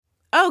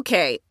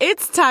Okay,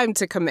 it's time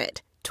to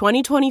commit.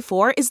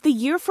 2024 is the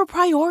year for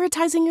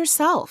prioritizing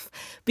yourself.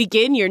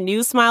 Begin your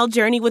new smile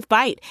journey with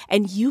Byte,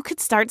 and you could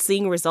start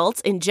seeing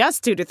results in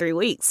just 2 to 3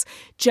 weeks.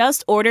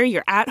 Just order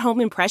your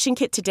at-home impression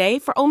kit today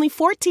for only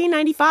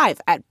 $14.95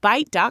 at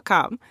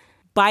Byte.com.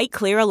 Byte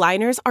Clear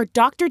aligners are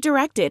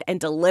doctor-directed and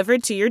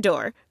delivered to your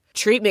door.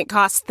 Treatment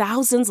costs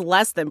thousands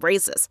less than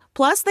braces.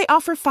 Plus, they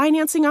offer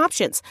financing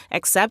options,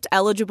 accept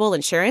eligible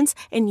insurance,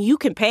 and you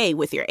can pay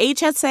with your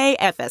HSA,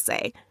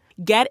 FSA.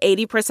 Get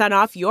 80%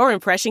 off your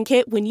impression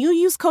kit when you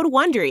use code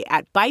WONDERY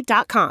at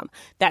Byte.com.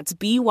 That's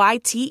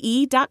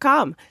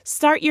BYTE.com.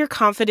 Start your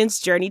confidence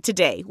journey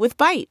today with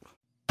Byte.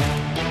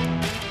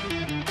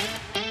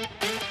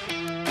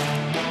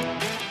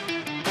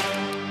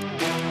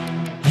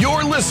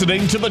 You're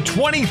listening to the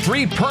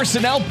 23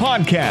 Personnel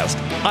Podcast,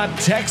 a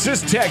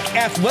Texas Tech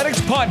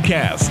athletics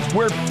podcast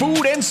where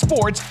food and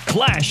sports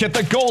clash at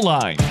the goal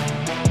line.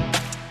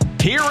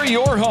 Here are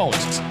your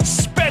hosts,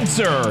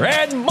 Spencer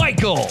and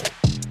Michael.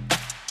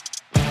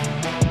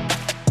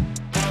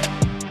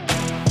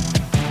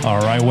 All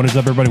right, what is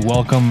up, everybody?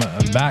 Welcome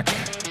back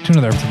to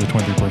another episode of the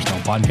 23 Personnel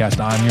Podcast.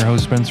 I'm your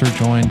host, Spencer,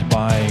 joined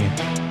by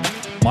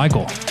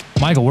Michael.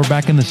 Michael, we're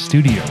back in the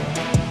studio.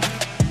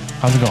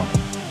 How's it going?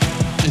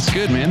 It's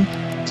good, man.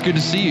 It's good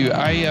to see you.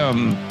 I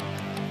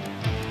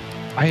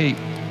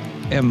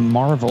am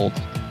marveled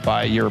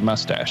by your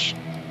mustache.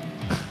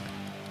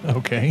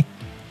 Okay.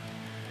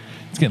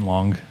 It's getting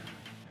long.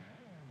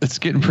 It's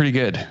getting pretty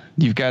good.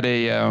 You've got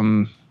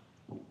a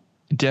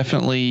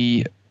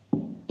definitely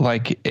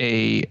like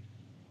a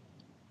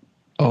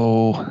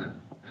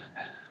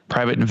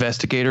private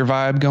investigator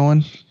vibe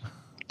going.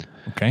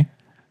 Okay.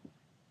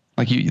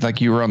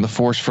 Like you were on the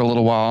force for a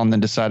little while and then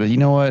decided, you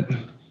know what?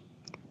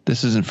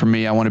 This isn't for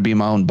me. I want to be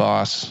my own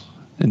boss.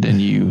 And then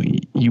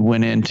you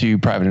went into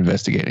private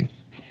investigating.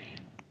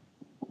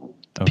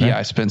 Okay.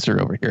 PI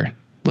Spencer over here,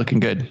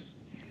 looking good.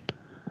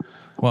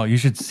 Well, you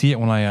should see it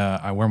when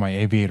I wear my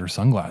aviator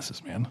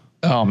sunglasses, man.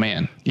 Oh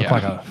man, Look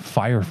like a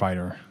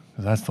firefighter.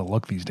 That's the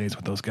look these days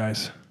with those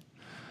guys.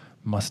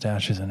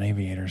 Mustaches and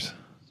aviators.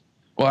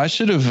 Well, I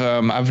should have.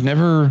 I've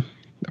never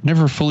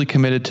fully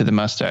committed to the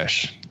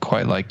mustache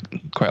quite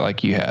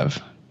like you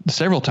have.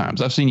 Several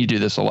times. I've seen you do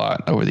this a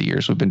lot over the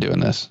years. We've been doing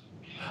this.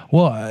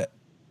 Well,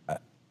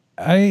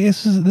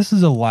 this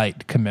is a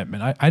light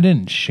commitment. I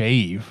didn't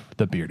shave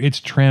the beard. It's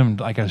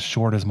trimmed like as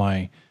short as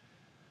my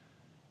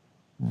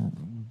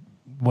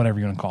whatever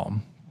you want to call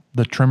them.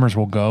 The trimmers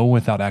will go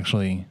without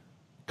actually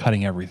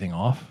cutting everything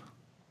off.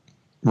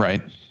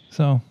 Right.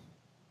 So,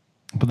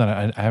 but then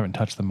I haven't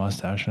touched the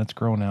mustache, and it's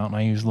grown out, and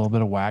I use a little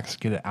bit of wax to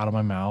get it out of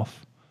my mouth.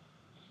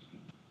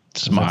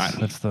 Smart.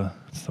 That's the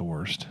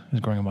worst. Is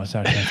growing a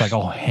mustache, and it's like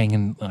all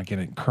hanging, like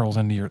it curls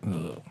into your.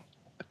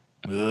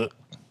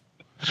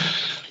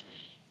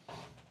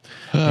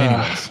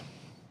 Anyways,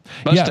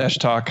 mustache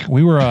talk.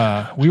 We were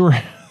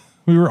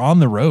on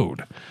the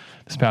road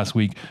this past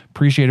week.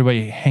 Appreciate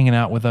everybody hanging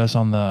out with us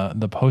on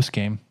the post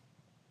game.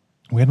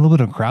 We had a little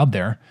bit of a crowd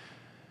there.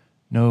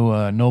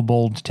 No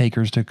bold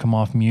takers to come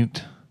off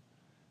mute,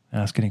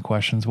 ask any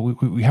questions. But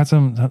we had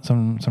some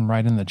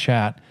right in the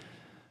chat.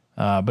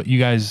 But you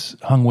guys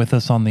hung with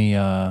us on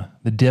the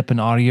dip in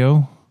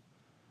audio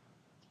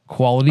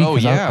quality. Oh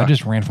yeah, I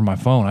just ran from my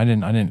phone. I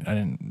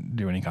didn't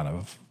do any kind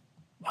of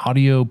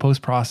audio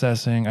post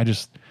processing. I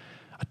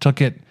took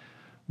it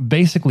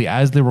basically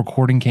as the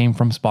recording came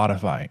from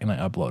Spotify, and I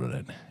uploaded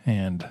it.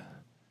 And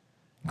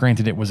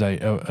granted, it was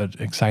a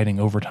exciting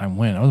overtime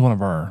win. It was one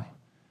of our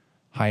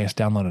highest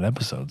downloaded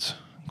episodes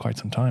in quite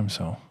some time.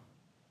 So,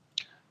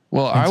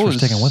 well, thanks for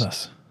sticking with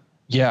us.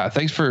 Yeah,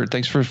 thanks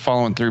for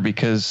following through,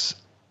 because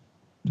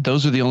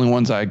those are the only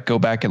ones I go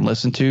back and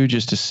listen to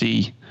just to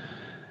see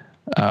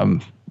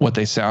what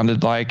they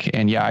sounded like.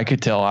 And yeah, I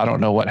could tell. I don't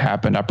know what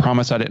happened. I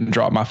promise I didn't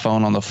drop my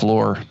phone on the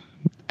floor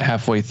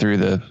halfway through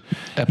the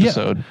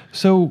episode. Yeah.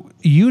 So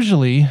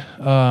usually,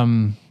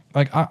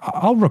 like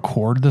I'll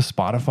record the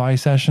Spotify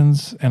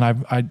sessions, and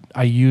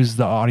I use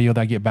the audio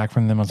that I get back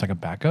from them as like a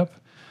backup.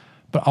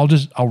 But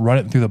I'll run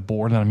it through the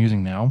board that I'm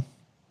using now,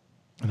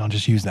 and I'll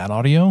just use that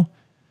audio.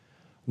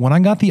 When I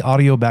got the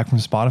audio back from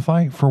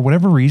Spotify, for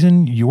whatever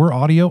reason, your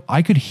audio,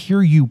 I could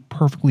hear you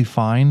perfectly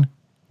fine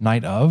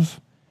night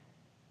of.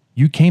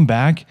 You came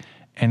back,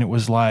 and it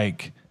was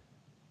like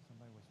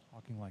somebody was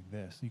talking like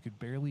this. You could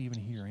barely even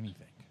hear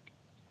anything.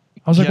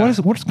 I was like,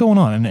 what's going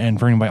on? And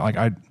for anybody,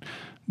 like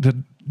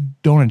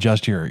don't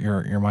adjust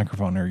your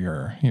microphone or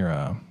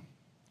your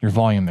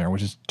volume there,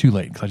 which is too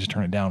late because I just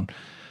turned it down.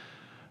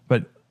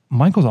 But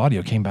Michael's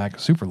audio came back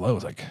super low. It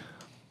was like,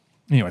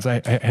 anyways,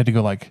 I had to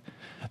go like,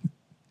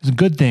 it's a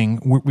good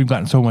thing we've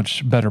gotten so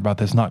much better about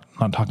this, not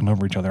talking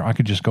over each other. I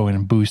could just go in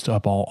and boost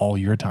up all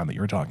your time that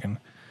you were talking.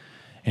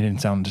 It didn't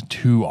sound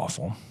too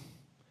awful.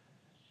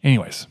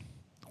 Anyways,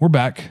 we're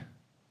back.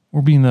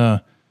 We're being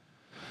the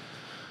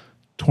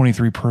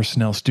 23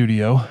 personnel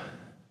studio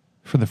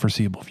for the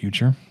foreseeable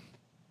future.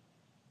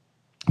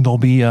 There'll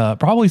be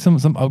probably some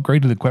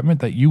upgraded equipment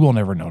that you will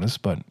never notice,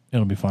 but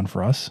it'll be fun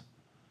for us.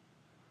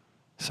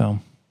 So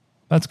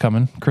that's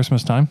coming.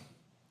 Christmas time.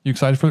 You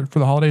excited for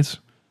the holidays,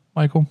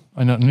 Michael?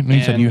 I know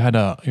you said you had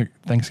your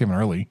Thanksgiving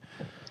early.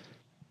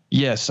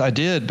 Yes, I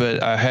did,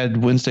 but I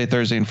had Wednesday,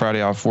 Thursday, and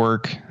Friday off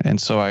work,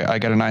 and so I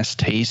got a nice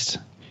taste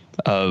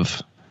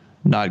of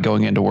not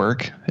going into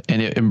work,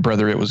 and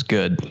brother, it was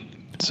good.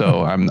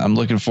 So I'm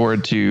looking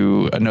forward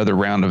to another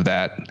round of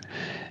that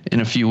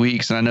in a few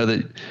weeks. And I know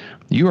that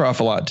you were off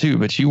a lot too,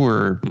 but you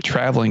were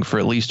traveling for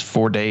at least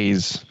 4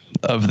 days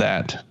of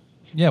that.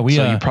 Yeah,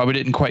 so you probably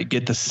didn't quite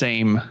get the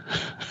same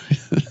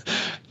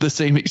the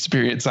same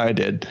experience I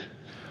did.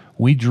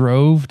 We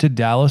drove to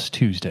Dallas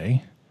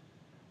Tuesday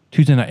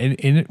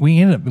night. We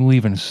ended up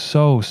leaving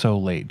so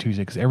late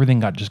Tuesday because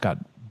everything just got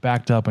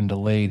backed up and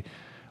delayed.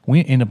 We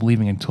ended up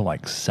leaving until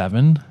like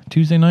 7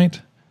 Tuesday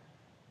night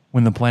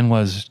when the plan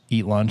was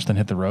eat lunch, then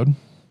hit the road.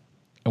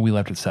 And we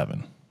left at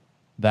 7.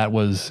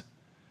 It's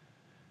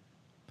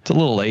a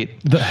little late.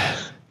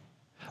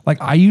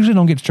 I usually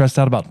don't get stressed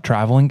out about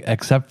traveling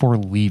except for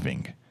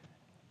leaving.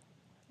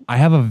 I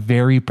have a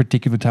very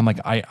particular time. Like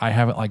I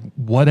have it like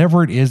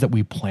whatever it is that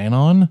we plan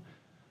on,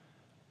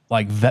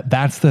 like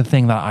that's the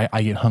thing that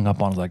I get hung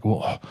up on. It's like,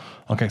 well,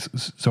 okay.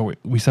 So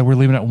we said we're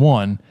leaving at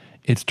 1.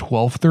 It's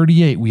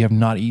 12:38. We have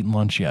not eaten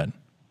lunch yet.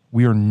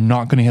 We are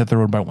not going to hit the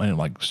road by 1. It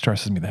like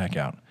stresses me the heck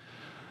out.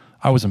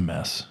 I was a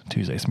mess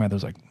Tuesday. Samantha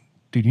was like,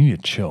 dude, you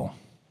need to chill.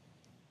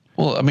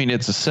 Well, I mean,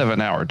 it's a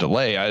 7-hour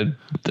delay. I'm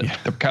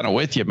kind of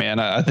with you, man.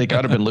 I think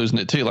I'd have been losing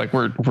it too. Like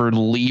we're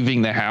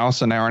leaving the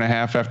house an hour and a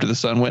half after the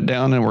sun went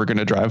down, and we're going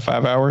to drive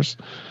 5 hours.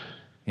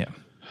 Yeah.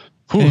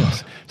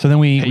 Anyways, so then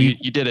we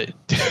you did it.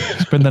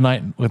 spend the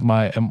night with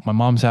my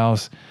mom's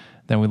house.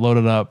 Then we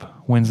loaded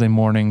up Wednesday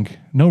morning.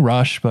 No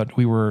rush, but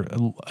we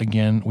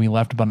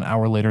left about an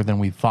hour later than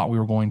we thought we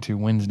were going to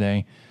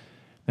Wednesday.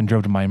 Then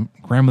drove to my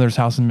grandmother's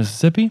house in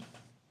Mississippi.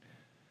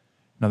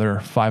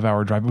 Another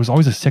 5-hour drive. It was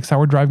always a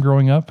 6-hour drive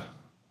growing up,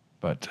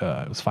 but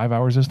it was 5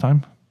 hours this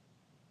time.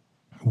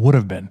 Would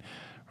have been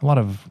a lot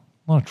of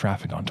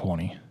traffic on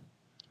 20.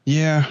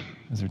 Yeah,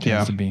 as there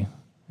tends to be.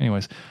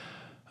 Anyways,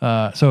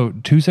 so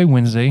Tuesday,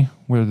 Wednesday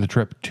were the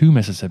trip to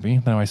Mississippi.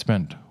 Then I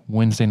spent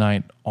Wednesday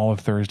night, all of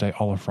Thursday,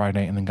 all of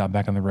Friday, and then got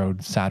back on the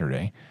road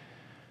Saturday.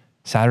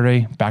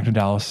 Saturday, back to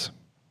Dallas.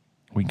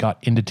 We got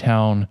into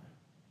town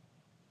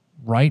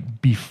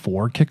right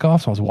before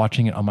kickoff, so I was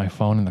watching it on my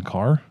phone in the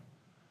car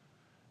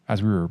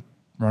as we were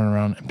running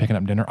around and picking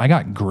up dinner. I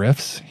got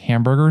Griff's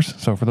hamburgers.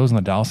 So for those in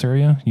the Dallas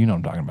area, you know what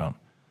I'm talking about.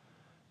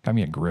 Got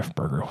me a Griff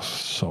burger. It was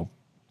so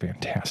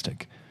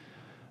fantastic.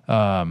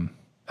 And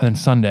then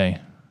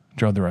Sunday,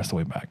 drove the rest of the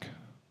way back.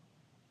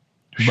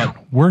 But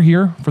we're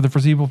here for the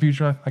foreseeable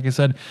future. Like I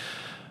said,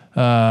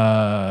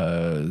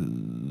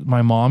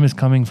 my mom is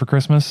coming for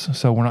Christmas,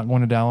 so we're not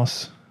going to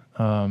Dallas.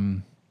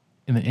 And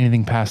then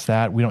anything past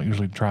that, we don't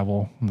usually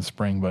travel in the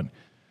spring, but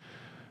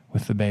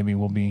with the baby,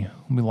 we'll be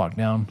locked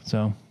down.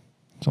 So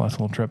it's a nice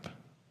little trip.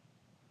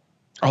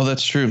 Oh,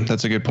 that's true.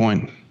 That's a good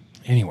point.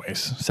 Anyways,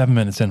 7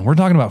 minutes in. We're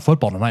talking about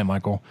football tonight,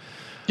 Michael.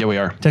 Yeah, we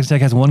are. Texas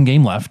Tech has 1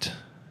 game left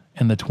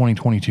in the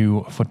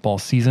 2022 football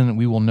season.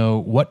 We will know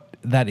what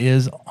that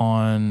is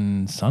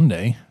on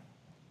Sunday,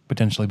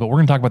 potentially. But we're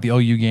going to talk about the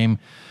OU game.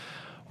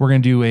 We're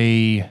going to do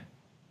a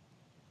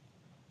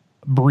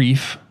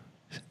brief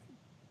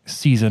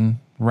season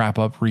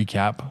wrap-up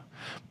recap.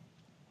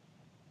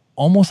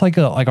 Almost like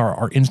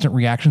our instant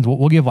reactions.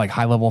 We'll give like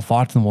high-level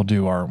thoughts, and we'll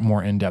do our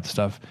more in-depth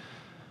stuff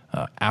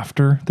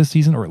after the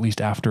season, or at least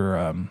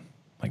after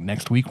like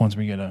next week, once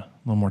we get a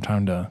little more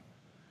time to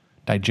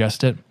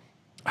digest it.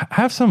 I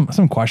have some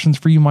questions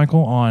for you,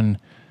 Michael, on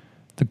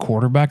the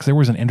quarterbacks. There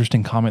was an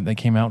interesting comment that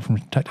came out from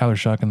Tyler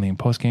Shuck in the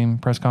post-game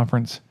press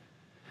conference.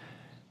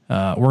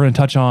 We're going to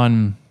touch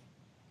on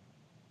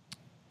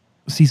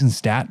season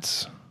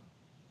stats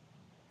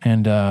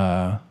and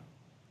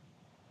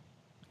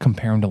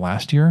compare them to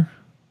last year.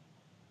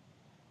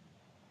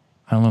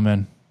 I don't know,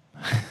 man.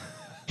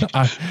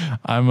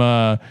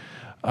 I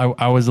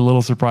was a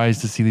little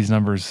surprised to see these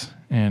numbers,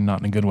 and not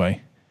in a good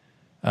way.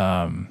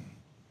 And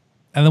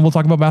then we'll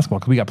talk about basketball,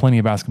 because we got plenty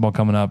of basketball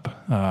coming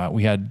up.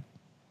 We had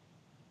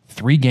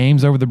 3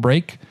 games over the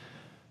break.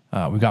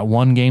 We've got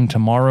 1 game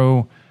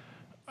tomorrow.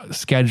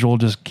 Schedule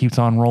just keeps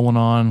on rolling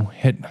on.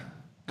 Hit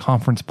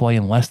conference play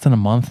in less than a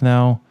month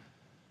now.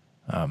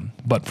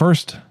 But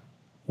first,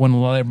 want to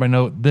let everybody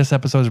know this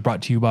episode is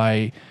brought to you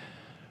by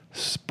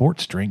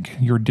Sports Drink,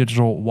 your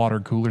digital water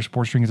cooler.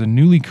 Sports Drink is a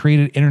newly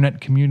created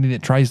internet community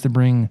that tries to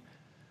bring,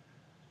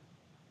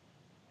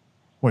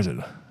 what is it?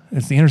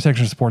 It's the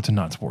intersection of sports and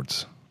not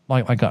sports.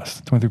 Like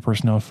us, 23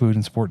 personnel, food,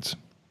 and sports.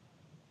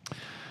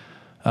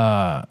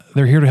 They're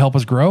here to help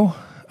us grow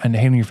and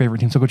handle your favorite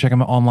team. So go check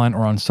them out online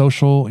or on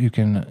social. You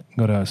can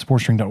go to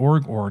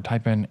sportsdrink.org or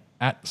type in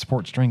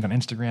 @sportsdrink on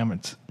Instagram.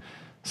 It's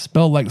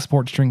spelled like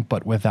sports drink,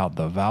 but without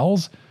the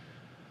vowels.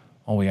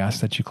 All we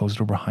ask that you close the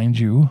door behind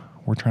you.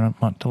 We're trying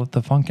not to let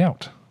the funk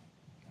out.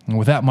 And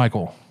with that,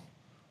 Michael,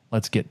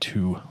 let's get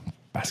to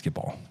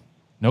basketball.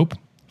 Nope,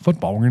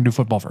 football. We're going to do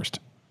football first.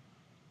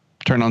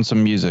 Turn on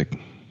some music.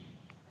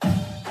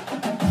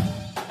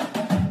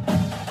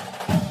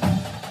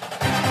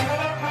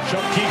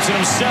 Chuck keeps it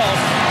himself.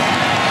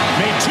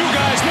 Made 2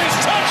 guys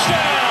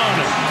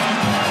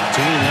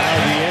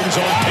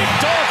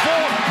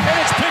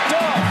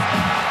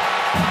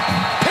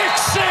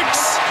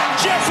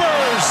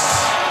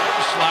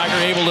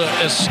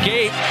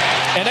escape,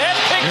 and then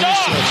picked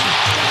off.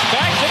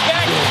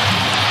 Back-to-back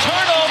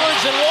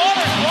turnovers, and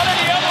Waters running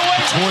the other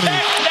way. 20,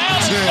 Back down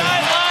the 10,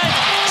 sideline.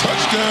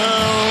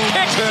 touchdown.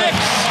 Pick 6,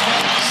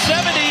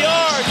 70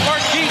 yards.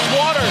 Marquise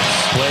Waters.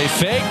 Play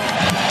fake,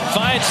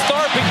 finds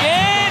Tharp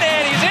again,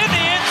 and he's in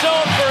the end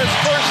zone for his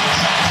first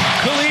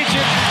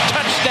collegiate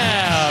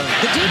touchdown.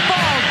 The deep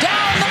ball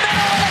down the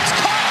middle, and it's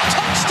caught.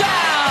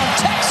 Touchdown,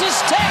 Texas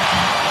Tech.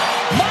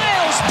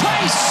 Miles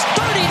Price,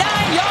 39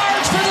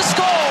 yards for the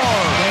score.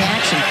 Play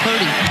action,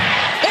 Purdy.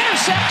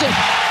 Intercepted.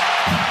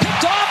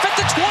 Picked off at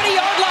the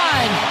 20-yard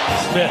line.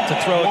 Smith to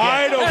throw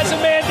again. Has a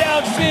man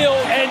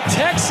downfield, and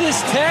Texas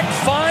Tech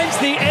finds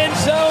the end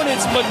zone.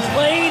 It's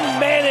McLean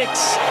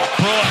Mannix.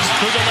 Brooks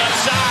through the left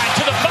side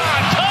to the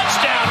 5.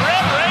 Touchdown,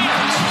 Red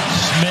Raiders.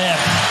 Smith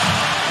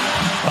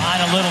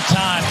buying a little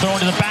time, throwing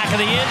to the back of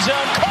the end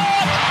zone.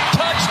 Caught.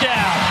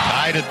 Touchdown.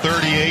 Tied at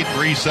 38,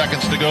 3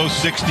 seconds to go,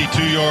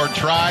 62-yard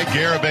try.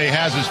 Garibay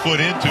has his foot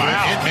into it.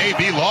 It may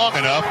be long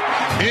enough.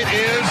 It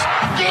is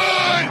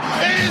good.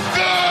 It is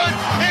good.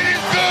 It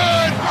is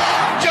good.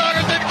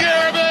 Jonathan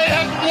Garibay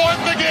has won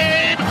the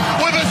game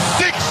with a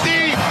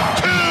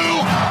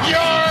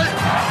 62-yard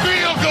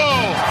field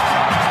goal.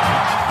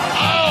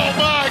 Oh,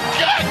 my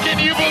God. Can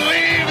you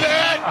believe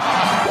that?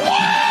 Woo!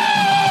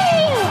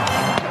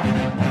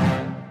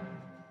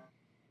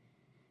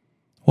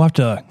 We'll have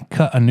to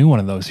cut a new one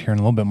of those here in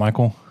a little bit,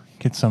 Michael.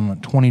 Get some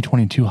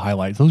 2022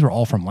 highlights. Those are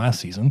all from last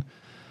season.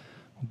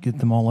 We'll get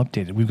them all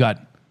updated. We've got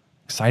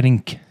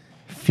exciting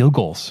field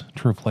goals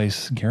to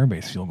replace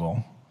Garibay's field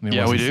goal. I mean,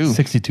 Yeah, we do.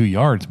 62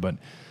 yards, but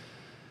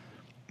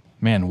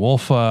man,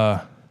 Wolf,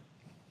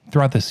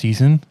 throughout the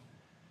season,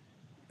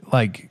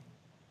 like,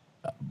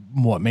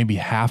 maybe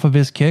half of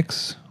his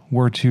kicks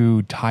were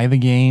to tie the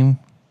game,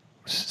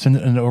 send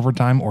it into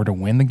overtime, or to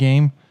win the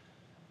game.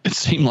 It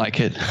seemed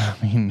like it. I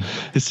mean,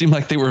 It seemed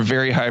like they were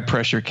very high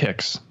pressure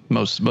kicks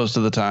most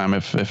of the time,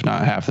 if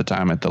not half the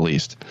time at the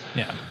least.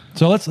 yeah.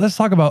 So let's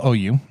talk about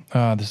OU.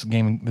 This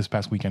game this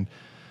past weekend.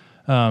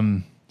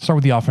 Start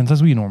with the offense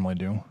as we normally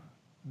do.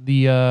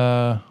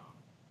 The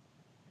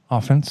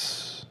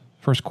offense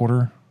first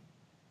quarter,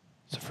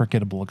 it's a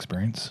forgettable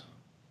experience.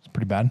 It's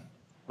pretty bad.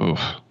 Oof.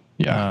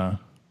 Yeah.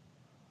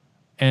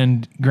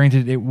 And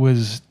granted, it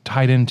was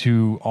tied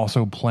into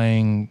also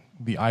playing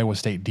the Iowa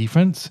State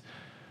defense,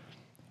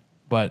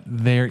 but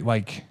they're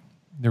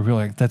really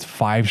like, that's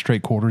 5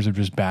 straight quarters of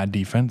just bad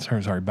defense,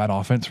 bad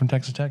offense from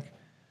Texas Tech.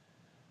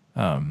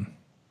 And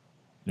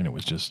it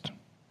was just,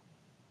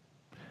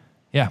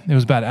 yeah, it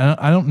was bad.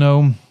 I don't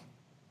know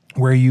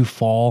where you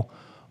fall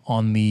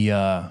on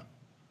the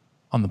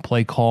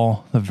play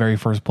call, the very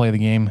first play of the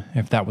game,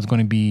 if that was going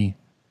to be,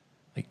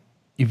 like,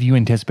 if you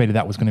anticipated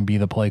that was going to be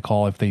the play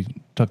call, if they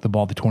took the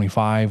ball to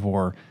 25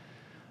 or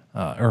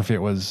if it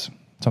was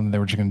something they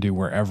were just going to do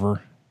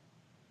wherever.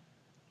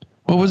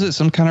 What was it?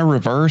 Some kind of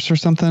reverse or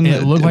something?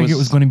 It looked like it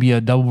was going to be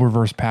a double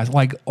reverse pass,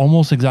 like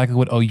almost exactly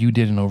what OU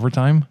did in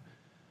overtime,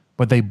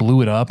 but they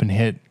blew it up and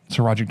hit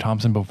Sir Roderick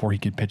Thompson before he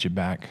could pitch it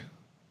back.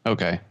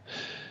 Okay.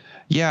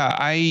 Yeah,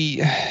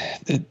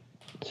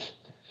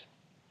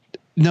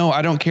 no,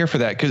 I don't care for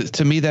that, because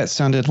to me that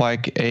sounded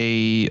like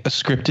a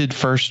scripted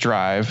first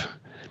drive,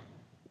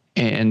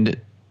 and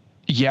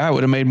yeah, it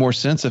would have made more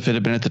sense if it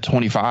had been at the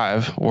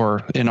 25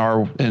 or in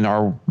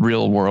our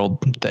real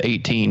world the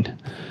 18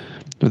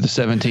 or the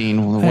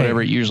 17,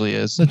 whatever it usually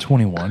is. The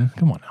 21.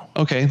 Come on now.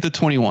 Okay, the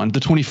 21,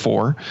 the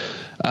 24.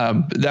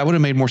 That would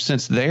have made more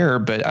sense there,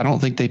 but I don't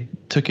think they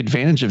took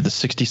advantage of the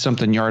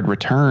 60-something yard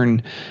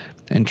return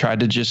and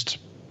tried to just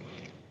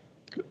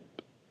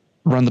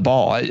run the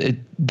ball.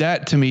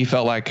 That to me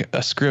felt like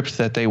a script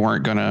that they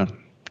weren't going to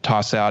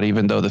toss out,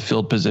 even though the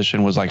field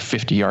position was like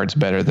 50 yards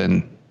better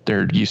than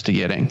they're used to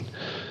getting.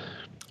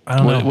 I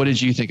don't know. What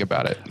did you think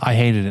about it? I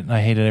hated it.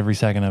 I hated every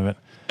second of it.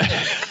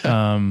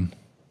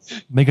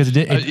 Because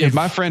it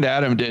my friend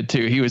Adam did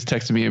too. He was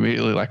texting me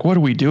immediately like, what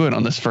are we doing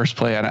on this first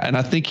play? And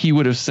I think he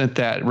would have sent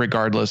that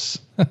regardless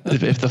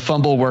if the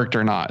fumble worked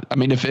or not. I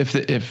mean, if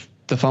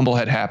the fumble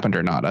had happened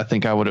or not, I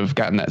think I would have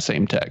gotten that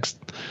same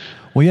text.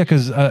 Well, yeah,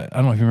 because I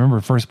don't know if you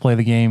remember, first play of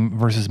the game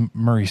versus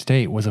Murray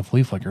State was a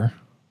flea flicker.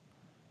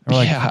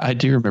 Yeah, I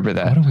do remember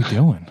that. What are we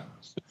doing?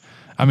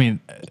 I mean,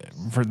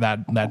 for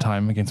that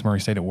time against Murray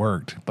State, it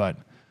worked, but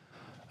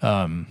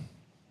Murray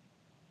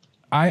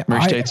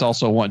State's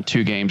also won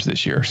 2 games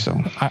this year, so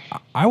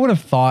I would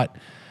have thought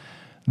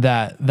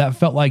that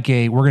felt like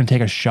we're going to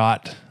take a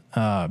shot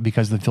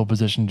because the field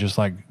position just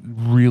like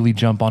really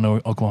jump on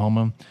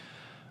Oklahoma,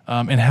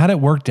 and had it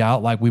worked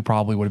out, like we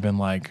probably would have been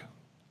like,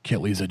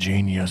 Kitley's a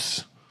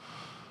genius,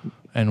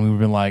 and we would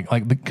have been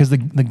like because the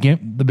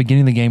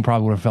beginning of the game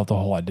probably would have felt a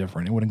whole lot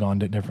different. It would have gone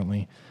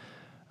differently,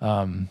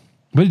 but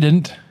it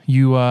didn't.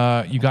 You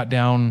got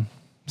down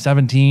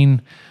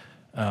 17.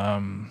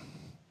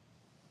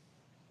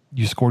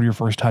 You scored your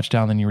first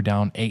touchdown, then you were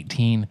down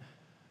 18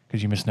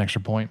 because you missed an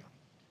extra point.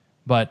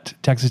 But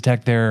Texas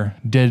Tech there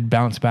did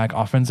bounce back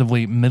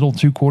offensively. Middle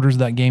 2 quarters of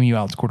that game, you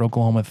outscored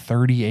Oklahoma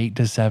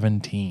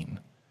 38-17.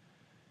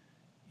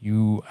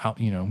 You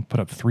put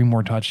up 3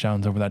 more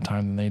touchdowns over that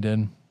time than they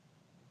did.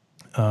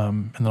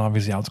 and then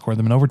obviously outscored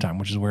them in overtime,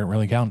 which is where it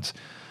really counts.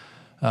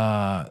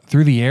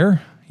 Through the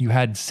air, you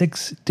had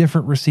 6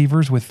 different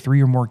receivers with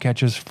 3 or more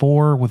catches,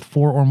 4 with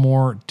 4 or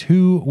more,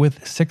 2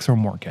 with 6 or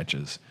more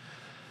catches.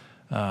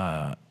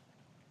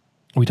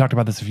 We talked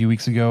about this a few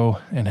weeks ago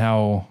and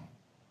how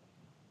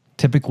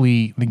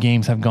typically the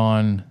games have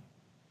gone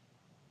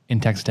in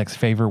Texas Tech's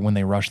favor when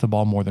they rush the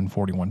ball more than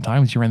 41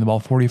 times. You ran the ball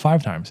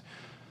 45 times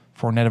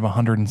for a net of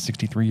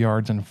 163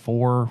 yards and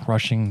 4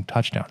 rushing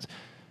touchdowns.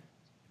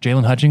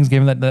 Jalen Hutchings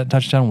gave him that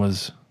touchdown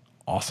was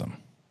awesome.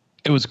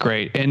 It was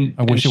great. And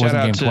I wish it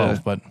wasn't game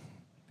 12, but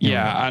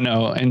yeah, I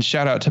know. And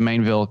shout out to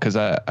Mainville, because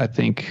I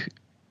think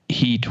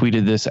he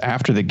tweeted this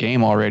after the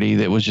game already.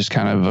 That was just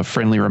kind of a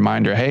friendly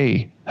reminder.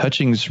 Hey,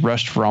 Hutchings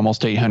rushed for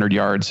almost 800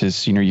 yards his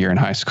senior year in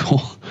high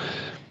school.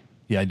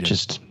 Yeah, I did.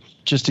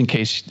 Just in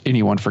case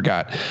anyone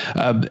forgot.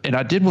 And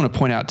I did want to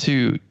point out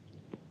too,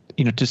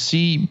 to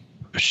see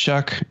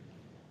Shuck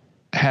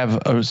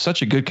have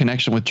such a good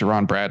connection with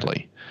Jerron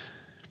Bradley,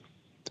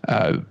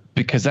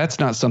 because that's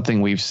not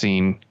something we've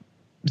seen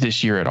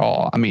this year at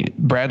all. I mean,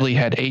 Bradley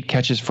had 8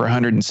 catches for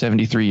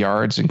 173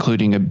 yards,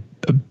 including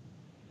a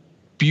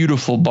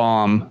beautiful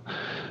bomb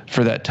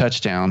for that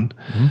touchdown.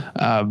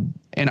 Mm-hmm.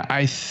 And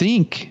I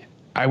think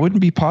I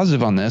wouldn't be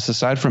positive on this,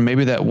 aside from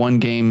maybe that one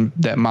game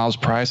that Miles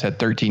Price had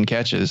 13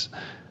 catches.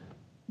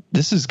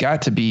 This has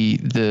got to be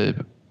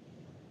the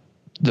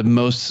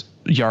most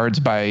yards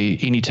by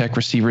any Tech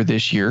receiver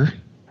this year,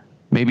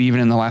 maybe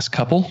even in the last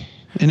couple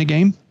in a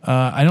game.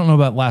 I don't know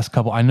about last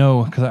couple. I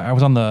know because I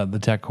was on the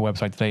Tech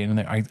website today, and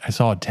I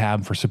saw a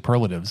tab for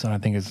superlatives, and I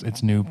think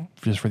it's new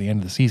just for the end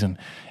of the season.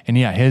 And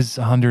yeah, his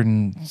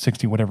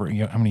 160 whatever,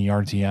 how many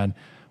yards he had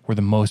were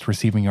the most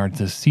receiving yards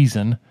this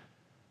season.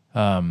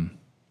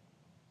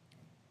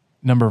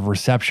 Number of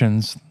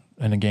receptions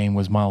in a game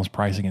was Miles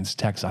Price against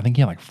Texas. I think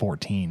he had like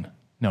 14.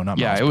 No, not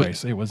Miles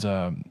Price. It was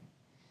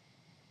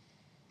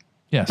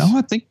yes. No,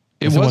 I think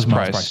it was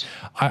Price.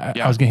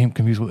 I was getting him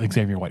confused with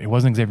Xavier White. It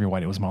wasn't Xavier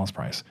White. It was Miles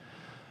Price.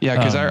 Yeah,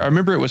 because I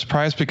remember it was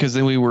Price, because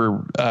then we were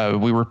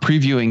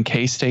previewing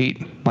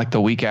K-State like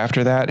the week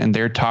after that, and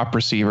their top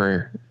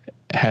receiver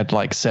had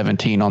like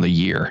 17 on the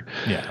year.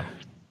 Yeah,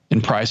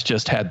 and Price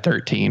just had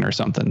 13 or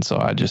something. So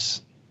I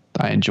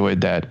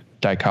enjoyed that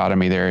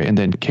dichotomy there, and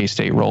then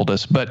K-State rolled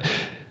us. But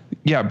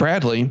yeah,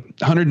 Bradley,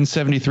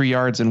 173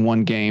 yards in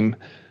one game.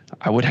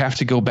 I would have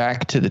to go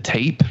back to the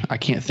tape. I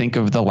can't think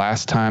of the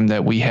last time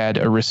that we had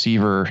a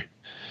receiver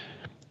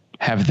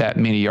have that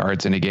many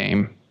yards in a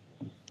game.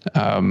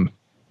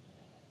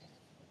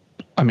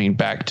 I mean,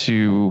 back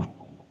to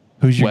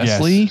who's your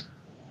Wesley. Guess?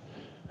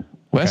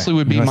 Wesley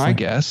would be my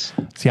guess.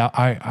 See,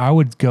 I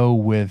would go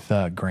with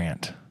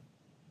Grant.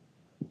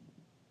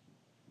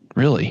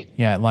 Really?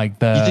 Yeah, like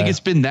You think it's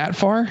been that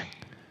far?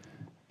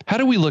 How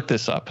do we look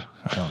this up?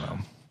 I don't know.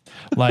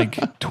 Like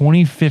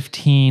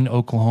 2015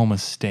 Oklahoma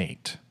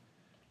State.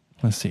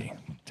 Let's see.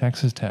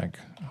 Texas Tech,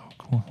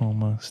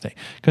 Oklahoma State.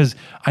 Because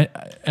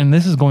and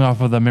this is going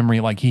off of the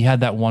memory, like he had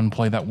that one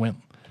play that went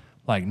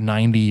like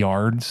 90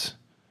 yards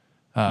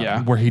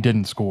where he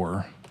didn't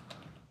score.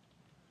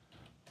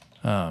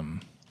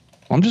 I'm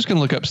just going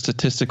to look up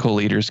statistical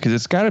leaders because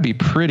it's got to be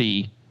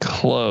pretty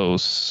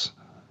close.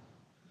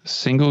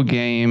 Single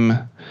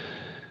game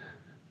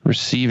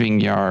receiving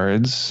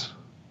yards.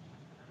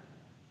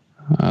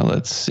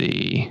 Let's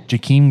see.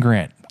 Jakeem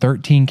Grant,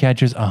 13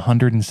 catches,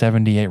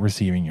 178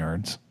 receiving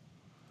yards.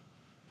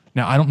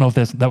 Now, I don't know if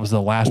that was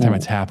the last time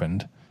it's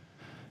happened.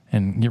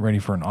 And get ready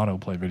for an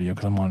autoplay video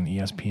because I'm on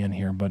ESPN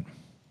here. But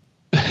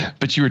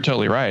you were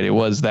totally right. It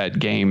was that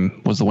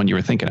game was the one you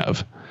were thinking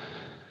of.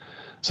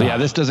 So, yeah,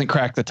 this doesn't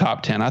crack the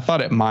top 10. I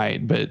thought it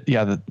might. But,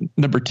 yeah, the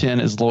number 10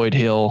 is Lloyd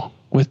Hill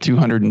with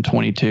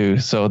 222.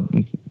 So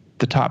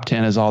the top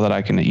 10 is all that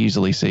I can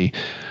easily see.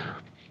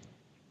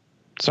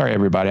 Sorry,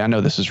 everybody. I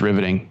know this is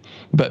riveting,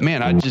 but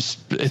man,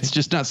 it's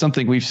just not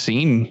something we've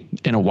seen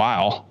in a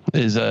while,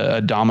 is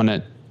a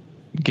dominant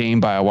game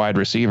by a wide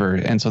receiver.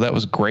 And so that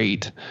was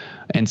great.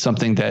 And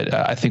something that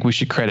I think we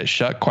should credit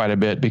Shuck quite a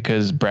bit,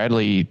 because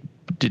Bradley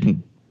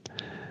didn't,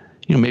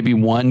 maybe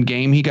one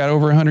game he got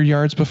over 100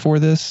 yards before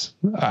this.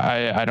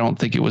 I don't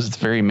think it was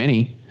very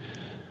many.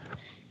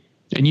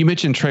 And you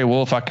mentioned Trey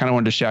Wolf. I kind of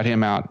wanted to shout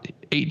him out.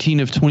 18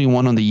 of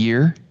 21 on the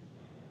year,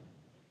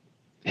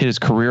 hit his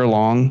career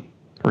long,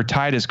 or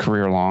tied his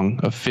career long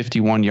of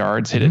 51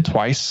 yards, hit it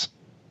twice.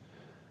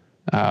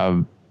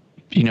 Hadn't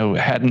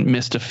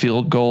missed a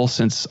field goal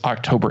since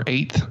October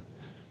 8th.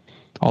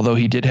 Although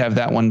he did have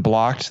that one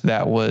blocked.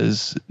 That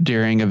was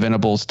during a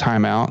Venables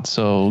timeout.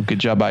 So good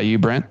job by you,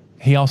 Brent.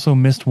 He also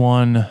missed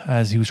one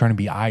as he was trying to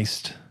be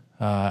iced.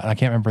 I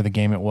can't remember the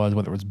game it was,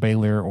 whether it was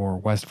Baylor or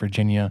West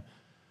Virginia.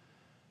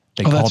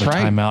 They called a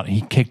timeout.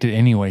 He kicked it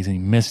anyways, and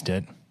he missed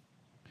it.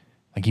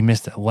 Like he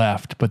missed it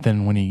left, but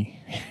then when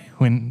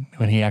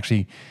he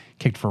actually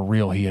kicked for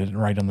real, he hit it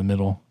right down the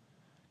middle.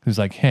 He was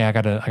like, "Hey, I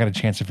got a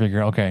chance to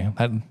figure. Okay,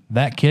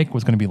 that kick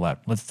was going to be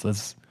left. Let's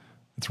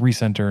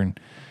recenter and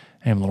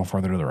aim a little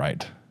further to the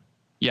right."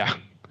 Yeah.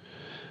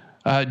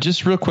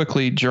 Just real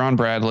quickly, Jerron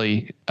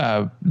Bradley.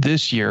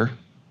 This year,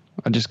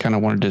 I just kind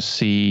of wanted to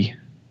see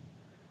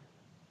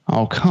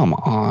Oh, come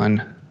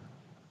on.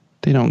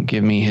 They don't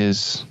give me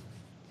his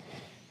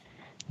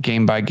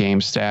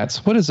game-by-game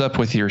stats. What is up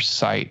with your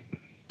site,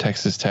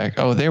 Texas Tech?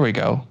 Oh, there we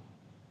go.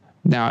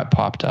 Now it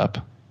popped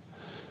up.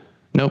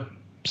 Nope,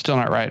 still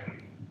not right.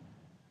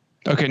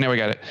 Okay, now we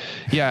got it.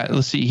 Yeah,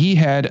 let's see. He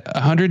had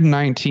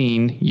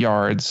 119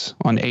 yards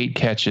on 8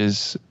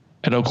 catches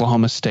at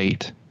Oklahoma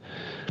State.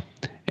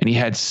 And he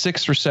had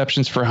 6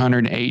 receptions for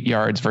 108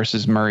 yards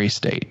versus Murray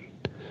State.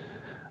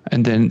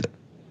 And then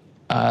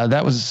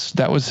that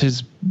was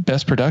his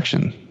best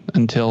production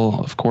until,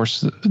 of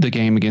course, the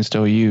game against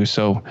OU.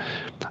 So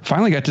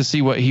finally got to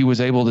see what he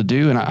was able to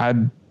do. And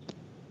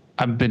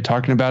I've been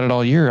talking about it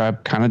all year. I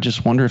kind of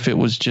just wonder if it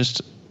was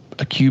just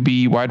a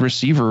QB wide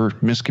receiver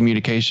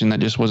miscommunication that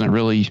just wasn't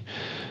really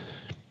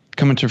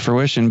coming to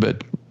fruition,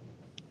 but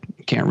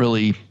can't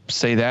really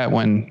say that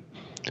when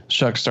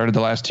Shuck started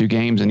the last 2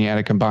 games and he had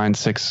a combined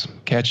 6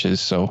 catches.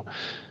 So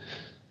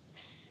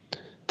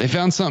they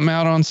found something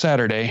out on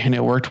Saturday and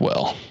it worked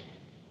well.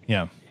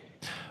 Yeah.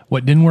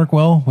 What didn't work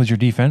well was your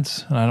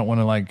defense. And I don't want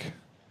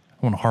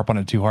to harp on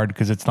it too hard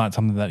because it's not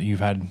something that you've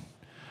had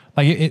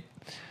like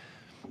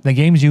the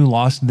games you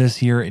lost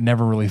this year, it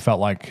never really felt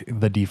like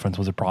the defense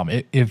was a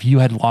problem. If you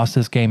had lost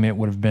this game, it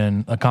would have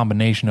been a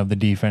combination of the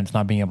defense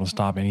not being able to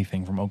stop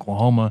anything from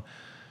Oklahoma,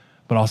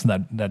 but also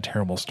that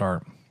terrible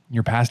start.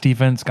 Your pass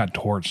defense got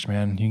torched,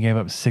 man. You gave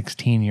up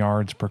 16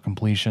 yards per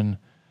completion.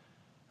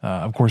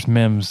 Of course,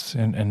 Mims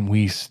and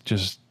Weiss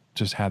just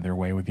had their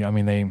way with you. I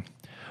mean,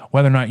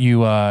 whether or not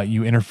you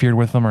interfered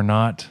with them or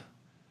not,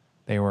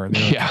 they were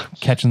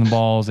catching the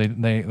balls. They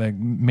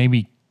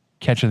maybe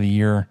catch of the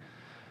year.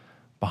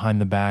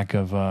 Behind the back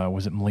of,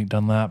 was it Malik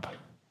Dunlap?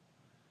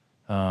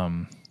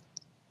 I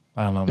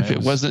don't know. If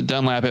it wasn't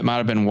Dunlap, it might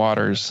have been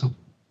Waters.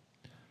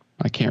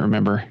 I can't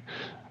remember.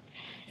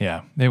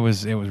 Yeah, it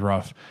was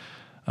rough.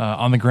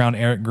 On the ground,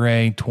 Eric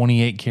Gray,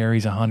 28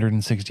 carries,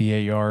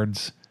 168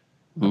 yards.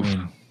 Oof. I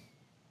mean,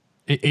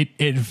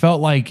 it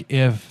felt like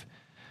if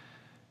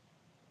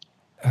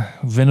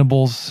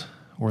Venables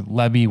or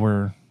Levy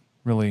were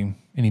really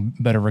any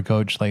better of a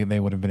coach, like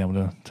they would have been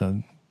able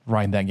to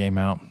ride that game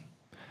out.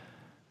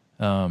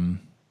 So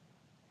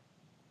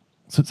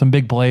some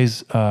big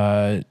plays,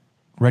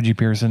 Reggie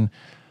Pearson,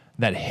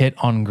 that hit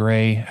on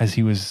Gray as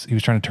he was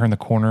trying to turn the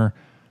corner,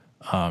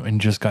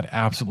 and just got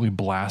absolutely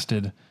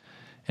blasted.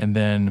 And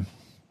then,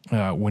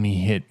 when he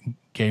hit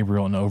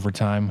Gabriel in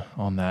overtime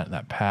on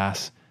that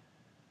pass,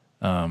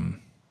 that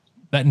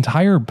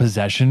entire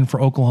possession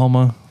for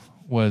Oklahoma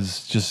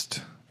was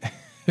just,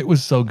 it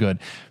was so good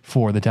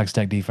for the Texas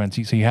Tech defense.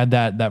 So you had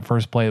that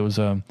first play. It was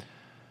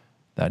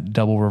that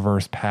double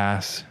reverse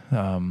pass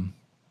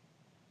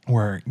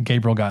where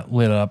Gabriel got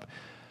lit up.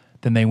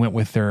 Then they went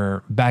with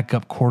their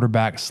backup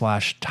quarterback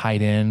 /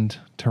 tight end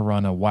to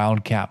run a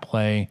wildcat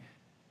play.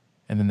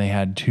 And then they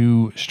had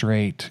 2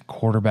 straight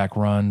quarterback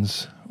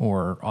runs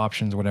or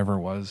options, whatever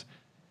it was,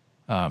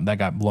 that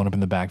got blown up in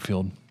the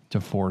backfield to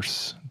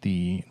force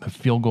the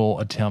field goal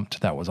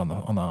attempt that was on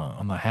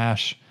the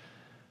hash.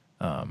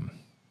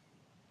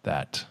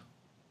 That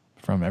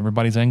from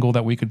everybody's angle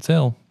that we could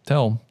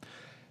tell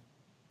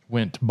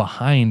went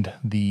behind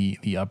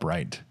the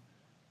upright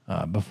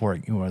before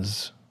it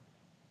was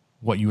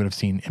what you would have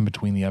seen in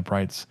between the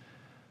uprights.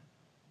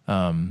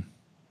 And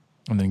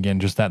then again,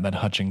 just that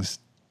Hutchings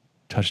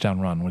touchdown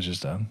run was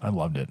just I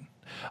loved it.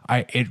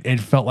 It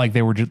felt like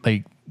they were just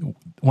like,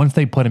 once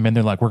they put him in,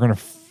 they're like, we're going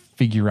to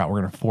figure out, we're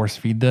going to force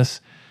feed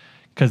this.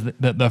 Because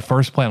the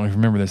first play, I don't know if you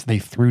remember this, they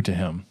threw to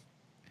him.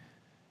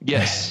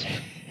 Yes.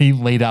 He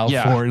laid out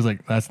for it. He's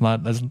like,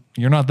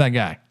 you're not that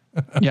guy.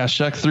 Yeah,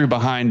 Shuck threw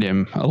behind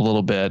him a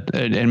little bit,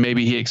 and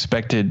maybe he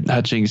expected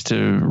Hutchings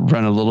to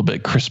run a little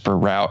bit crisper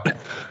route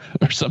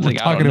or something.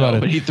 I don't know,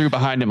 but he threw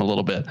behind him a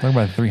little bit. Talking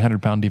about a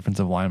 300-pound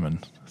defensive lineman.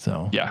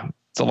 So yeah,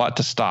 it's a lot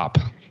to stop.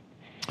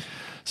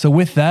 So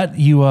with that,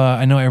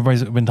 I know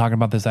everybody's been talking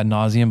about this ad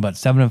nauseum, but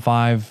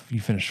 7-5, you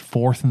finished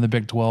 4th in the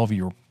Big 12.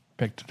 You were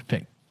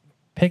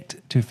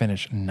picked to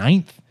finish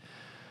 9th.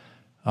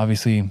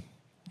 Obviously,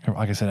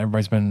 like I said,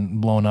 everybody's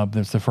been blown up.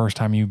 It's the first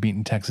time you've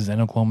beaten Texas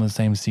and Oklahoma the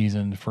same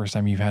season. The first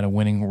time you've had a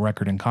winning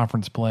record in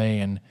conference play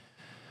in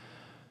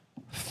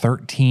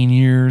 13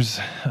 years.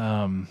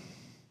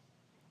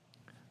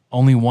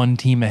 Only one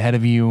team ahead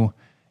of you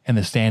in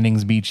the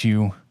standings beat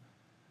you.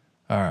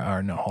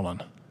 Or no, hold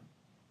on.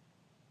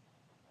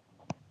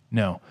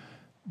 No.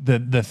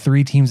 The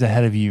 3 teams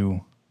ahead of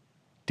you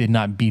did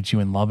not beat you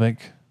in Lubbock.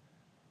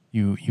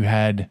 You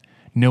had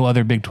no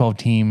other Big 12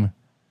 team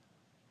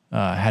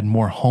had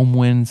more home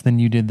wins than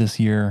you did this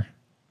year.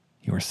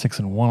 You were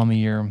 6-1 on the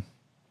year.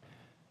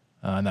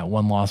 And that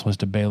one loss was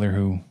to Baylor,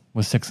 who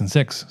was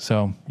 6-6.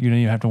 So you don't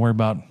even have to worry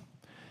about,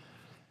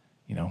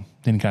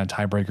 any kind of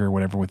tiebreaker or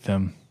whatever with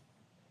them.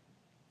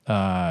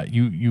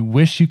 You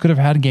wish you could have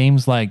had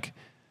games like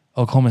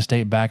Oklahoma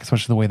State back,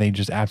 especially the way they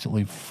just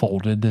absolutely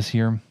folded this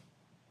year.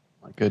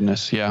 My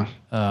goodness, yeah.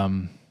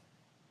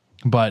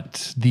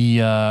 But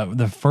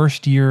the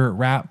first year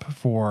wrap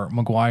for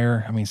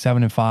McGuire,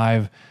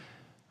 7-5.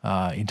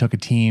 He took a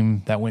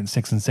team that went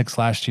 6-6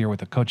 last year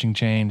with a coaching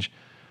change,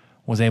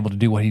 was able to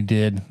do what he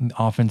did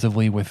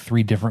offensively with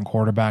 3 different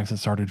quarterbacks that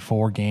started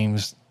 4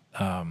 games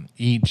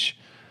each,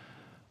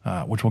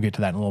 which we'll get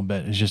to that in a little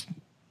bit.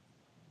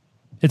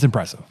 It's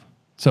impressive.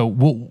 So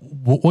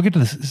we'll get to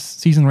the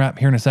season wrap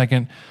here in a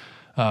second.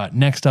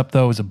 Next up,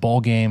 though, is a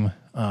bowl game.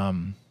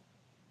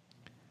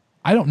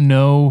 I don't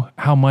know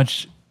how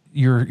much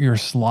your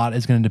slot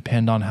is going to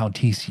depend on how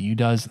TCU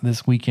does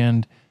this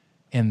weekend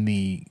in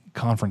the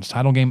conference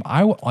title game.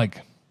 I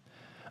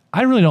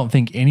really don't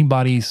think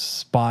anybody's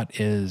spot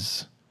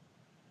is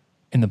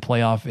in the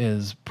playoff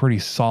is pretty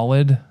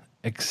solid,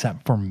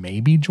 except for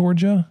maybe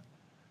Georgia,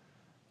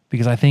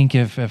 because I think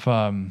if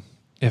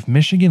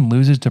Michigan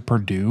loses to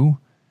Purdue,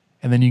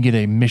 and then you get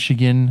a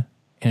Michigan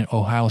and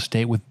Ohio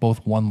State with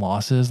both 1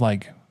 losses,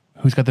 like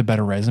who's got the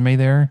better resume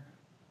there?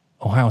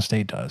 Ohio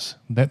State does.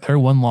 Their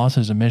 1 loss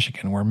is to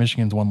Michigan, where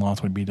Michigan's 1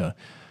 loss would be to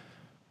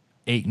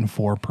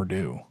 8-4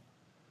 Purdue.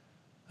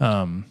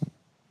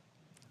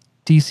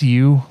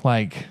 TCU,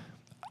 like,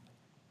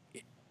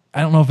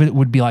 I don't know if it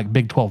would be like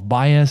Big 12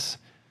 bias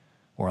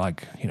or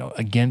like,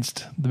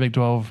 against the Big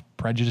 12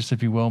 prejudice,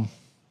 if you will.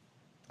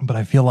 But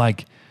I feel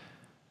like,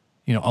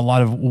 a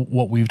lot of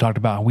what we've talked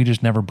about, we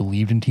just never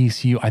believed in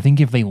TCU. I think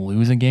if they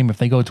lose a game, if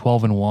they go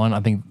 12-1, I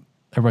think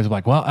everybody's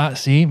like, well,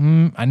 see,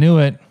 I knew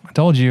it. I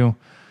told you.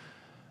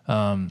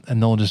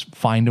 And they'll just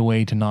find a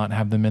way to not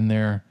have them in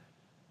there.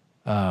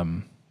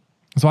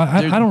 So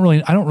I don't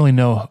really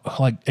know,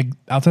 like,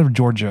 outside of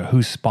Georgia,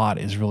 whose spot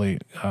is really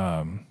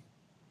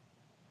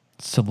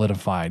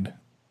solidified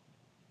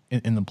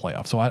in the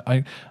playoffs. So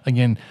I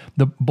again,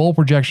 the bowl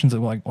projections,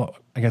 I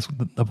guess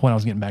the point I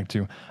was getting back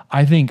to,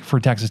 I think for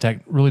Texas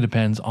Tech really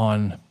depends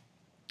on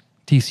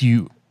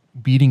TCU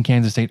beating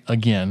Kansas State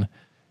again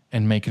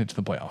and making it to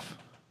the playoff.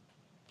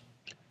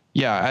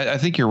 Yeah, I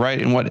think you're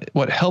right. And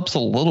what helps a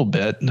little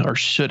bit, or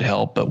should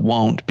help, but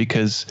won't,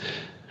 because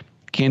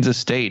Kansas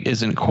State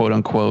isn't quote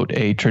unquote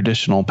a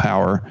traditional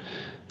power,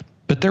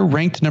 but they're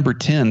ranked number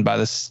 10 by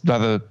the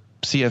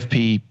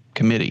CFP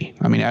committee.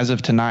 I mean, as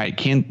of tonight,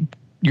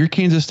 your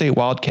Kansas State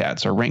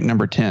Wildcats are ranked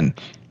number 10.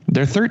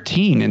 They're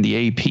 13 in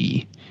the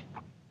AP.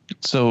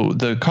 So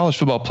the College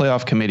Football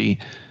Playoff Committee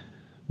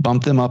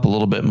bumped them up a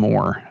little bit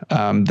more.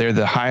 They're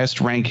the highest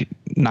ranked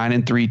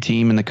 9-3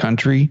 team in the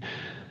country.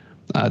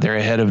 They're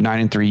ahead of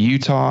 9-3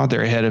 Utah.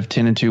 They're ahead of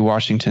 10-2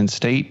 Washington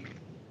State.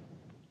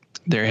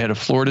 They're ahead of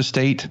Florida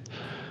State.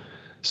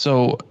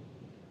 So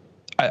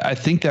I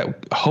think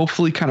that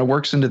hopefully kind of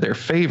works into their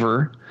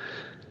favor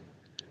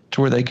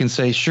to where they can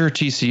say, sure,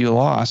 TCU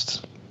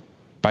lost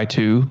by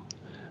 2,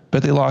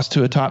 but they lost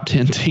to a top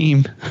 10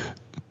 team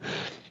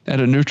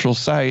at a neutral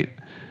site,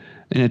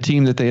 in a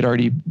team that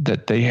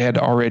they had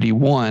already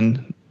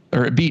won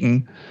or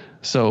beaten.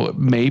 So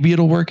maybe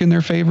it'll work in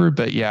their favor.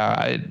 But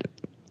yeah,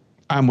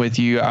 I'm with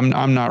you.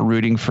 I'm not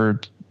rooting for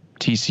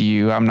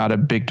TCU. I'm not a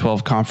Big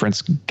 12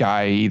 conference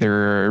guy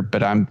either,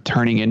 but I'm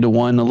turning into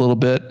one a little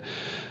bit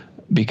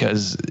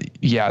because,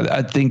 yeah,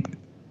 I think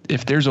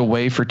if there's a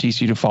way for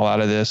TCU to fall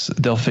out of this,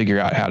 they'll figure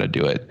out how to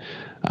do it.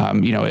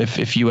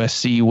 If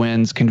USC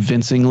wins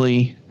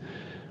convincingly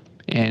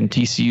and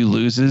TCU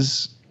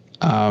loses,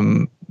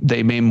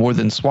 they may more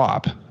than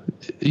swap.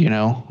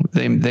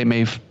 They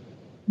may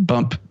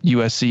bump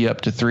USC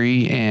up to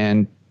 3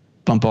 and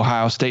bump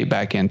Ohio State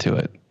back into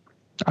it.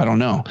 I don't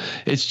know.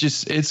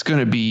 It's going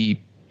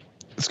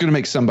to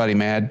make somebody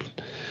mad.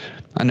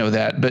 I know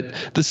that. But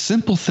the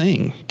simple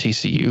thing,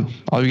 TCU,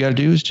 all you got to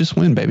do is just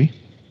win, baby.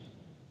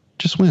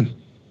 Just win.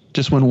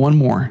 Just win one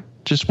more.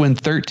 Just win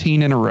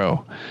 13 in a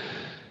row.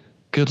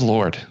 Good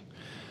Lord.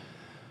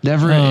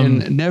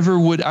 Never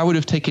would I would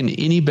have taken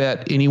any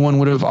bet anyone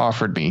would have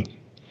offered me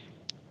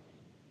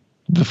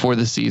before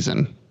the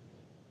season.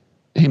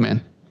 Hey,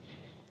 man,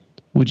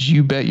 would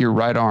you bet your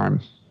right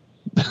arm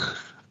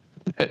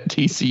that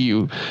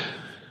TCU,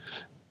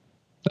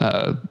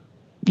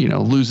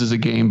 loses a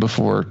game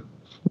before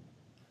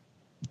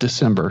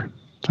December?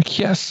 Like,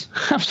 yes,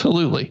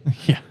 absolutely.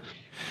 Yeah.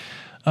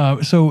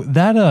 So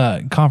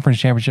that conference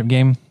championship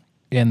game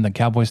in the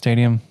Cowboy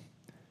Stadium,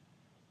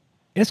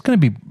 it's going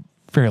to be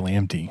fairly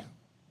empty,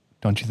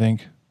 don't you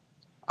think?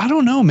 I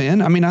don't know,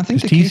 man. I mean, I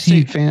think the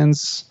K-State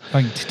fans...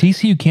 Like,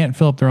 TCU can't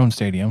fill up their own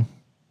stadium.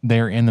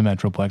 They're in the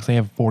Metroplex. They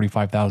have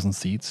 45,000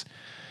 seats.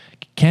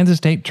 Kansas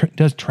State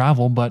does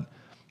travel, but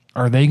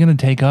are they going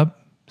to take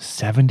up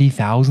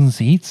 70,000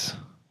 seats?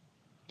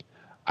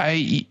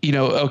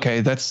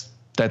 Okay, that's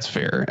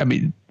fair. I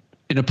mean,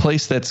 in a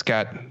place that's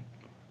got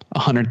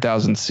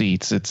 100,000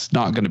 seats, it's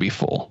not going to be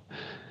full.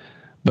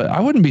 But I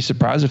wouldn't be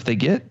surprised if they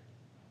get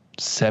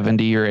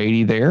 70 or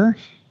 80 there.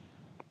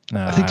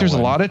 No, I think there's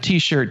a lot of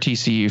T-shirt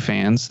TCU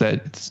fans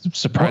that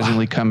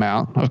surprisingly come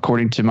out,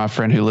 according to my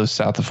friend who lives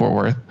south of Fort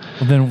Worth.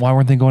 Well, then why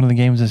weren't they going to the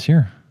games this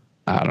year?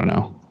 I don't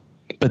know.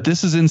 But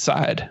this is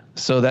inside,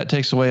 so that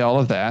takes away all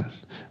of that.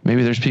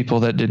 Maybe there's people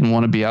that didn't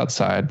want to be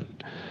outside.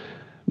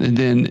 And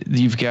then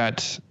you've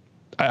got,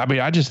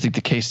 I just think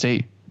the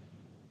K-State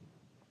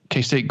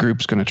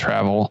group's going to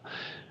travel.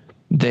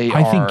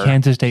 I think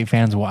Kansas State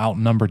fans will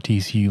outnumber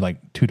TCU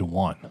like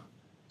 2-1.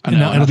 I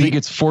know. I think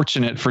it's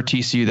fortunate for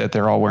TCU that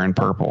they're all wearing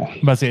purple.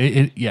 But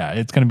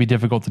it's going to be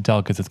difficult to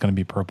tell because it's going to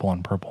be purple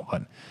on purple.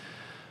 But,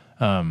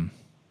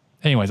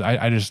 anyways,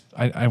 I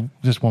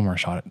just one more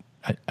shot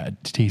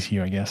at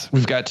TCU, I guess.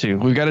 We've got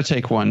to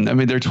take one. I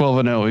mean, they're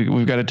 12-0.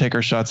 We've got to take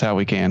our shots how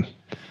we can.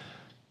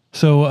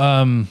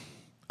 So,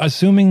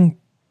 assuming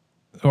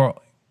or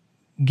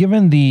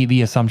given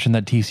the assumption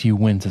that TCU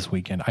wins this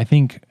weekend, I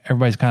think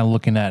everybody's kind of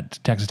looking at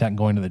Texas Tech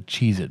going to the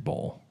Cheez-It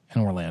Bowl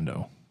in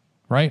Orlando,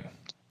 right?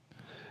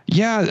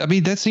 Yeah, I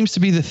mean, that seems to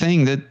be the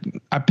thing that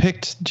I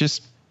picked,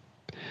 just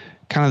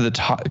kind of the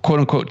top, quote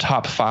unquote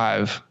top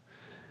 5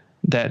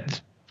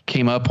 that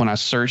came up when I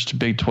searched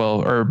Big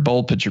 12 or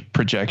bowl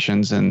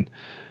projections. And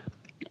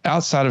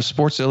outside of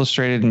Sports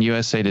Illustrated and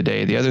USA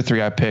Today, the other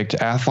 3 I picked,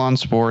 Athlon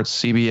Sports,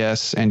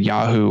 CBS, and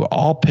Yahoo,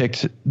 all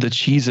picked the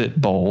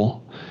Cheez-It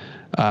Bowl.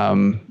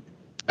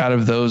 Out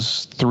of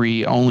those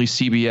 3, only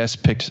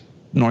CBS picked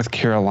North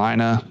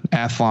Carolina.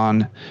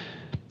 Athlon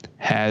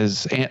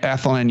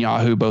and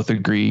Yahoo both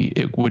agree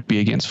it would be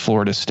against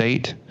Florida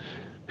State,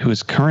 who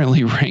is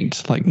currently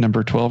ranked like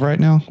number 12 right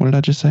now. What did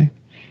I just say?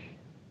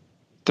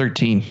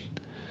 13.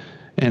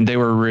 And they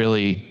were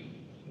really,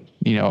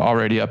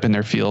 already up in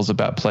their feels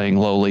about playing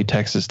lowly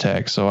Texas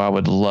Tech. So I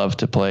would love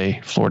to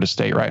play Florida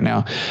State right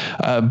now.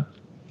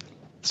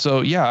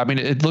 So, yeah, I mean,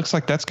 it looks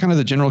like that's kind of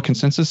the general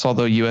consensus,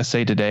 although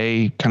USA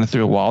Today kind of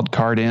threw a wild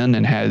card in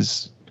and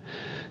has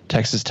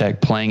Texas Tech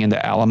playing in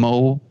the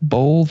Alamo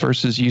Bowl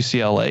versus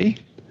UCLA.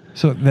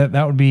 So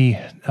that would be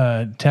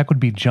Tech would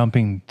be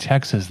jumping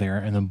Texas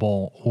there in the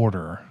bowl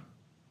order.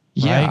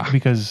 Yeah. Right?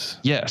 Because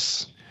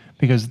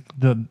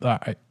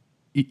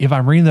if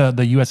I'm reading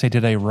the USA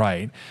Today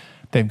right,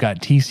 they've got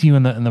TCU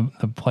in the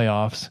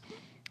playoffs.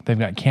 They've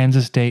got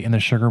Kansas State in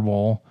the Sugar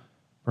Bowl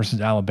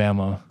versus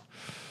Alabama.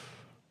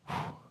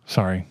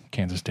 Sorry,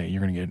 Kansas State.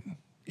 You're going to get,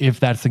 if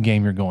that's the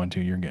game you're going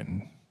to, you're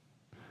getting,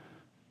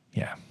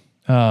 yeah.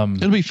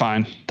 It'll be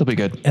fine. They'll be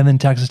good. And then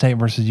Texas State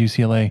versus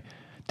UCLA,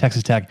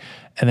 Texas Tech,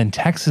 and then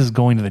Texas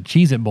going to the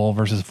Cheez-It Bowl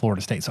versus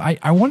Florida State. So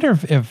I wonder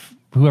if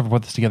whoever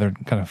put this together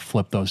kind of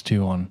flipped those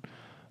two on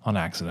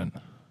accident.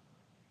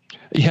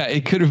 Yeah,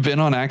 it could have been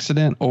on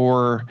accident,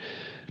 or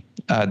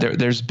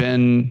there's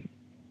been,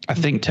 I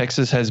think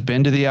Texas has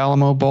been to the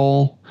Alamo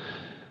Bowl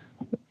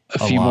a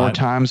few more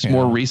times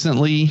more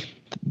recently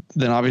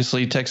than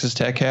obviously Texas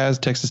Tech has.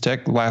 Texas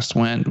Tech last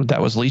went, that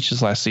was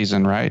Leach's last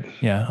season, right?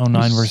 Yeah,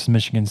 09 versus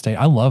Michigan State.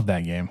 I love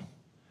that game.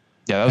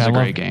 Yeah, that was a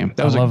great game.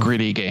 That was a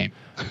gritty game.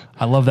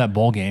 I love that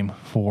bowl game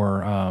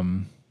for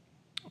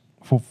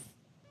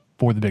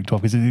the Big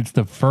 12 because it's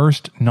the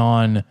first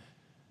non-New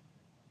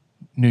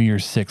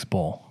Year's Six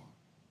bowl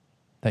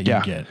that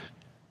you get.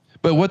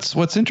 But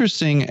what's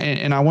interesting,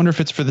 and I wonder if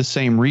it's for the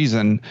same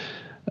reason,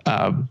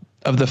 of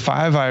the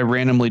 5 I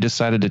randomly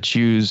decided to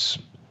choose,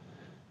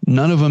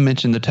 none of them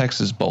mentioned the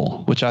Texas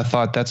Bowl, which I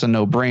thought that's a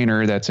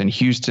no-brainer. That's in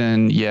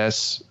Houston.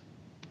 Yes,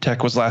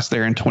 Tech was last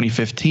there in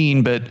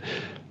 2015, but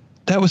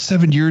that was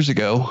 7 years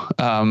ago.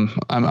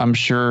 I'm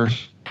sure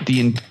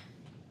I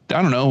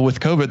don't know, with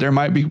COVID, there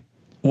might be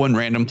one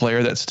random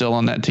player that's still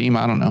on that team.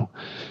 I don't know.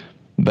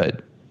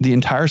 But the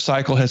entire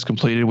cycle has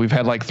completed. We've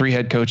had like 3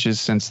 head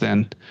coaches since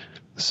then.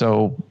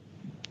 So,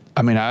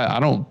 I mean,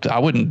 I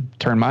wouldn't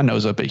turn my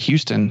nose up at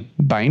Houston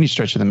by any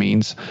stretch of the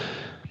means.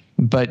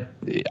 But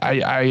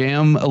I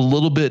am a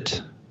little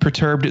bit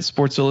perturbed at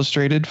Sports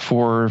Illustrated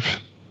for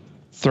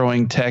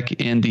throwing Tech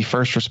in the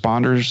First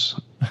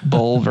Responders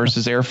Bowl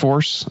versus Air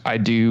Force. I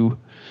do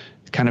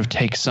kind of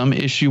take some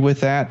issue with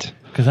that.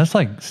 Because that's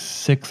like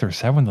 6th or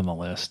 7th on the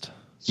list.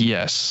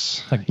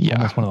 Yes. It's like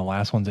almost one of the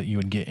last ones that you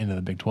would get into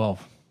the Big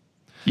 12.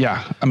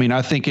 Yeah. I mean,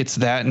 I think it's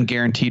that and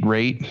guaranteed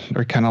rate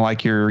are kind of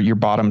like your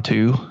bottom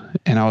 2.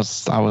 And I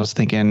was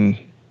thinking,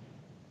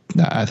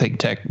 I think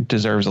Tech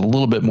deserves a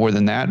little bit more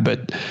than that,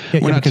 but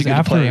we're not too good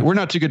to play. We're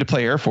not too good to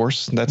play Air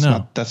Force. That's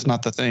not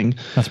the thing.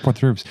 Not support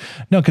the troops.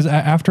 No, because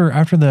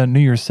after the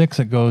New Year's Six,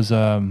 it goes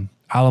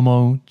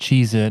Alamo,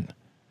 Cheez-It,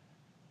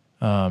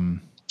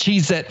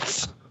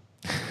 Cheez-Its,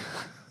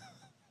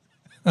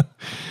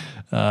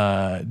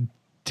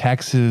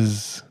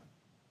 Texas,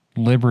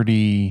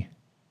 Liberty,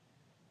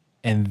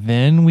 and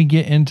then we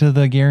get into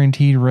the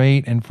guaranteed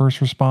rate and first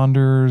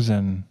responders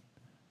and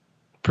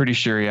pretty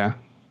sure, yeah.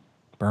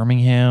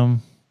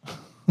 Birmingham.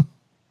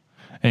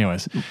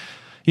 Anyways,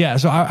 yeah,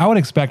 so I would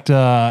expect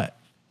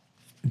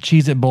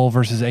Cheez-It Bowl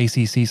versus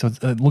ACC. So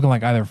it's looking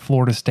like either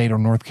Florida State or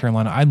North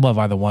Carolina. I'd love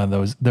either one of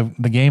those.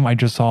 The game I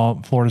just saw,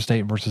 Florida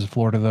State versus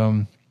Florida,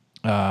 though,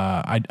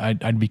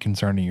 I'd be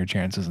concerned in your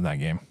chances in that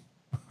game.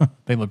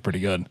 They look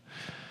pretty good.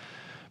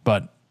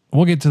 But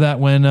we'll get to that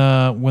when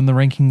the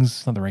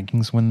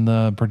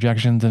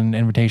projections and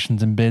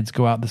invitations and bids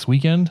go out this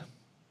weekend.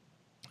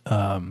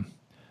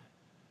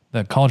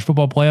 The college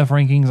football playoff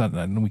rankings,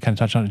 we kind of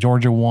touched on it.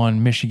 Georgia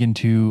 1, Michigan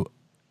 2,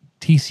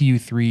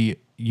 TCU 3,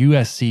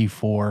 USC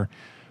 4,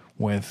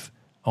 with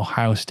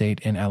Ohio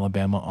State and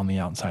Alabama on the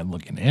outside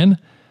looking in.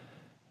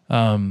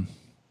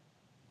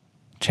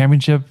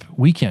 Championship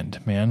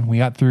weekend, man. We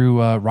got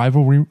through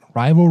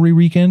rivalry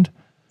weekend.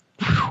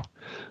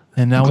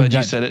 And now I'm glad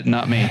you said it,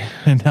 not me.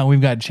 And now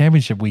we've got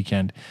championship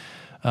weekend.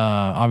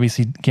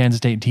 Obviously, Kansas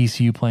State,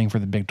 TCU playing for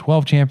the Big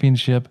 12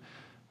 championship.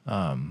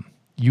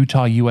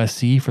 Utah,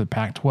 USC for the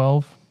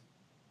Pac-12.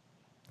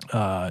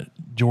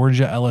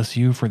 Georgia,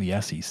 LSU for the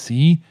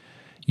SEC.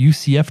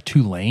 UCF,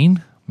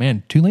 Tulane.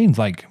 Man, Tulane's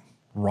like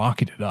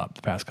rocketed up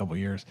the past couple of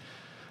years.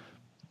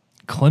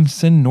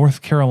 Clemson,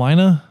 North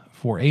Carolina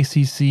for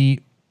ACC.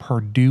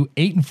 Purdue,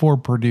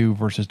 8-4 Purdue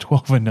versus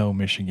 12-0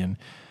 Michigan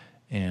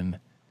in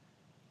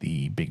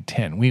the Big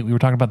Ten. We were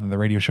talking about the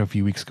radio show a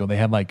few weeks ago. They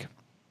had like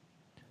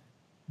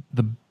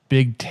the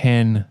Big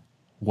Ten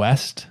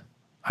West,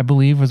 I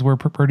believe, is where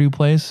Purdue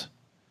plays.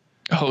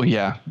 Oh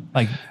yeah,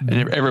 like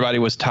and everybody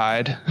was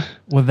tied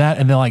with that,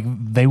 and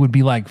then they would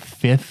be like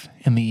 5th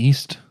in the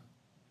East.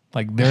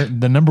 Like they're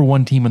the number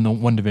one team in the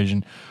one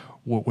division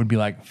would be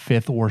like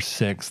 5th or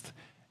 6th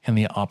in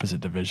the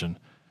opposite division,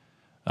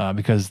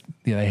 because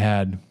they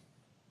had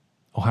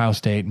Ohio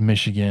State,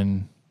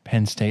 Michigan,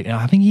 Penn State, and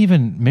I think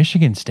even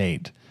Michigan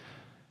State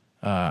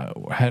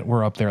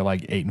were up there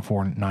like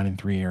 8-4,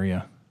 9-3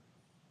 area.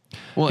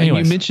 Well,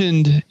 anyways.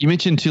 And you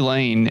mentioned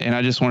Tulane, and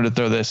I just wanted to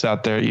throw this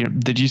out there.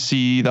 Did you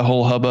see the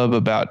whole hubbub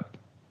about?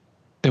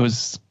 It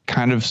was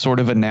kind of sort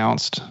of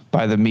announced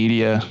by the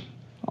media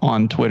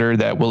on Twitter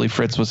that Willie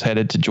Fritz was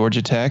headed to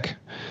Georgia Tech,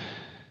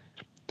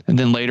 and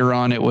then later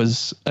on it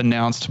was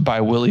announced by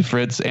Willie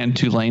Fritz and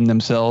Tulane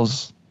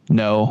themselves,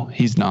 no,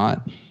 he's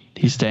not.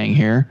 He's staying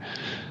here.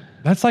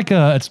 That's like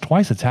it's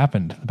twice it's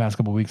happened the past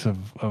couple of weeks of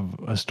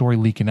a story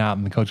leaking out,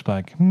 and the coach be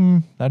like,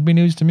 that'd be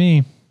news to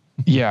me.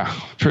 Yeah,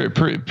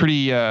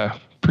 pretty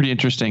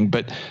interesting.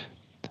 But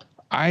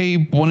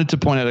I wanted to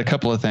point out a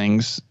couple of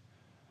things.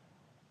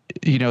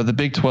 The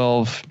Big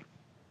 12,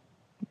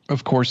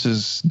 of course,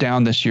 is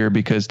down this year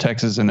because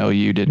Texas and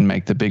OU didn't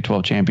make the Big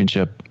 12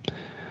 championship.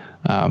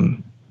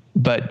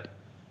 But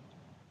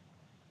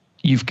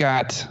you've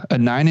got a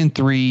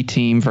 9-3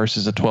 team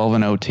versus a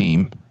 12-0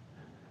 team.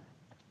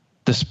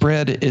 The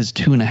spread is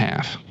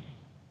 2.5.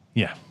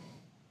 Yeah.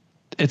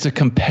 It's a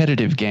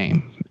competitive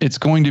game. It's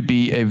going to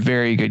be a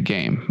very good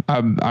game.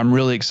 I'm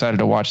really excited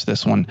to watch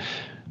this one.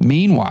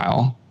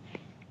 Meanwhile,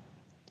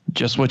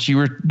 just what you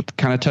were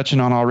kind of touching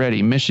on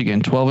already,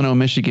 Michigan, 12-0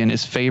 Michigan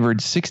is favored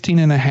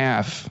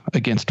 16.5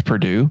 against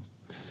Purdue.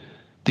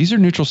 These are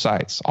neutral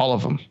sites, all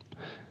of them.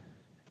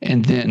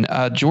 And then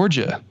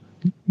Georgia,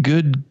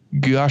 good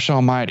gosh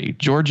almighty,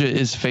 Georgia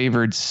is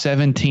favored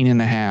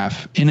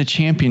 17.5 in a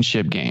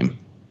championship game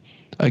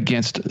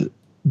against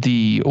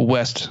the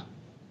West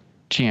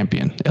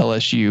champion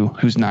LSU,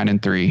 who's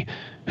 9-3,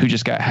 who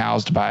just got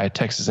housed by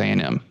Texas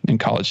A&M in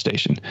College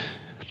Station.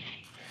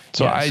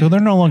 So so they're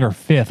no longer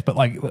 5th, but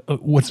like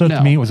what's up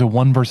to me, it was a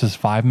 1 versus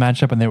 5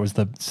 matchup, and there was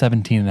the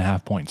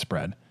 17.5 point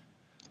spread.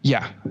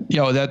 Yeah,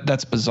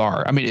 that's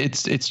bizarre. I mean,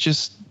 it's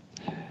just.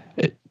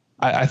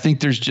 I think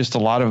there's just a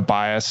lot of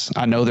bias.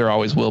 I know there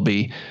always will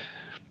be,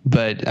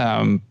 but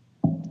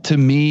to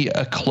me,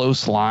 a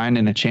close line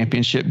in a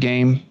championship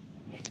game,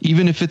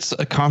 even if it's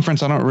a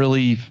conference I don't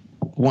really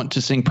want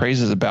to sing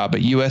praises about, but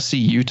USC,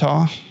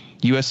 Utah,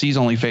 USC's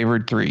only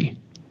favored 3.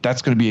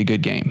 That's going to be a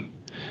good game.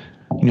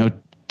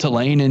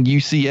 Tulane and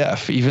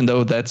UCF, even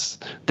though that's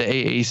the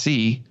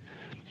AAC,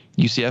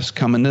 UCF's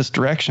coming this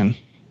direction,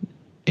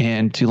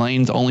 and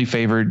Tulane's only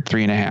favored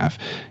 3.5.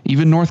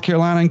 Even North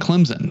Carolina and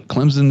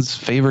Clemson's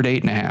favored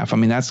 8.5. I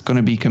mean, that's going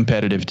to be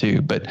competitive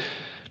too.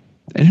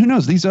 And who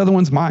knows? These other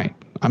ones might.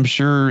 I'm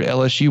sure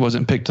LSU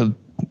wasn't picked to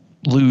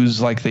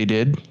lose like they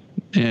did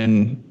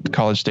in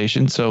College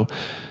Station, so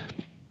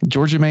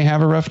Georgia may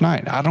have a rough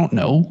night. I don't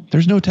know.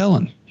 There's no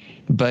telling.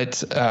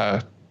 But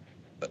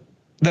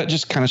that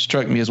just kind of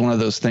struck me as one of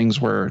those things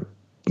where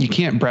you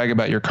can't brag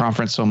about your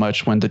conference so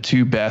much when the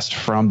two best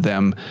from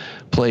them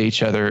play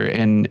each other,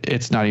 and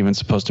it's not even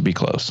supposed to be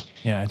close.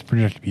 Yeah, it's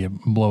projected to be a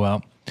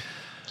blowout.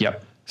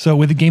 Yep. So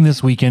with the game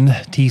this weekend,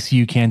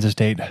 TCU, Kansas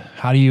State,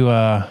 how do you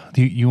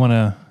want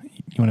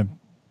to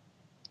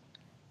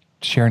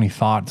share any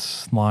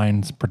thoughts,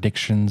 lines,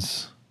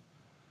 predictions?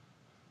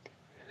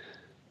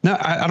 No,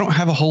 I don't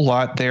have a whole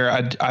lot there.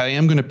 I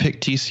am going to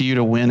pick TCU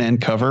to win and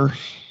cover,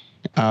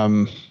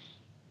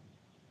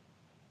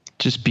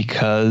 just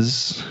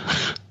because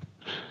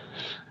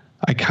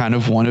I kind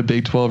of want a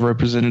Big 12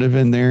 representative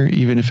in there,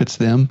 even if it's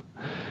them.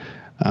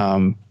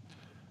 And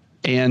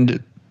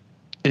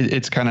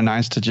it's kind of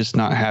nice to just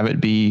not have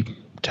it be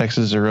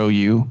Texas or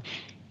OU.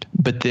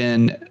 But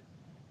then,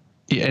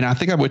 and I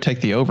think I would take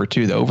the over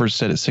too. The over is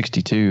set at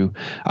 62.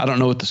 I don't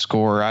know what the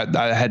score. I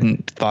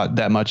hadn't thought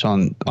that much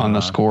on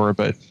the score,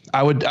 but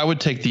I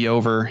would take the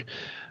over.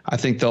 I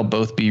think they'll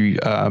both be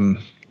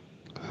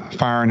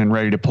firing and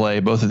ready to play.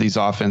 Both of these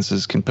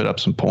offenses can put up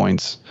some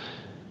points.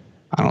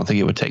 I don't think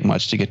it would take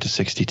much to get to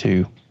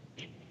 62.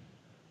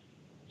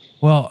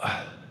 Well,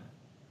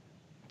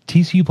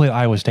 TCU played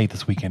Iowa State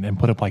this weekend and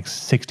put up like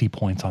 60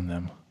 points on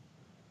them,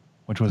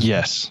 which was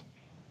just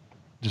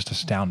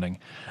astounding.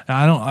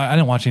 And I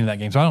didn't watch any of that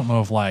game, so I don't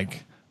know if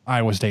like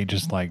Iowa State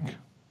just like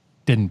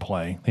didn't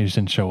play, they just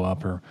didn't show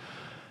up, or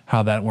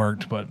how that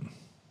worked. But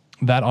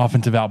that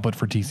offensive output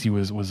for TCU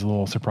was a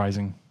little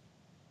surprising.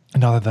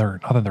 Not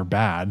that they're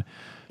bad,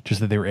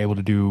 just that they were able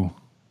to do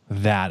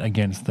that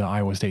against the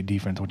Iowa State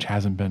defense, which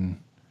hasn't been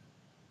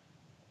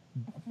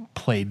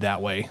played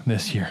that way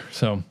this year.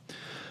 So,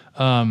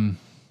 but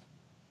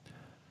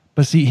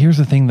see, here's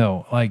the thing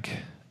though. Like,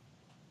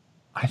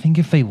 I think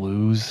if they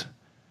lose,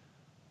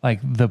 like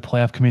the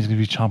playoff committee is going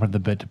to be chomping at the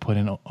bit to put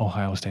in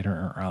Ohio State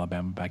or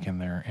Alabama back in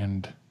there.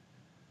 And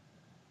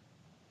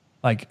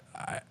like,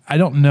 I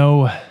don't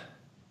know,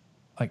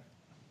 like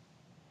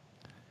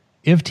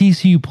if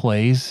TCU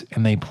plays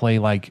and they play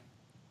like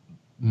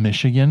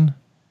Michigan,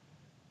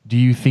 do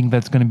you think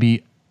that's going to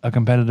be a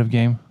competitive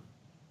game?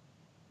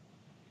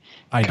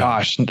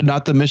 Gosh,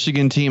 not the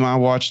Michigan team I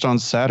watched on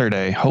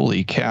Saturday.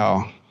 Holy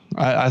cow.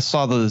 I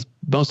saw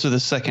most of the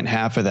second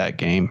half of that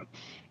game.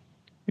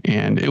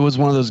 And it was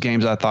one of those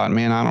games I thought,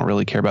 man, I don't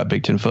really care about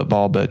Big Ten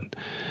football, but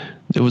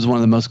it was one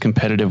of the most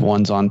competitive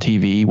ones on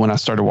TV when I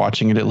started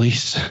watching it, at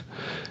least.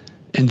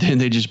 And then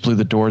they just blew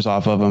the doors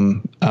off of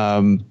them.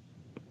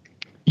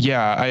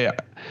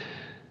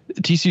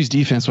 TCU's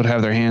defense would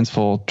have their hands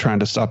full trying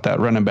to stop that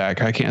running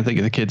back. I can't think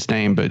of the kid's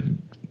name, but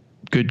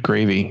good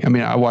gravy. I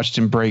mean, I watched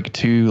him break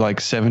 2 like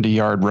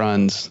 70-yard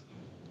runs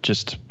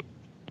just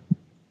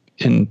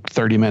in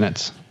 30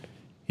 minutes.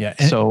 Yeah.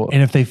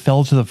 And if they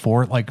fell to the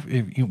fourth, like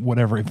if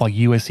like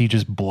USC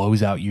just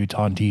blows out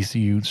Utah and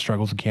TCU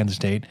struggles with Kansas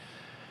State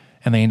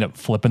and they end up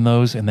flipping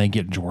those and they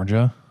get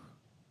Georgia.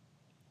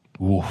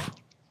 Oof.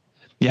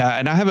 Yeah.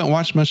 And I haven't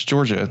watched much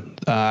Georgia.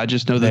 I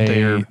just know that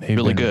they're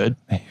really good.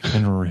 They've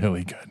been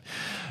really good.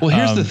 Well,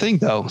 here's the thing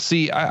though.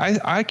 See,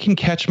 I can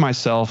catch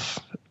myself.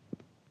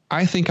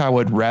 I think I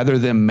would rather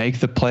them make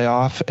the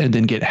playoff and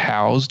then get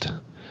housed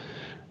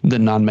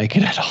than not make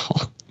it at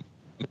all.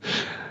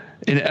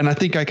 And I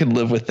think I could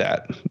live with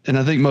that. And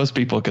I think most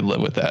people could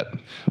live with that.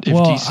 If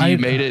TCU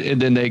made it and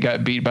then they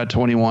got beat by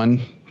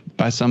 21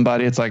 by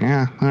somebody, it's like, all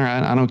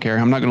right, I don't care.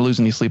 I'm not going to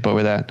lose any sleep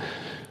over that.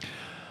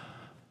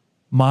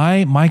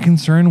 My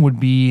concern would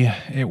be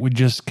it would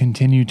just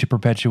continue to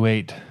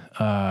perpetuate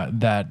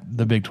that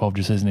the Big 12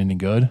 just isn't any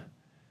good.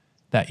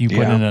 That you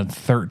put in a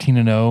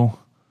 13-0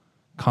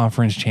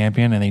 conference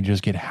champion and they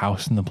just get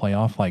housed in the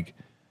playoff. Like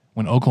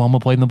when Oklahoma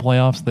played in the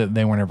playoffs, that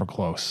they weren't ever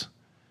close.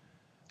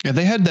 Yeah,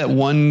 they had that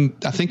one,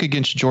 I think,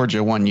 against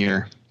Georgia one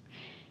year.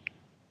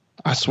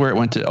 I swear it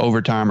went to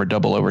overtime or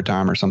double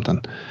overtime or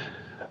something.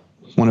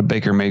 One of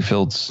Baker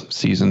Mayfield's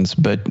seasons.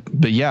 But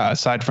yeah,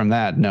 aside from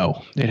that,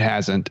 no, it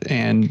hasn't.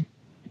 And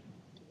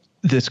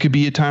this could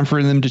be a time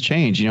for them to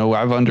change. You know,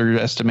 I've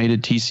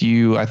underestimated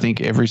TCU, I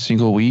think, every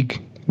single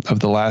week of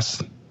the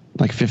last,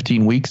 like,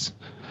 15 weeks.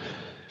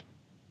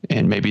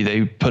 And maybe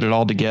they put it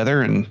all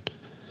together and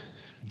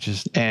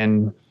it's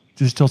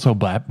still so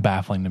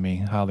baffling to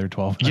me how they're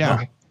 12.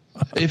 Yeah.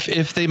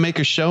 If they make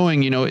a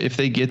showing, you know, if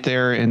they get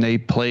there and they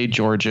play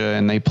Georgia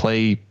and they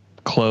play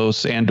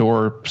close and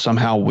or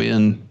somehow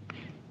win,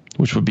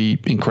 which would be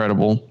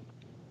incredible.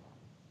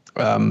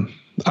 I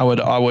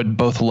would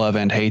both love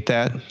and hate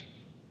that.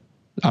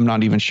 I'm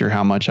not even sure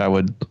how much I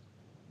would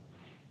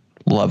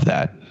love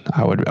that.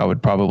 I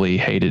would probably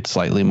hate it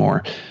slightly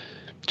more.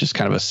 Just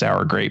kind of a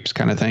sour grapes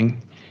kind of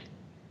thing.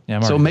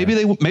 Yeah. So maybe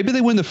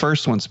they win the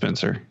first one,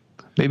 Spencer.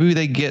 Maybe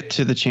they get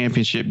to the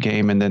championship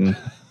game and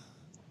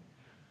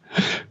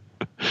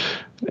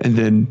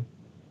then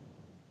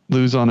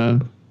lose on a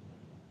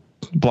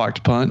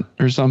blocked punt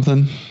or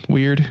something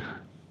weird.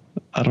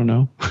 I don't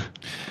know.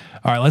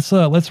 All right,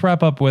 let's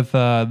wrap up with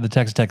the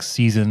Texas Tech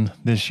season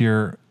this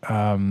year.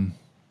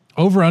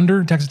 Over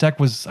under, Texas Tech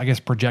was, I guess,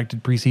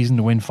 projected preseason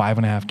to win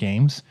 5.5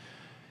 games.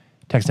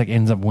 Texas Tech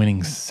ends up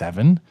winning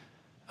 7.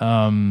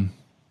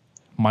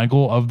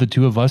 Michael, of the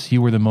two of us,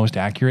 you were the most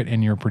accurate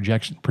in your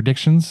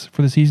predictions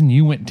for the season.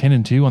 You went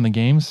 10-2 on the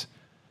games.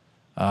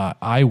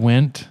 I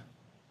went,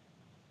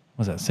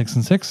 was that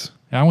 6-6?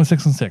 Yeah, I went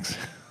 6-6.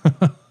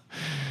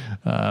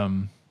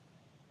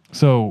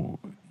 So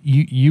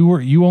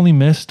you only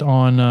missed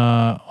on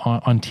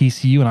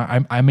TCU,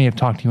 and I may have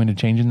talked you into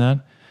changing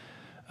that.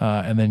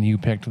 And then you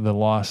picked the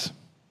loss.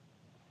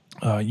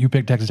 You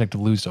picked Texas Tech to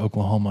lose to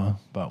Oklahoma,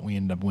 but we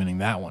ended up winning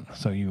that one.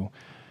 So you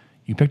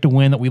picked a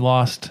win that we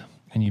lost,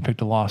 and you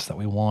picked a loss that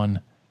we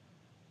won.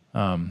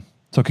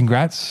 So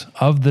congrats.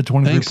 Of the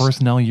 23 Thanks.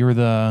 personnel, you're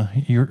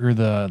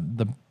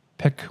the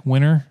pick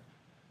winner.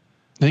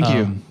 Thank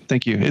you.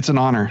 It's an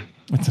honor.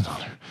 It's an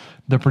honor.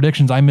 The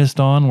predictions I missed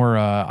on were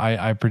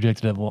I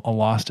predicted a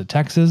loss to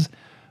Texas.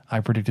 I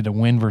predicted a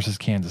win versus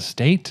Kansas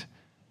State.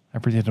 I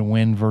predicted a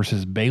win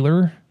versus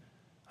Baylor.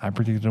 I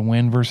predicted a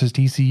win versus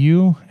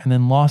TCU, and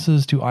then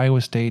losses to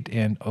Iowa State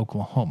and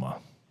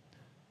Oklahoma.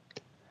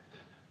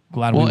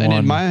 Glad we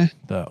won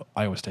the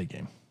Iowa State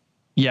game.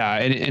 Yeah,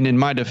 and in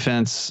my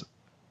defense,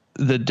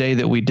 the day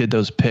that we did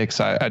those picks,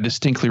 I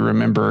distinctly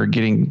remember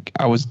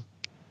I was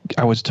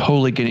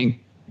totally getting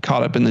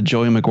caught up in the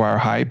Joey McGuire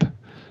hype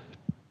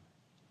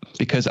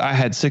because I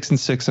had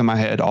 6-6 in my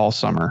head all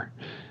summer.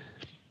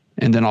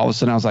 And then all of a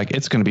sudden I was like,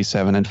 it's going to be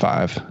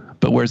 7-5,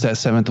 but where's that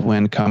 7th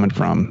win coming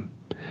from?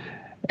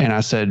 And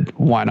I said,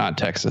 why not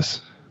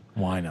Texas?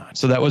 Why not?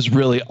 So that was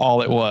really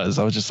all it was.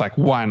 I was just like,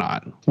 why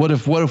not? What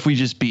if we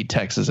just beat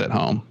Texas at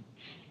home?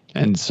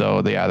 And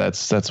so, yeah,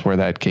 that's where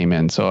that came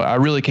in. So I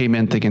really came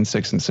in thinking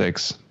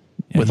 6-6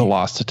 with a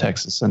loss to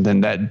Texas. And then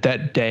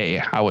that day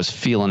I was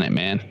feeling it,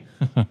 man.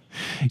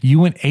 You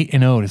went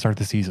 8-0 to start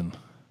the season.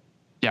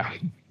 Yeah.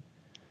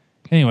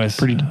 Anyways,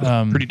 pretty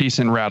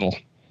decent rattle.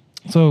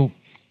 So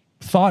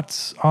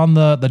thoughts on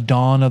the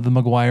dawn of the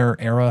McGuire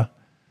era?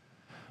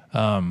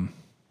 I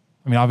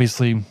mean,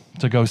 obviously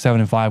to go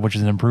 7-5, which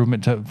is an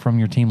improvement from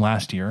your team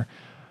last year,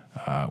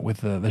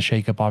 with the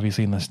shakeup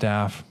obviously in the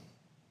staff.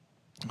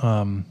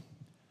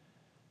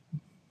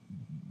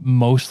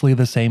 Mostly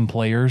the same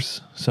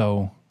players,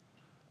 so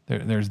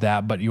there's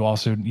that. But you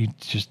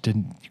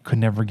could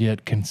never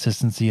get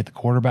consistency at the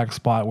quarterback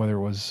spot, whether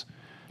it was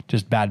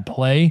just bad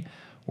play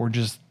or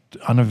just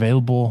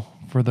unavailable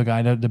for the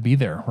guy to be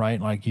there,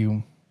 right? Like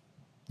you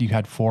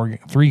had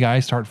 3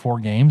 guys start 4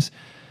 games,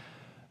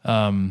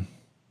 and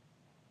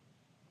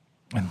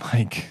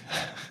like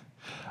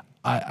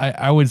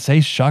I would say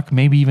Shuck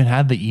maybe even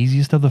had the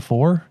easiest of the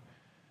 4,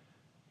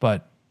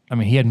 but I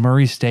mean, he had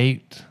Murray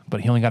State,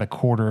 but he only got a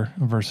quarter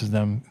versus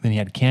them. Then he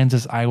had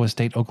Kansas, Iowa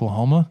State,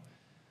 Oklahoma.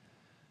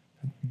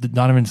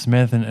 Donovan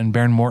Smith and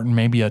Baron Morton,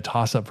 maybe a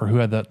toss-up for who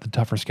had the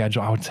tougher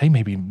schedule. I would say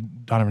maybe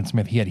Donovan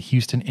Smith. He had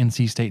Houston,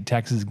 NC State,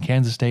 Texas, and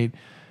Kansas State.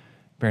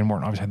 Baron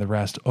Morton obviously had the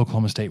rest.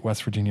 Oklahoma State,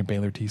 West Virginia,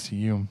 Baylor,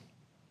 TCU.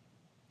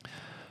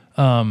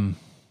 So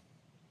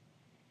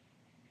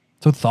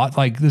thought,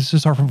 like, this is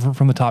just start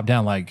from the top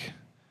down. Like,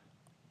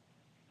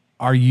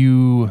 are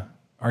you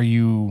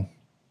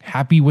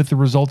happy with the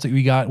results that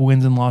we got,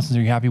 wins and losses?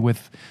 Are you happy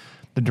with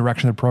the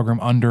direction of the program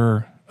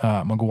under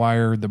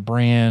McGuire, the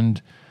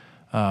brand,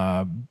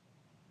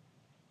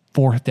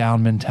 fourth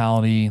down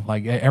mentality,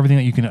 like everything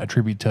that you can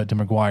attribute to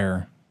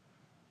McGuire?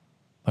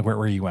 Like, where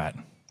are you at?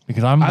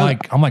 Because I'm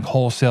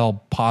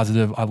wholesale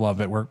positive. I love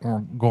it. We're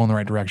going the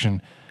right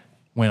direction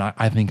when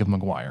I think of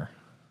McGuire.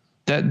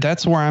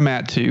 That's where I'm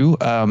at too.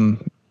 I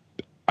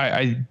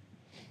mean,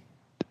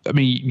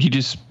 you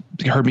just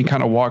heard me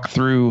kind of walk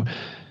through.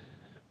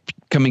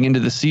 Coming into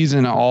the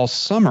season, all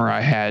summer,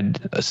 I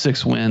had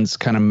 6 wins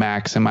kind of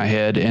max in my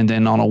head. And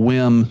then on a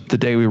whim, the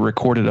day we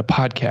recorded a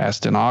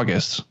podcast in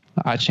August,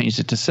 I changed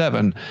it to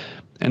 7.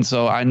 And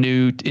so I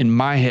knew in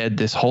my head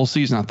this whole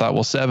season, I thought,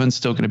 well, 7's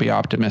still going to be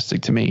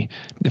optimistic to me.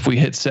 If we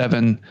hit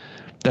 7,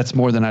 that's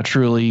more than I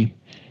truly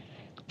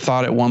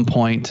thought at one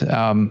point.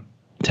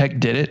 Tech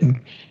did it.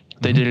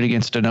 They did it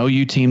against an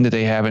OU team that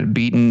they haven't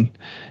beaten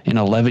in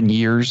 11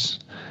 years.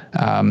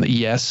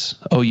 Yes,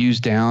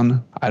 OU's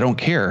down. I don't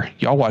care.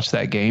 Y'all watch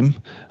that game.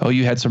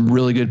 OU had some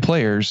really good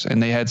players,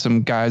 and they had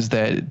some guys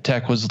that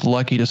Tech was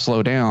lucky to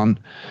slow down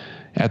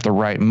at the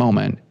right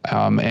moment.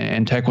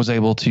 And Tech was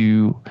able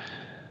to,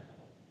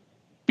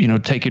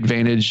 take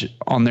advantage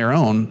on their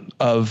own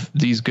of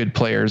these good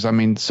players. I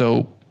mean,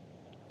 so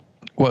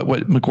what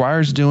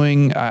McGuire's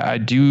doing, I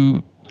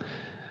do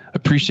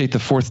appreciate the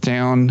fourth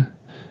down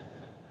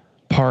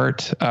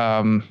part.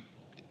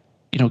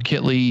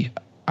 Kitley,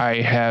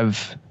 I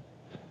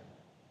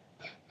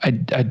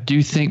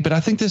do think, but I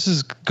think this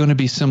is going to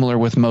be similar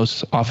with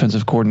most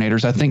offensive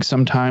coordinators. I think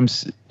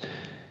sometimes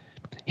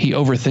he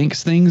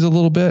overthinks things a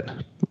little bit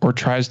or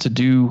tries to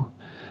do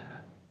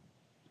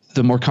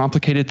the more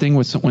complicated thing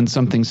when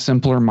something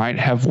simpler might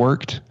have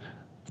worked.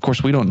 Of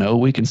course, we don't know.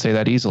 We can say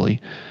that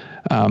easily.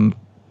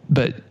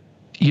 But,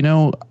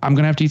 I'm going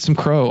to have to eat some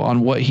crow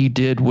on what he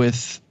did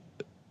with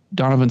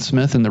Donovan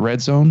Smith in the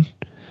red zone.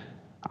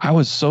 I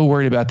was so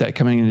worried about that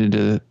coming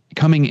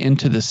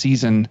into the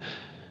season,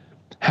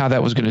 how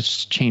that was going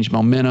to change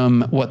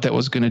momentum, what that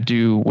was going to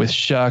do with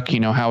Shuck,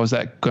 how was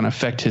that going to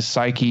affect his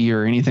psyche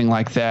or anything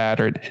like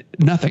that, or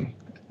nothing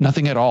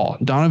at all.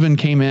 Donovan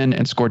came in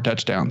and scored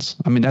touchdowns.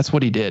 I mean, that's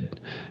what he did.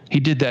 He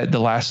did that the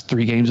last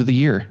 3 games of the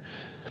year,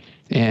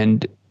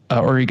 and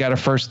or he got a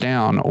first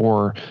down,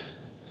 or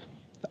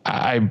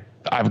I've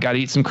got to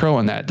eat some crow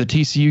on that. The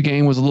TCU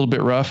game was a little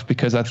bit rough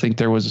because I think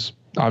there was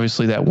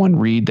obviously that one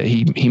read that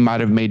he might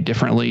have made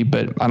differently,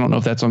 but I don't know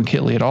if that's on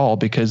Kitley at all,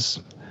 because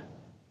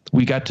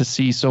we got to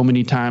see so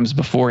many times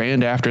before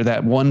and after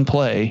that one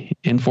play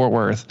in Fort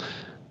Worth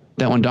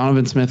that when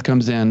Donovan Smith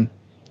comes in,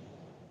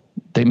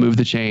 they move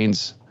the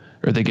chains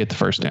or they get the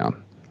first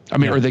down.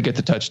 Or they get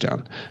the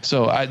touchdown.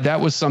 So that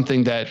was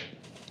something that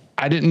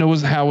I didn't know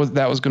how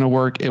that was going to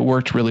work. It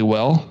worked really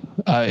well.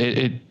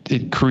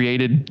 It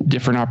created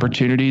different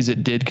opportunities.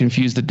 It did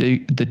confuse the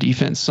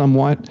defense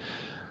somewhat.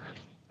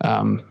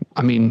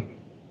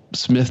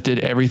 Smith did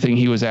everything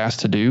he was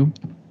asked to do.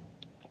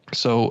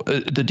 So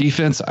the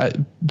defense,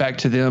 back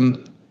to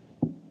them,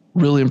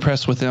 really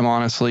impressed with them,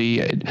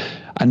 honestly.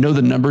 I know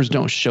the numbers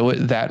don't show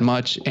it that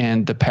much,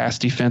 and the pass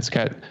defense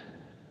got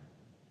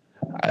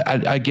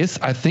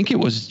I think it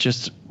was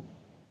just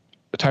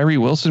Tyree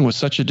Wilson was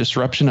such a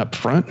disruption up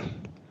front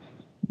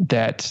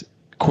that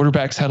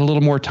quarterbacks had a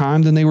little more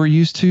time than they were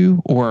used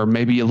to, or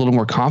maybe a little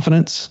more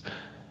confidence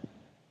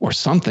or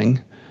something.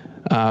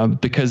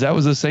 Because that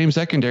was the same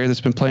secondary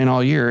that's been playing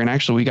all year. And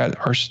actually we got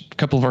a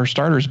couple of our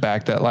starters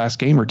back that last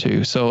game or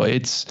two. So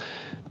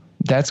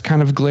that's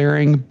kind of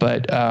glaring.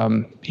 But, I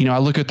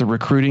look at the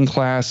recruiting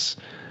class.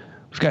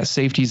 We've got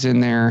safeties in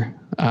there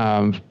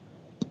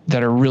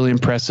that are really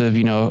impressive.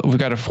 We've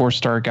got a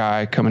 4-star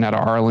guy coming out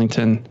of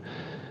Arlington.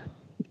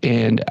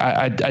 And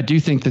I do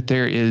think that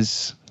there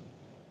is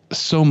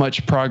so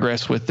much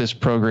progress with this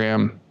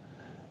program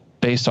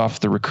based off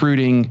the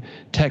recruiting.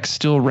 Tech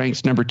still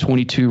ranks number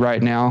 22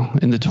 right now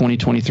in the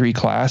 2023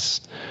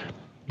 class.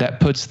 That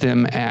puts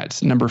them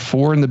at number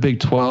 4 in the Big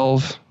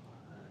 12.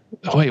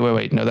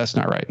 Wait. No, that's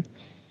not right.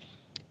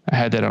 I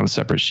had that on a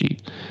separate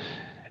sheet.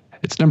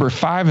 It's number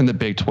 5 in the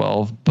Big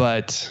 12,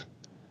 but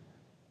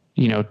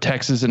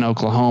Texas and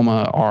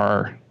Oklahoma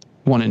are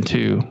 1 and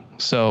 2.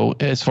 So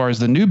as far as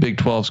the new Big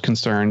 12 is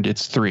concerned,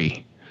 it's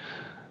 3.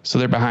 So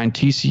they're behind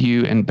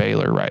TCU and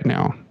Baylor right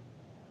now.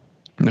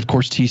 And of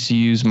course,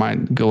 TCU's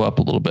might go up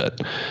a little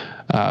bit.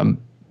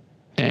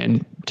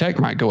 And Tech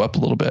might go up a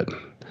little bit.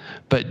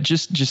 But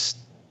just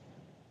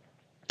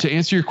to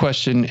answer your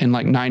question in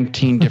like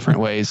 19 different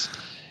ways,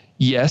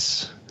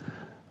 yes,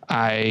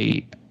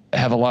 I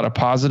have a lot of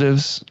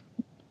positives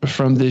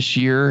from this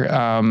year.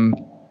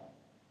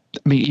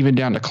 Even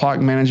down to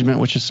clock management,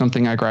 which is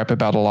something I gripe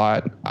about a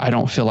lot. I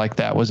don't feel like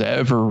that was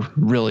ever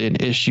really an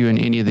issue in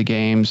any of the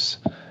games.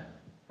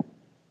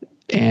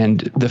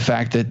 And the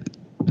fact that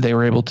they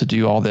were able to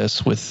do all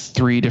this with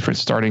 3 different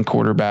starting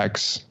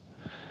quarterbacks,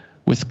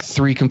 with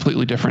 3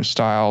 completely different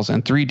styles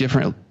and 3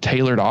 different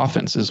tailored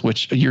offenses,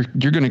 which you're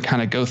going to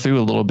kind of go through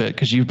a little bit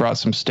because you've brought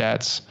some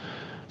stats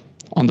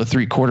on the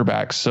 3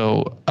 quarterbacks.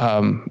 So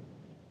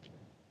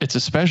it's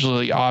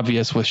especially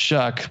obvious with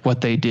Shuck what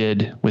they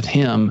did with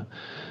him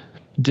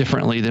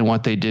differently than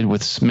what they did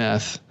with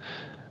Smith.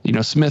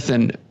 Smith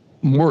and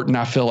Morton,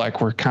 I feel like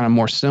were kind of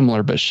more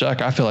similar, but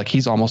Shuck, I feel like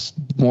he's almost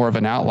more of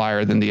an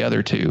outlier than the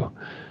other 2,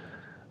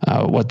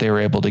 what they were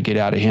able to get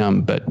out of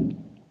him. But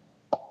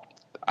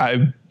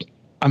I'm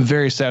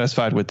very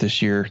satisfied with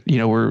this year.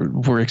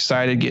 We're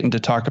excited getting to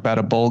talk about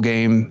a bowl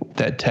game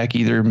that Tech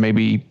either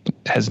maybe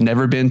has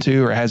never been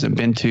to or hasn't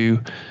been to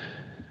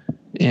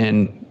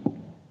in,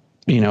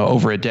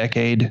 over a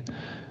decade.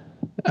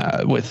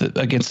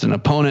 Against an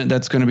opponent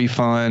that's going to be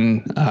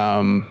fun.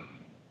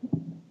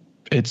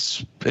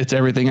 It's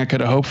everything I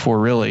could have hoped for,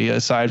 really,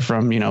 aside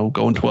from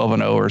going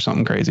 12-0 or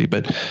something crazy.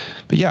 But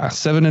yeah,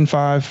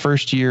 7-5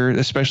 first year,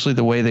 especially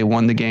the way they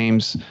won the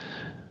games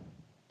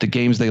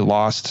they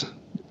lost.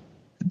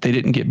 They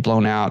didn't get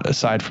blown out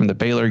aside from the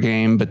Baylor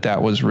game, but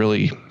that was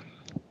really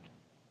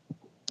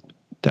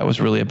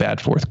a bad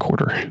fourth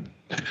quarter.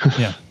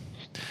 Yeah.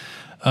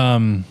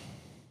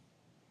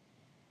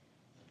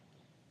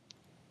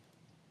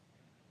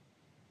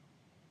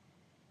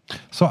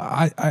 So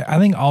I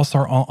think I'll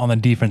start on the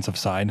defensive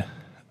side.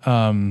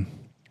 And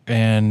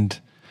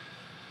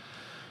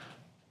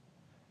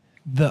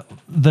the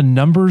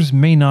numbers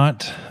may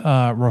not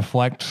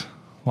reflect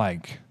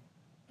like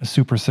a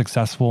super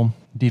successful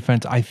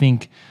defense. I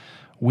think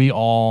we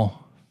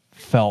all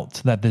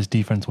felt that this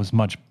defense was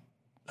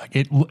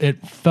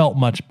it felt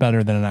much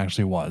better than it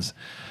actually was.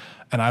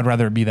 And I'd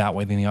rather it be that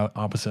way than the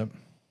opposite.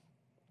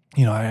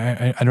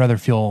 I'd rather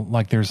feel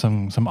like there's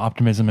some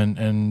optimism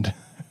and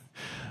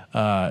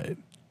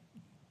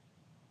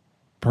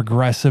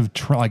progressive,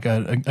 like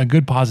a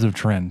good positive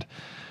trend.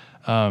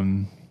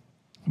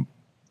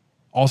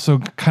 Also,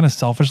 kind of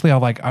selfishly,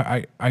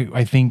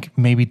 I think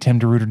maybe Tim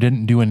DeRuyter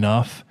didn't do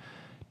enough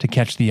to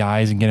catch the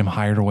eyes and get him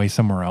hired away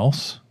somewhere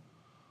else.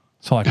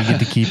 So I could get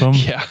to keep him,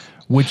 yeah,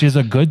 which is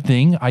a good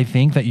thing. I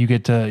think that you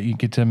get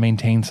to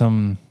maintain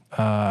some,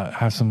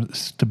 have some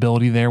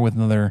stability there with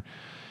another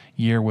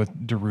year with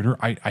DeRuyter.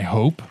 I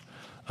hope,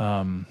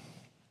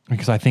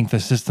 because I think the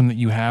system that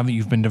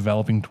you've been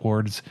developing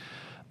towards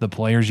the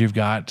players you've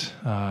got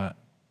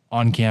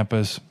on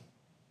campus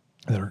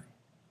that are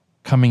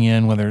coming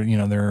in, whether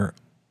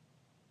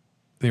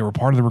they were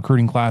part of the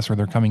recruiting class or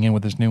they're coming in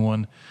with this new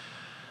one.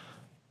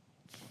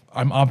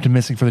 I'm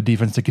optimistic for the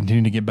defense to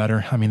continue to get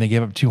better. I mean, they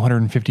gave up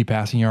 250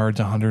 passing yards,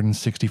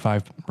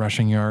 165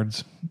 rushing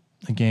yards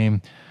a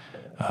game.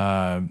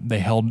 They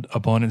held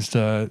opponents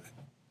to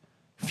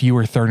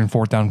fewer 3rd and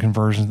 4th down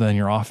conversions than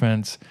your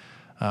offense.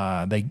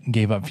 They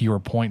gave up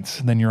fewer points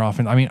than your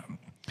offense. I mean,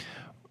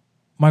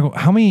 Michael,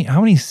 how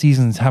many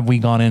seasons have we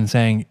gone in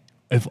saying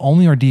if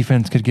only our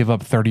defense could give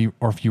up 30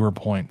 or fewer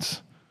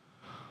points?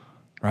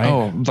 Right?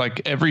 Oh,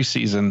 like every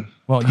season.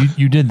 Well,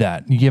 you did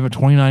that. You gave it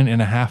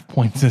 29.5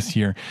 points this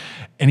year.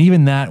 And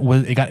even that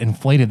it got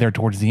inflated there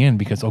towards the end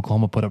because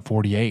Oklahoma put up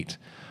 48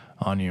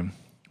 on you.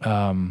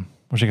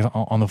 Which I guess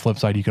on the flip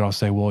side, you could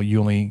also say, well, you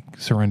only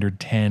surrendered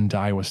 10 to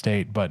Iowa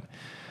State. But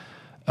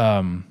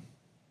so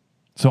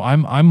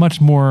I'm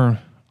much more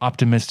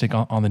optimistic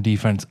on the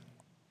defense.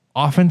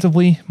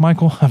 Offensively,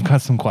 Michael, I've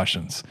got some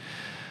questions.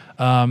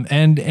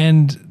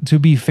 And to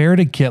be fair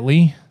to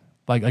Kitley,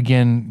 like,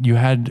 again, you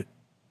had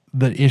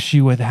the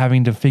issue with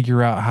having to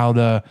figure out how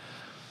to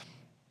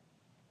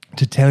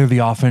tailor the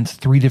offense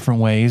 3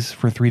 different ways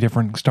for 3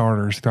 different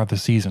starters throughout the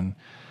season.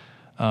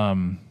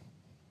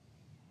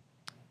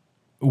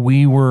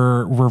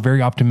 we're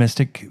very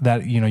optimistic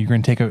that, you're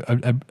going to take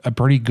a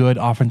pretty good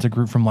offensive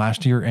group from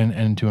last year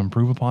and to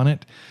improve upon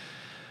it.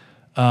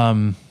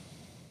 And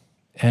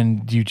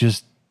you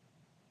just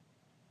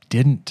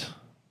didn't.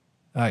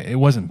 It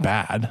wasn't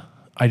bad.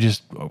 I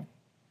just,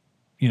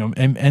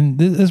 and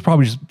this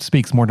probably just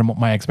speaks more to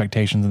my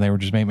expectations, and they were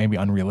just maybe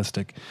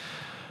unrealistic.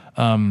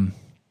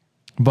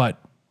 But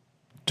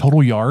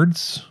total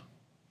yards,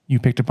 you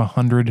picked up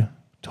 100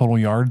 total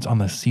yards on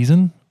the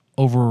season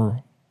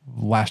over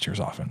last year's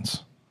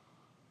offense.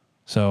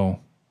 So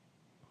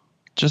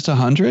just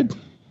 100?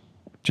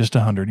 Just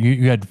 100.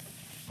 You had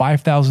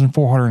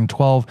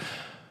 5,412.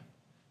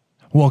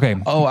 Well, okay.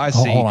 Oh, I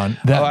see. Hold on.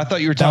 I thought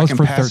you were talking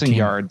for passing 13.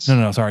 yards.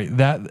 No, sorry.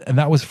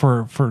 That was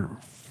for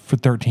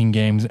 13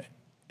 games,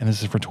 and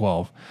this is for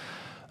 12.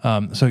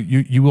 So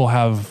you will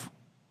have,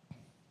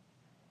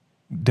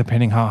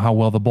 depending how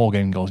well the bowl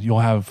game goes, you'll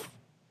have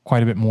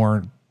quite a bit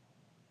more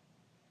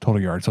total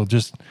yards. So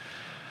just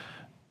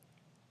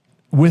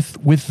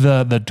with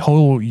the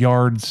total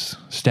yards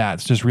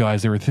stats, just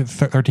realize there were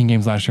 13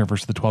 games last year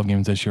versus the 12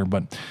 games this year,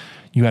 but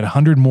you had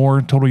 100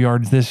 more total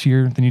yards this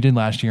year than you did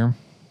last year.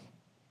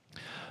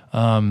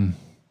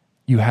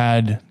 You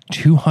had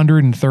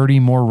 230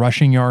 more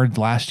rushing yards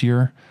last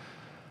year.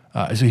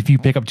 So if you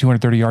pick up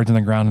 230 yards on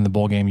the ground in the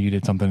bowl game, you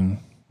did something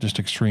just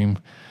extreme.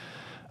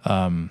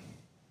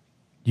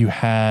 You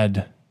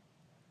had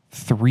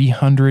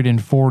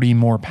 340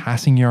 more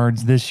passing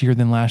yards this year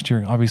than last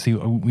year. Obviously,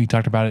 we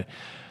talked about it,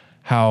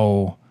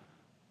 how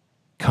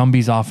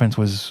Cumbie's offense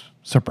was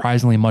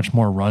surprisingly much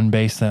more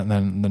run-based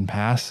than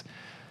pass.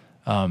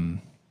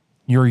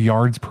 Your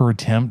yards per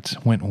attempt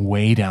went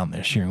way down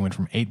this year. It went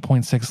from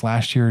 8.6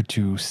 last year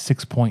to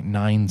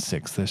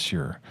 6.96 this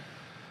year.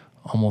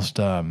 Almost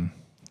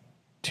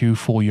 2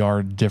 full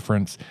yard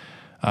difference.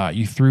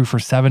 You threw for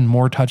 7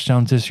 more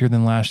touchdowns this year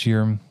than last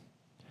year.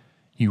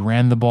 You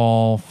ran the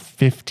ball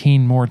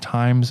 15 more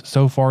times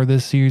so far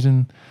this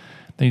season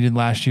than you did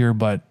last year,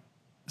 but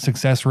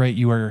success rate,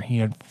 you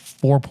had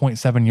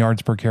 4.7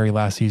 yards per carry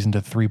last season to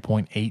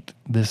 3.8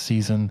 this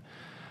season.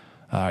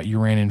 You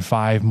ran in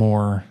 5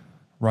 more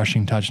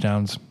rushing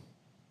touchdowns,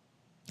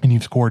 and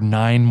you've scored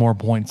 9 more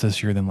points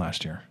this year than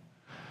last year.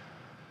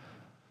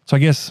 So I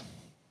guess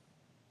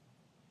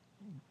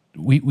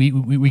we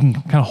can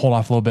kind of hold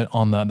off a little bit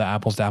on the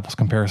apples to apples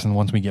comparison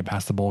once we get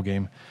past the bowl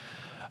game.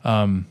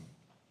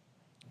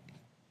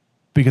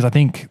 Because I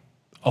think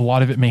a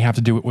lot of it may have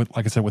to do with,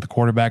 like I said, with the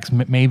quarterbacks.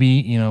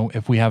 Maybe,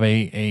 if we have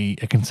a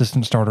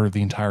consistent starter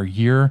the entire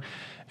year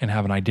and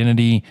have an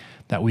identity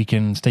that we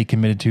can stay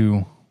committed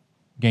to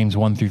games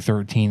 1 through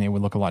 13, it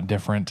would look a lot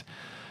different.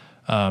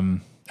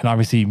 And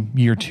obviously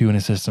year 2 in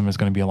a system is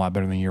going to be a lot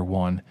better than year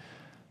 1.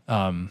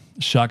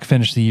 Shuck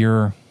finished the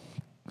year.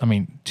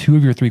 2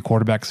 of your 3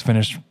 quarterbacks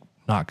finished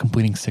not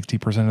completing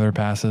 60% of their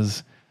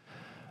passes.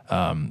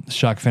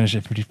 Shuck finished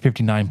at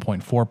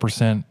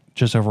 59.4%,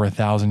 just over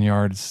 1,000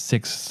 yards,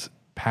 6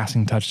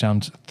 passing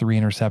touchdowns, 3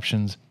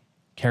 interceptions,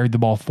 carried the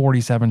ball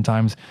 47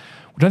 times,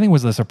 which I think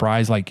was a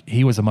surprise. Like,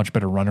 he was a much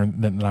better runner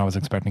than I was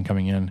expecting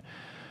coming in.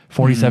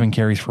 47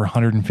 carries for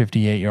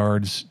 158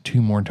 yards,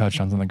 2 more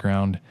touchdowns on the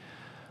ground.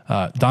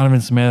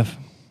 Donovan Smith,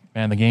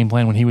 man, the game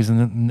plan when he was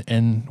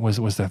in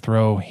was to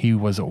throw. He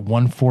was at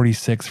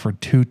 146 for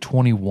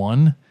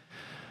 221.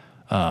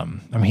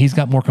 He's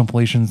got more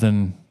completions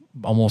than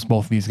almost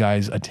both of these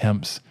guys'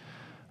 attempts.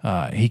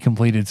 He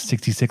completed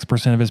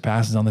 66% of his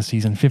passes on the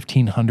season,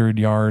 1,500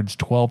 yards,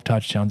 12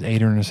 touchdowns,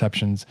 8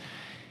 interceptions,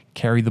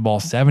 carried the ball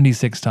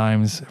 76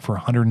 times for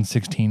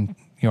 116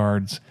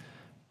 yards,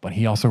 but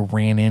he also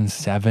ran in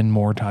 7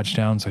 more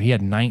touchdowns. So he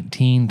had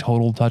 19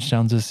 total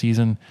touchdowns this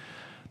season.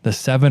 The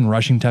 7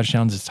 rushing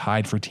touchdowns is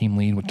tied for team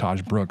lead with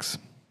Taj Brooks.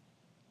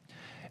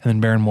 And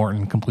then Baron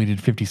Morton completed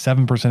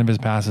 57% of his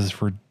passes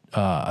for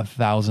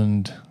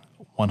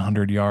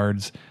 1,100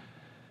 yards,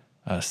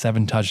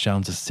 7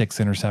 touchdowns to 6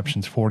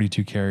 interceptions,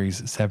 42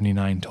 carries,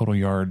 79 total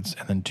yards,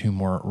 and then 2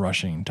 more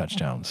rushing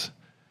touchdowns.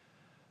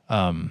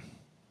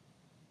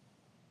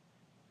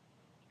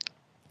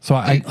 So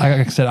like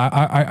I said,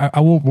 I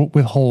will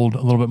withhold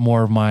a little bit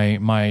more of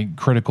my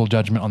critical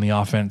judgment on the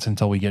offense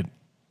until we get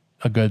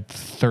a good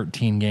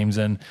 13 games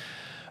in.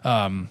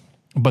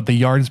 But the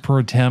yards per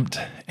attempt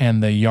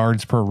and the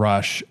yards per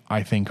rush,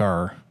 I think,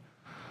 are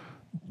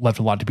left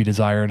a lot to be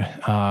desired.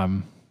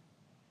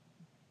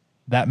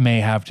 That may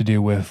have to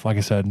do with, like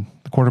I said,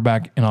 the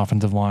quarterback and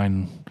offensive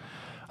line.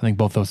 I think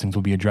both those things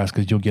will be addressed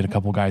because you'll get a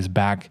couple guys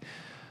back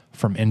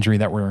from injury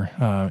that were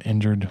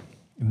injured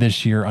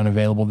this year,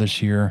 unavailable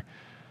this year.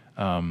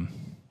 But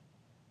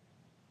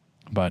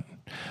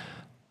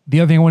the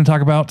other thing I want to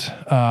talk about,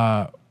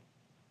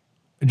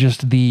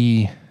 just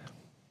the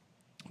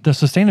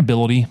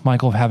sustainability,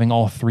 Michael, of having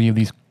all 3 of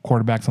these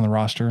quarterbacks on the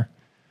roster.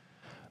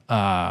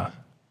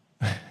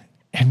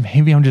 And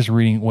maybe I'm just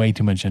reading way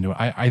too much into it.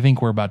 I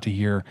think we're about to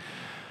hear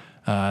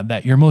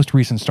that your most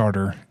recent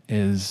starter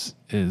is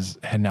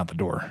heading out the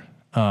door.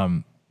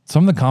 Some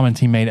of the comments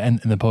he made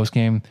in the post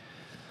game,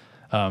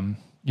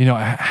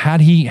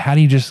 had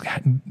he just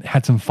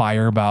had some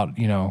fire about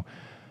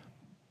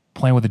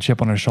playing with a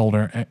chip on his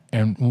shoulder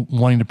and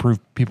wanting to prove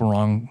people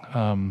wrong,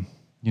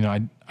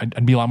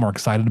 I'd be a lot more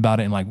excited about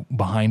it and like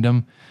behind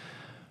him.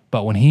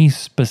 But when he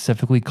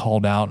specifically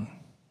called out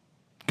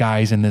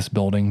guys in this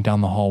building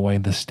down the hallway,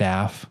 the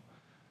staff,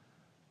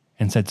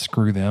 and said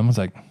screw them, I was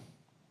like,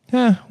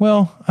 yeah,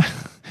 well,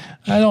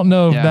 I don't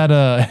know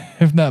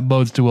if that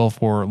bodes too well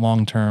for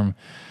long term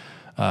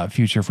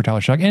future for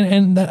Tyler Shuck,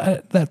 and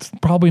that's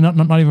probably not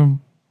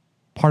even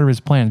part of his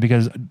plans,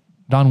 because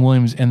Don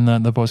Williams in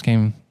the post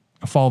game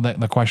followed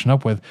the question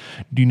up with,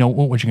 do you know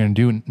what you're going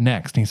to do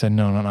next? And he said,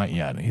 no, not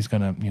yet. He's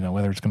going to,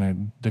 whether it's going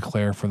to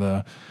declare for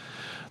the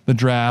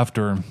draft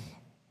or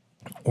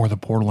the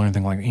portal or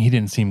anything like that. He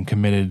didn't seem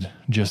committed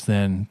just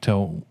then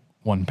to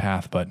one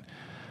path. But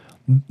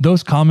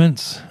those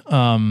comments,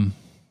 like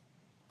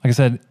I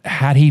said,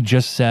 had he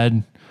just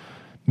said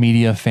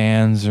media,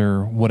 fans,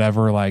 or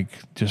whatever, like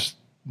just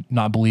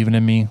not believing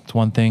in me, it's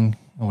one thing.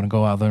 I want to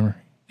go out there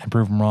and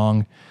prove him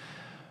wrong.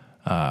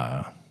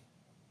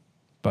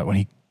 But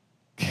when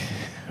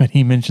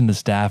he mentioned the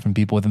staff and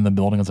people within the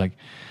building, I was like,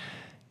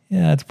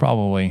 yeah, it's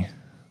probably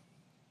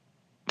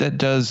the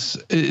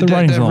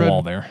writing's on the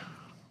wall there.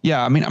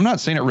 Yeah, I mean, I'm not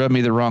saying it rubbed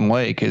me the wrong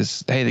way,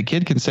 because hey, the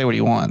kid can say what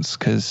he wants,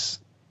 because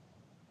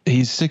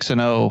he's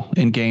 6-0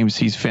 in games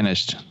he's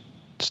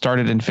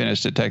started and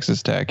finished at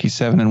Texas Tech. He's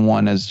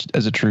 7-1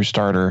 as a true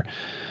starter,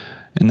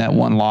 and that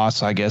one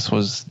loss, I guess,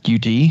 was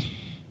UT.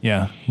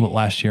 Yeah,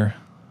 last year.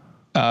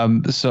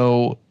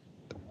 So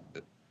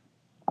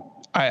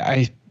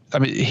I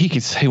mean, he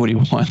could say what he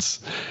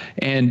wants.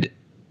 And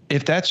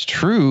if that's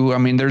true, I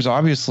mean, there's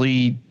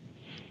obviously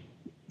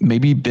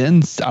maybe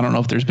been, I don't know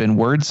if there's been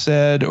words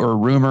said or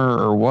rumor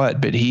or what,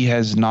 but he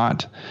has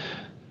not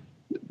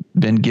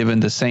been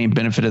given the same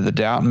benefit of the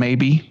doubt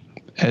maybe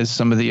as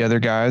some of the other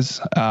guys.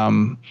 I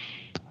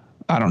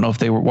don't know if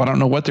I don't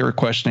know what they were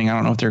questioning. I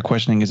don't know if they're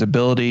questioning his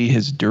ability,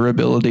 his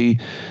durability,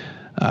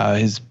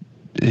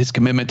 his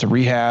commitment to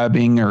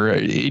rehabbing or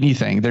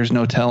anything. There's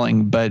no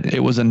telling, but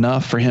it was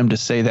enough for him to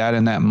say that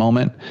in that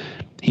moment.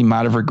 He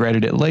might have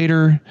regretted it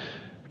later.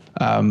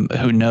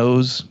 Who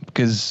knows?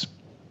 Because,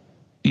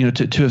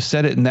 to have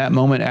said it in that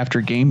moment after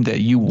a game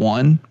that you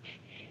won,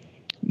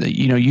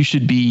 you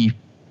should be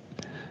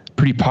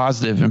pretty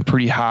positive and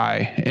pretty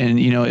high. And,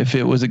 if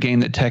it was a game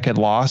that Tech had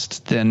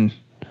lost,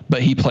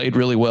 but he played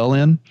really well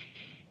in,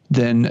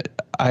 then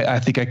I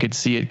think I could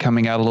see it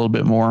coming out a little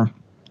bit more.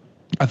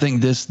 I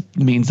think this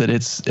means that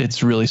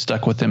it's really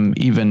stuck with him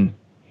even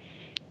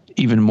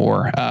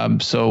more.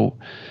 So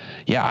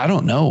yeah, I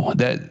don't know,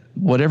 that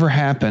whatever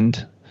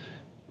happened,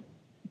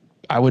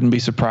 I wouldn't be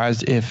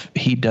surprised if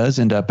he does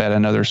end up at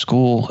another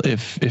school,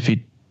 if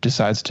he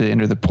decides to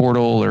enter the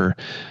portal or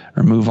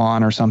move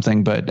on or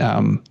something. But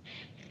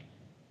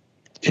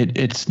it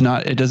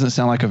doesn't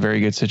sound like a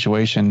very good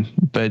situation.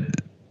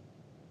 But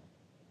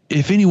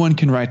if anyone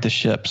can right the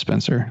ship,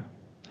 Spencer,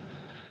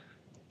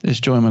 it's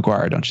Joey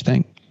McGuire, don't you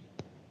think?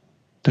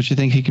 Don't you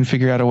think he can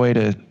figure out a way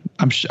to?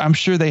 I'm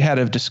sure they had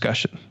a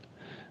discussion.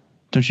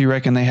 Don't you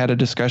reckon they had a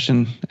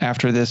discussion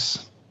after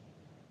this?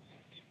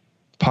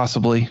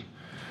 Possibly.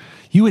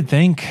 You would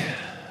think.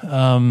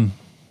 Yeah,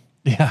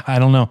 I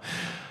don't know.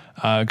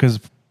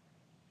 Because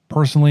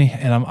personally,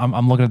 and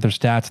I'm looking at their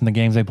stats and the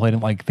games they played in,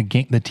 like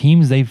the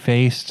teams they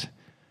faced.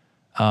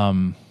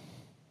 Like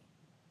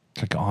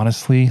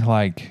honestly,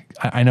 like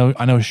I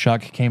know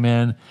Shuck came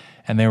in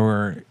and they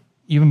were.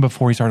 Even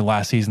before he started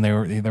last season,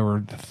 there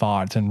were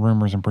thoughts and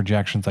rumors and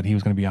projections that he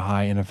was going to be a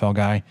high NFL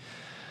guy,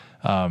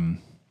 and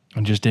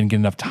just didn't get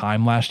enough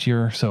time last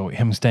year. So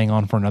him staying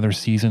on for another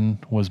season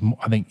was,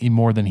 I think,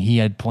 more than he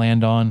had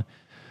planned on.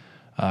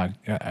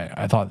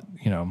 I thought,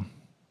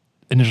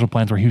 initial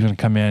plans were he was going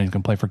to come in, he's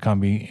going to play for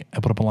Cumbie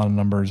and put up a lot of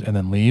numbers and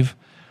then leave.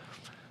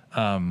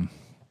 And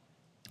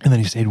then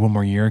he stayed one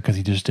more year because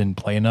he just didn't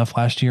play enough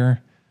last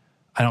year.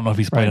 I don't know if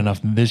he's played enough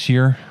this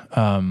year,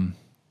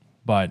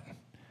 but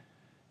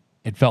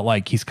it felt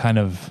like he's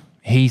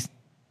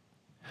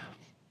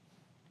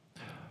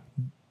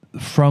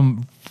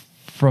from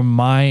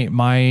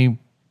my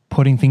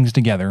putting things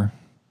together,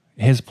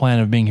 his plan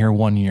of being here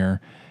 1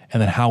 year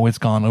and then how it's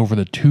gone over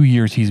the 2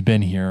 years he's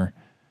been here,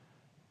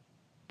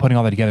 putting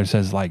all that together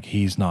says like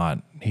he's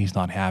not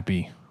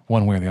happy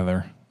one way or the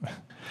other.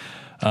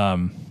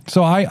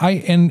 So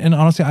and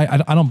honestly,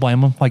 I don't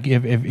blame him. Like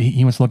if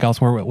he wants to look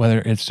elsewhere, whether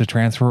it's to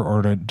transfer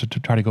or to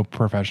try to go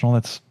professional,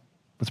 that's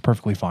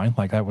perfectly fine.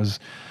 Like that was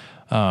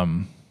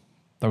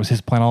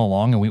his plan all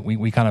along, and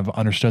we kind of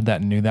understood that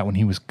and knew that when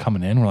he was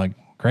coming in. We're like,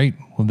 great,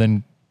 well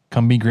then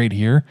come be great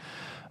here,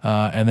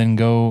 and then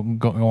go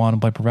on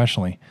and play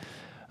professionally.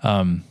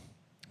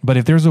 But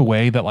if there's a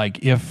way that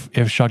like if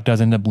Shuck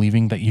does end up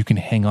leaving, that you can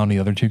hang on to the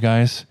other two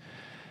guys,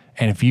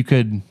 and if you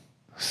could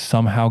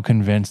somehow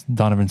convince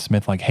Donovan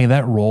Smith, like, hey,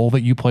 that role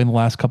that you played in the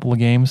last couple of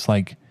games,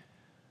 like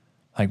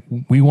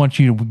we want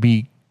you to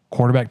be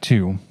quarterback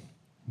too,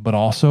 but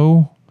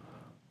also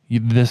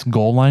this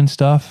goal line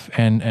stuff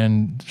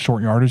and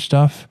short yardage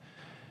stuff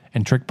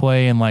and trick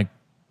play and like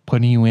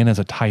putting you in as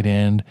a tight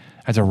end,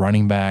 as a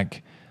running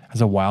back,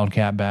 as a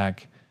wildcat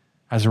back,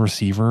 as a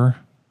receiver.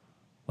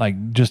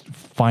 like just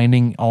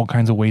finding all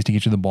kinds of ways to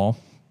get you the ball.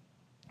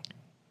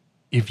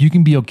 If you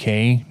can be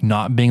okay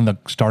not being the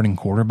starting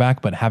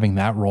quarterback, but having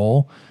that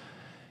role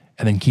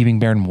and then keeping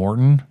Baron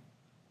Morton,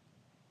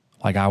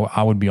 like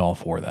I would be all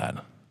for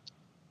that.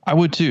 I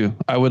would too.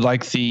 I would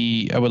like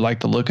the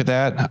look of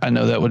that. I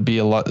know that would be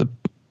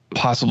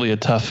possibly a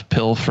tough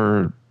pill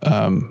for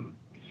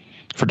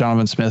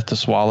Donovan Smith to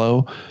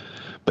swallow,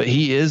 but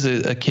he is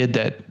a kid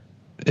that,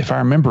 if I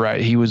remember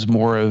right, he was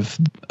more of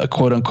a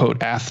quote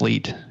unquote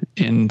athlete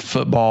in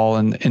football,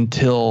 and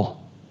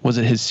until, was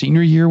it his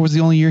senior year was the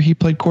only year he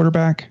played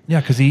quarterback?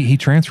 Yeah, because he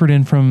transferred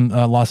in from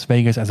Las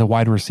Vegas as a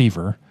wide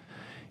receiver.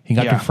 He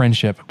got the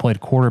friendship, played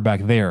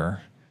quarterback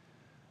there,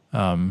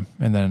 and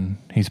then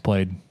he's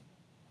played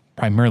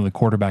primarily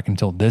quarterback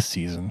until this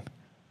season.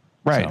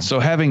 Right. So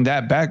having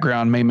that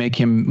background may make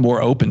him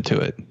more open to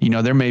it. You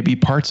know, there may be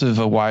parts of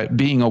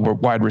being a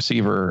wide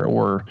receiver,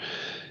 or,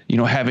 you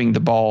know, having the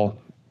ball,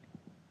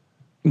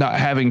 not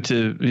having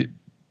to,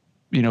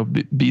 you know,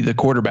 be the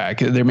quarterback.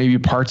 There may be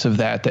parts of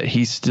that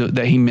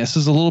he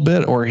misses a little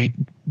bit, or he,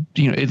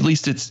 you know, at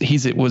least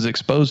it was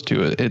exposed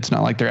to it. It's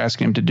not like they're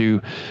asking him to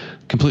do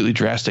completely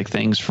drastic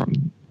things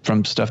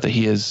from stuff that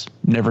he has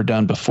never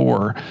done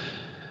before.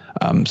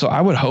 So I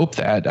would hope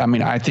that. I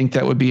mean, I think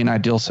that would be an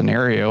ideal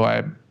scenario.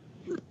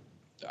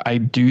 I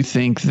do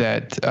think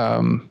that,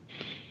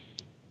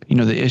 you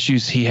know, the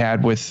issues he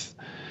had with,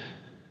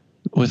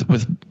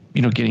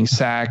 you know, getting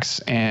sacks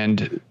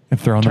and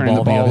throwing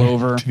the ball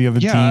over to the other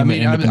team. I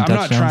mean, I'm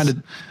not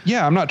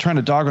trying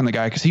to dog on the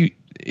guy, because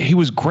he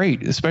was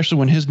great, especially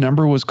when his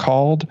number was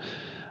called.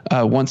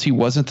 Once he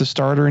wasn't the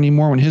starter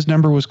anymore, when his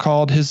number was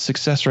called, his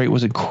success rate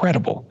was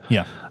incredible.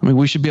 Yeah. I mean,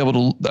 we should be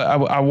able to,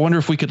 I wonder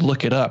if we could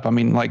look it up. I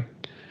mean, like,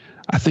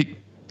 I think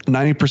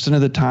 90%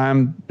 of the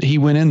time he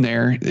went in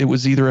there, it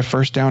was either a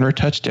first down or a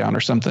touchdown or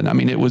something. I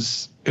mean, it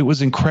was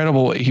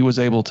incredible what he was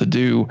able to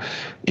do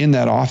in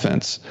that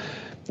offense.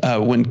 I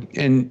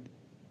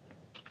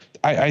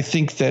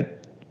think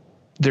that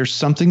there's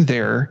something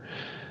there.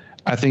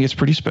 I think it's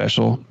pretty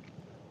special.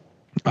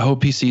 I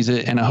hope he sees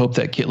it, and I hope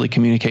that Kitley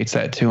communicates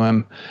that to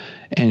him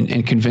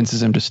and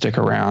convinces him to stick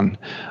around.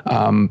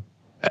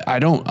 I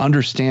don't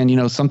understand, you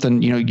know,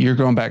 something, you know, you're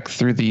going back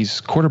through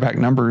these quarterback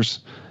numbers.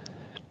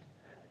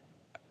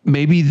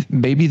 Maybe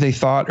they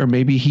thought, or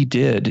maybe he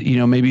did, you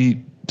know,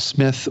 maybe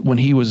Smith, when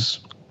he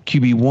was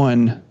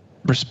QB1,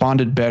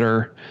 responded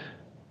better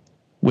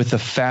with a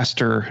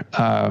faster,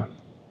 a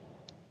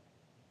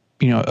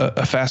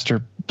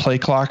faster play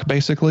clock,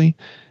 basically,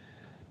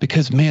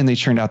 because, man, they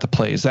churned out the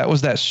plays. That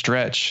was that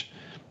stretch,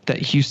 that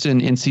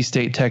Houston, NC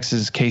State,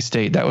 Texas,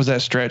 K-State. That was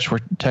that stretch where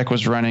Tech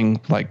was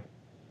running like,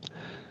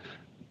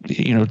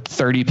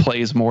 30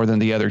 plays more than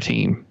the other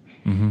team.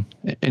 Mm-hmm.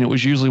 And it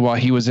was usually while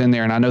he was in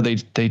there. And I know they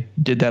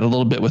did that a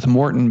little bit with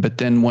Morton, but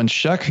then when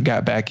Shuck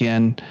got back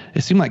in,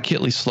 it seemed like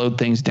Kitley slowed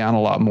things down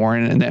a lot more.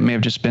 And that may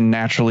have just been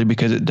naturally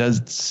because it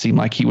does seem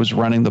like he was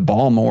running the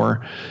ball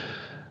more.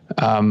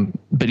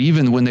 But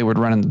even when they were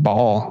running the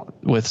ball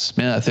with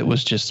Smith, it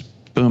was just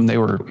boom. They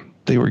were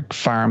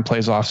firing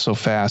plays off so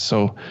fast.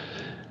 So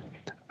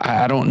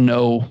I don't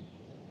know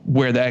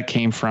where that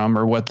came from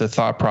or what the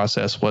thought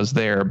process was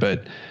there,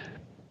 but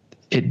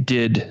it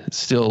did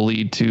still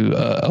lead to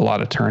a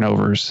lot of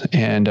turnovers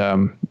and,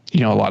 a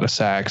lot of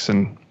sacks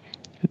and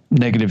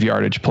negative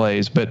yardage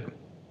plays. But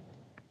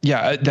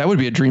yeah, that would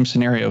be a dream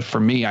scenario for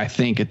me, I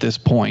think, at this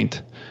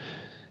point,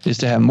 is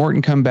to have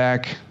Morton come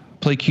back,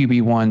 play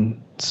QB1,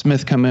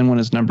 Smith come in when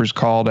his number's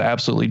called, to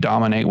absolutely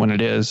dominate when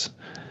it is,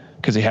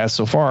 because he has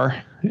so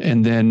far.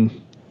 And then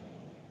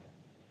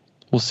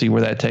we'll see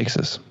where that takes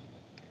us.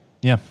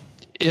 Yeah.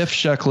 If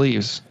Shuck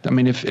leaves. I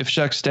mean, if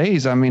Shuck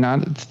stays, I mean,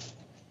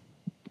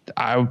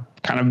 I've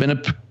kind of been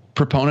a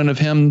proponent of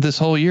him this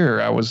whole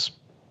year. I was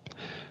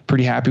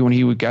pretty happy when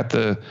he got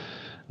the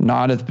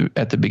nod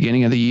at the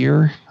beginning of the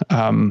year.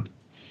 I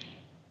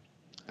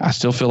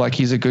still feel like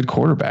he's a good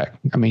quarterback.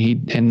 I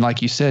mean, and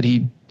like you said,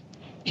 he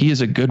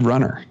is a good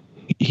runner.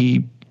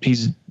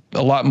 He's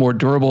a lot more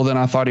durable than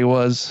I thought he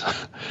was.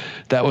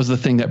 That was the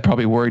thing that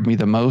probably worried me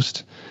the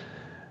most.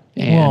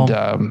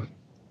 And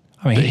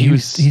he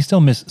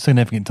still missed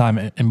significant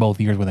time in both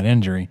years with an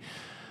injury.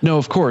 No,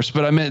 of course,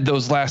 but I meant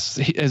those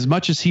as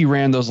much as he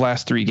ran those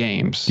last 3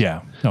 games.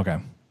 Yeah. Okay.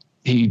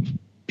 He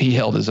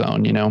held his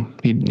own,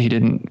 he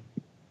didn't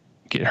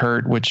get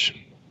hurt, which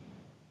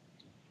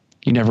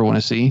you never want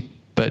to see,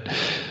 but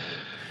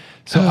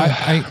so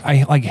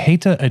I like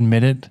hate to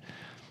admit it,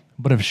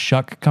 but if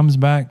Shuck comes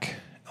back,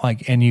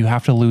 and you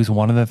have to lose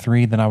one of the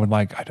 3, then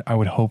I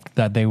would hope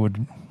that they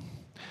would,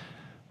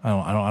 I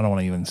don't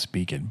want to even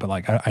speak it, but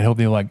I hope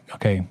they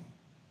okay,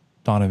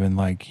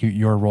 Donovan,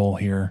 your role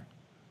here.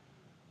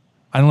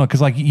 I don't know,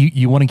 because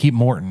you want to keep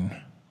Morton,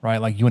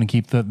 right? You want to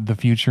keep the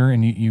future,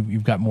 and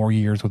you've got more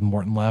years with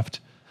Morton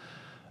left.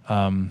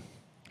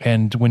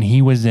 And when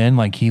he was in,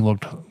 he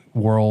looked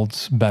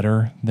worlds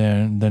better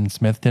than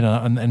Smith did.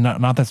 And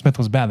not that Smith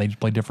was bad; they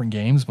just played different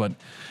games. But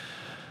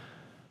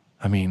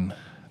I mean,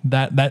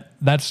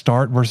 that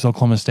start versus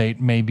Oklahoma State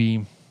may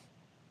be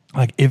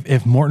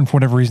if Morton for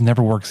whatever reason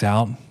never works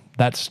out,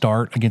 that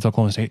start against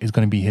Oklahoma State is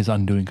going to be his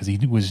undoing because he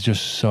was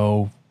just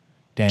so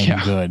dang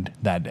good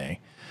that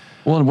day.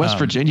 Well, in West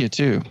Virginia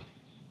too.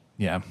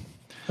 Yeah.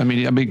 I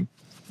mean,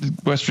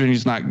 West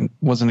Virginia's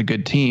wasn't a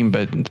good team,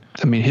 but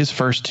I mean, his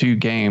first 2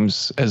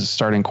 games as a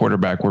starting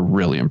quarterback were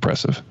really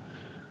impressive.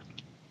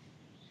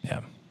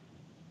 Yeah.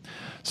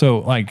 So,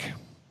 like,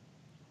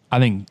 I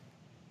think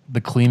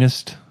the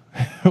cleanest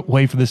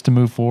way for this to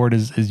move forward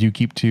is you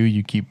keep 2,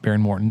 you keep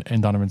Baron Morton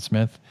and Donovan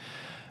Smith,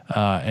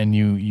 and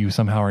you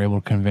somehow are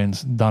able to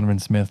convince Donovan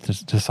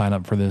Smith to sign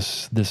up for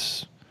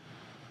this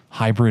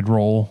hybrid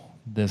role,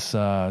 this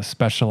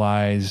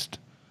specialized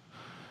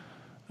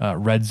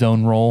red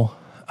zone role,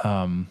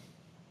 and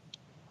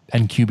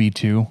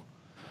QB2,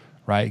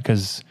 right?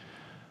 Because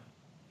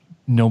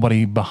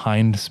nobody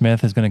behind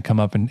Smith is going to come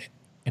up and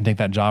take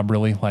that job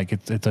really. Like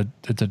it's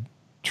a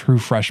true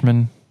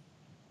freshman,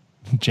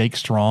 Jake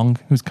Strong,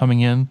 who's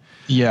coming in.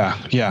 Yeah.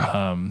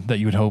 That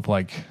you would hope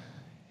like,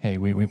 hey,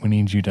 we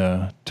need you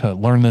to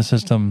learn the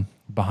system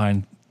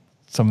behind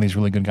some of these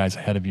really good guys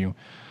ahead of you,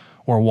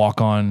 or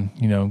walk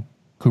on,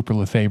 Cooper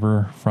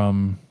Lefebvre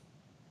from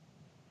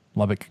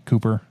Lubbock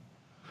Cooper.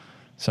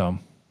 So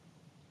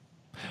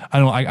I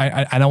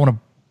don't want to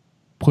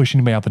push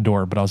anybody out the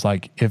door, but I was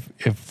like, if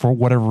for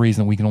whatever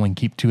reason we can only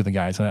keep 2 of the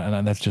guys,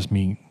 and that's just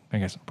me, I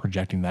guess,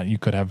 projecting that, you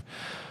could have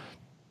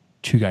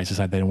 2 guys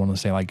decide they don't want to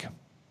stay, like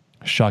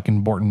Shuck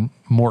and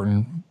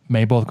Morton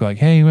may both go like,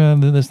 hey, well,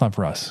 that's not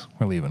for us.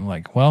 We're leaving.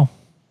 Like, well,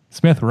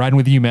 Smith, we're riding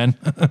with you, man.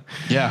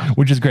 Yeah.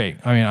 Which is great.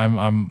 I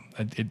mean,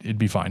 it'd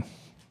be fine.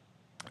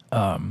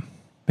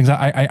 Because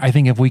I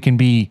think if we can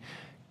be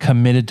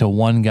committed to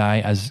one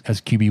guy as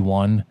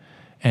QB1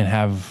 and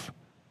have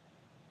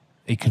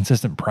a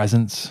consistent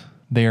presence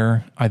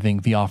there, I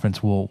think the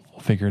offense will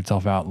figure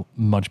itself out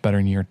much better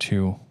in year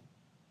 2.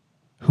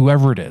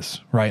 Whoever it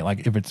is, right?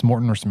 Like if it's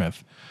Morton or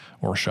Smith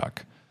or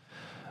Shuck.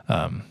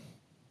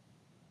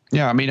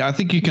 Yeah, I mean, I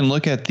think you can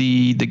look at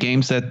the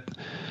games that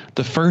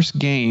the first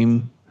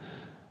game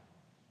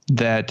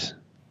that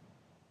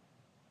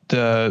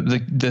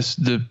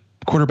the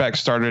quarterback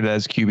started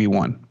as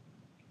QB1.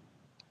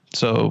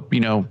 So,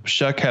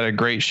 Shuck had a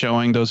great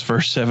showing those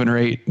first 7 or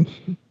 8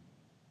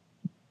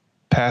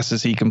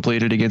 passes he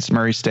completed against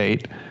Murray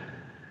State.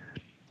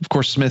 Of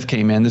course, Smith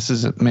came in. This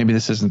isn't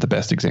the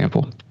best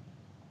example,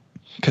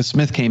 because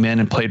Smith came in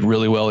and played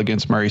really well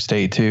against Murray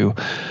State too.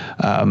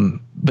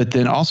 But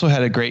then also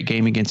had a great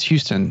game against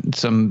Houston.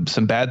 Some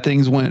bad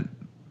things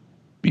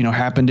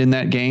happened in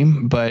that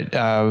game, but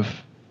a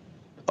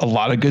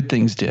lot of good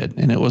things did.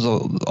 And it was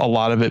a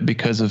lot of it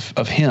because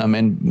of him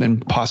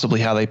and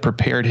possibly how they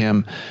prepared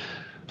him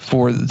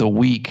for the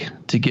week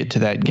to get to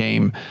that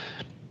game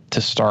to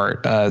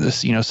start.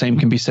 Same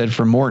can be said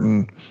for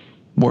Morton.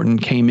 Morton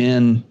came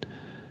in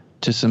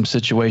to some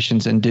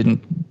situations and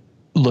didn't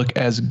look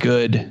as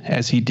good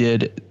as he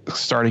did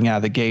starting out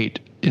of the gate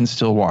in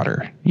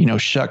Stillwater.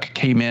 Shuck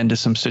came into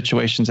some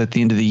situations at the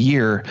end of the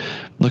year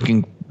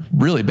looking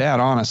really bad,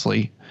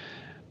 honestly,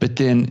 but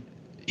then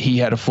he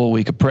had a full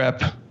week of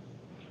prep,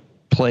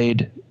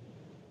 played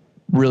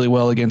really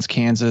well against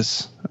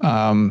Kansas,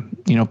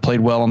 played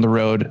well on the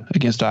road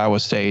against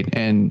Iowa State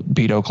and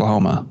beat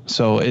Oklahoma.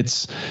 So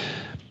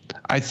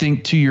I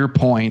think to your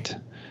point,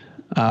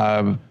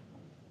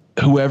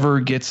 whoever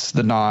gets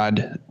the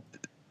nod,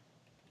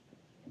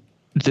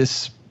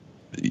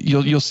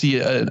 you'll see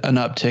an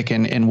uptick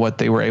in what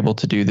they were able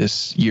to do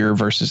this year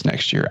versus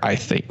next year, I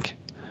think.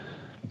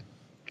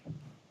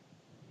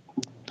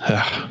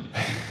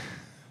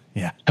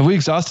 Yeah. Have we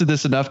exhausted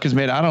this enough? Because,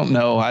 man, I don't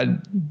know.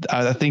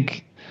 I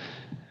think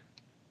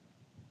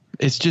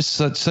it's just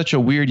such a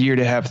weird year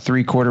to have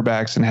 3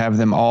 quarterbacks and have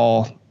them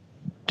all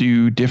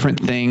do different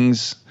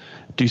things,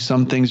 do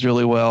some things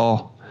really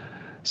well,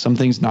 some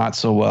things not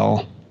so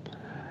well,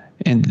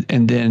 and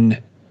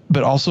then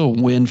but also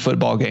win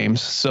football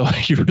games. So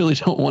you really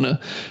don't want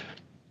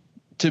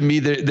to me,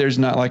 there's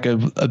not like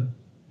a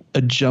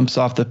jumps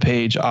off the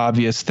page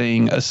obvious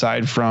thing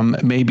aside from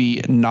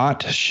maybe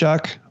not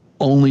Shuck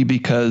only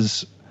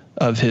because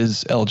of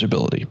his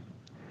eligibility.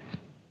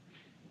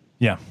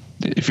 Yeah.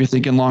 If you're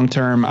thinking long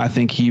term, I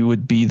think he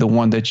would be the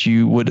one that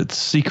you would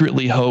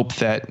secretly hope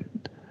that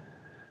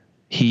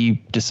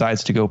he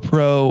decides to go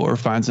pro or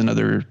finds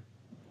another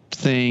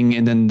thing.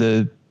 And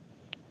then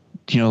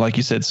like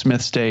you said,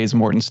 Smith stays,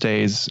 Morton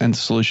stays, and the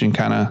solution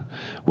kind of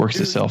works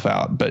itself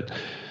out. But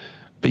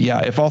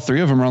yeah, if all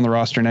 3 of them are on the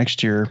roster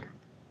next year,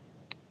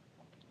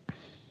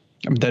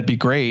 that'd be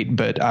great,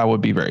 but I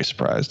would be very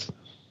surprised.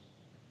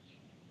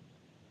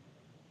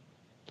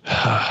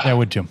 I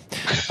would too.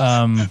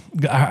 I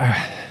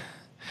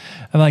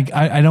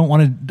don't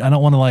want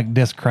to like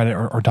discredit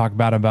or talk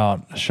bad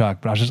about Shuck,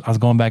 but I was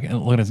going back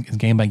and looking at his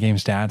game by game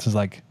stats. Is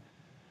like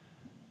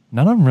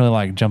none of them really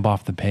like jump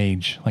off the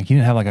page. Like he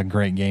didn't have like a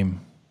great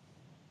game.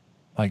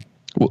 Like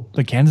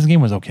the Kansas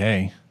game was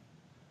okay.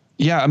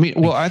 Yeah, I mean,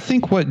 well, I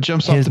think what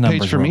jumps off the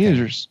page for me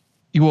is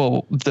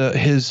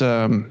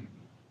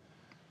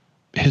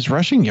his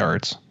rushing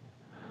yards.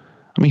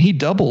 I mean, he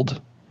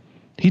doubled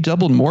he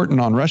doubled Morton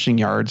on rushing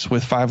yards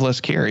with 5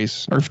 less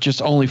carries, or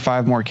just only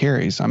 5 more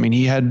carries. I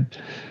mean,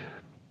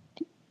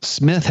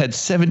 Smith had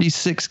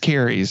 76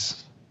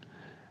 carries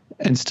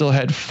and still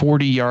had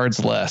 40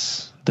 yards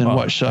less than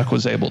what Shuck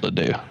was able to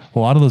do. A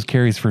lot of those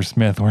carries for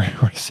Smith were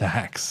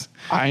sacks.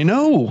 I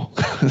know.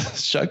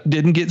 Shuck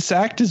didn't get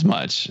sacked as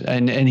much,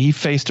 and he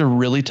faced a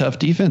really tough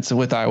defense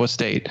with Iowa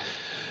State.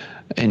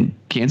 And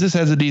Kansas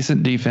has a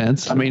decent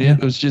defense. I mean, it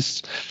was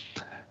just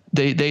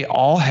they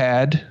all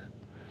had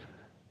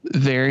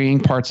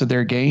varying parts of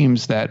their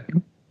games that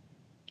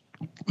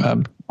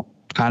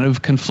kind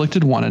of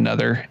conflicted one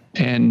another.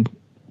 And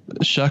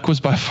Shuck was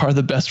by far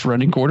the best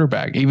running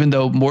quarterback, even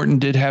though Morton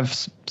did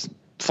have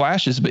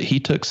flashes, but he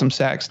took some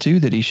sacks too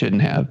that he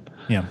shouldn't have.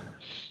 Yeah.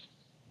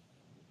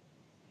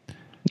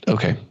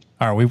 Okay.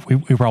 All right.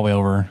 We've probably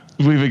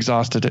we've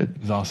exhaused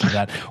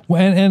that.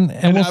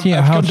 And we'll see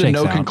how it shakes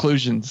out.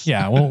 Conclusions.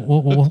 Yeah.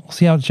 We'll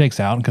see how it shakes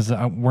out, because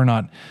we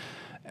don't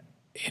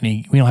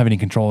have any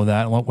control of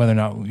that. Whether or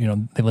not,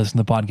 they listen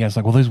to the podcast,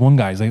 like, well, there's one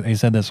guy, they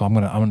said this, so I'm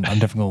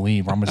definitely going to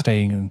leave, or I'm going to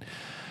stay and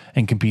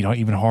compete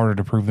even harder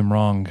to prove them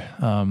wrong.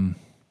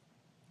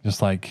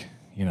 Just like,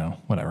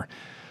 whatever.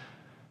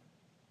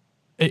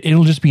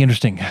 It'll just be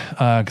interesting,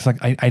 because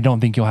I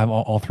don't think you'll have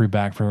all 3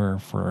 back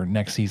for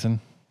next season.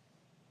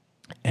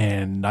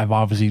 And I've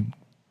obviously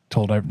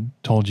told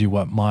you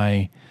what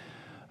my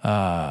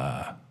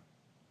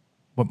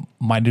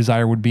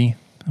desire would be,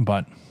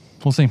 but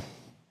we'll see.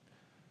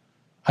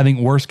 I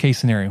think worst case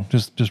scenario,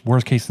 just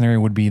worst case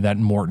scenario would be that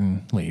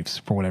Morton leaves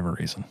for whatever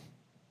reason.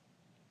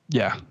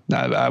 Yeah,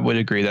 I would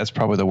agree. That's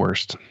probably the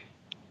worst.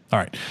 All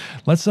right,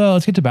 let's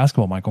get to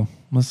basketball, Michael.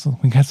 We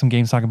got some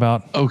games to talk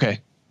about. Okay.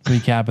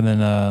 Recap and then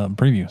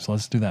preview. So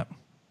let's do that.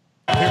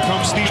 Here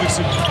comes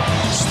Stevenson.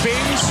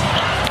 Spins.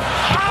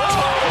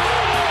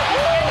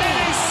 And then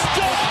he's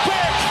stuck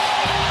back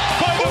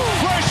by the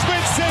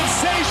freshman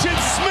sensation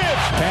Smith.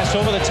 Pass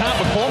over the top.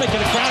 McCormick in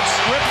the crowd,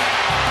 stripped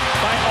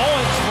by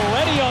Owens.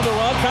 Moretti on the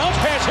run.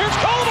 Bounce pass. Here's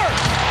Culver.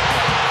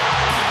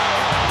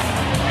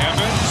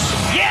 Evans.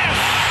 Yes!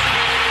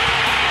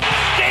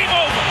 Game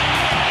over.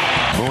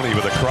 Mooney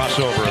with a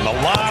crossover and the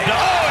lob to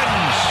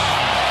Owens.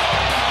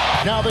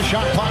 Now the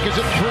shot clock is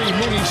at 3.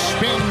 Mooney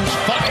spins,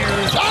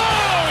 fires. Oh,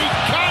 he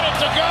got it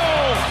to go.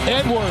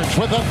 Edwards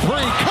with a 3.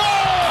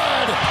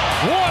 Good!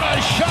 What a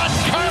shot,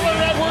 Kyler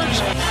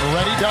Edwards.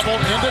 Moretti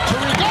doubled into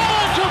Tariq.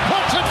 Owens who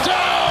puts it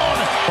down.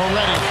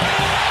 Moretti.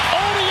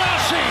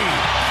 Odiasi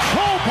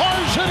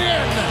crowbars it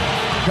in.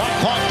 Shot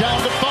clock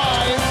down to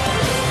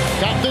 5.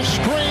 Got the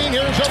screen.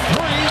 Here's a 3.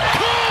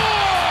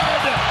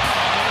 Good!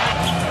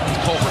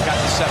 Culver got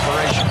the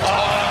separation.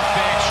 Oh,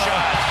 big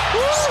shot.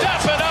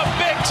 Stepping up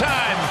big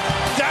time.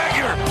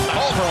 Dagger.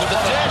 Culver with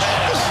the dish.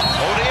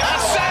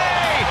 Odiasi.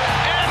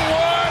 And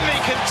 1. He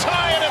can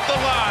tie it at the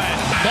line.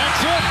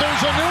 That's it.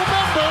 There's a new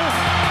member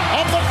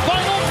of the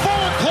Final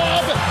Four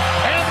Club,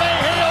 and they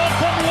hail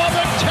from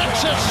Lubbock,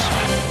 Texas.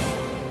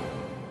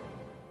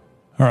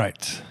 All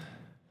right,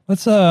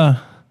 let's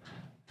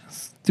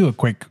do a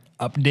quick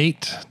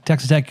update.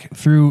 Texas Tech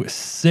threw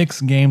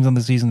 6 games on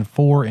the season,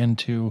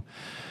 4-2.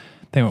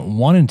 They went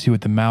 1-2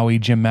 at the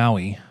Jim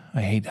Maui.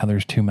 I hate how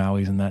there's 2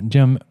 Mauis in that.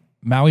 Jim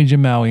Maui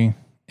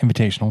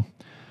Invitational.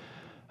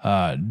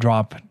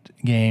 Dropped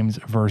games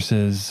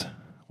versus,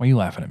 why are you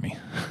laughing at me?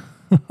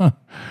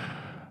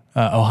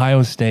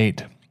 Ohio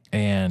State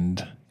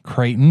and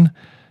Creighton,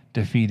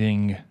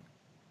 defeating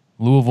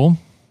Louisville.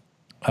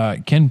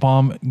 Ken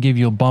Palm gave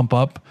you a bump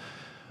up.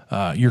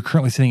 You're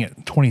currently sitting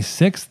at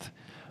 26th,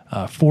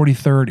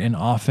 43rd in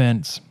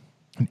offense,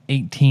 and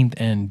 18th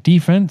in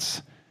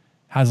defense.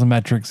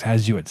 Haslametrics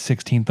has you at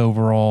 16th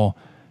overall,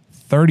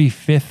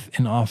 35th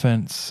in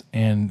offense,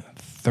 and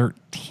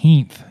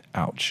 13th,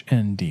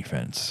 in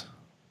defense.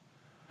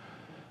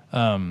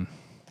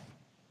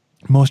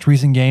 Most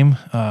recent game,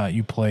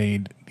 you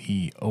played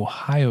the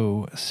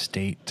Ohio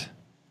State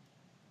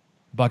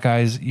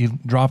Buckeyes. You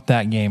dropped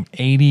that game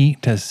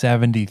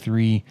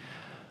 80-73.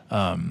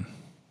 I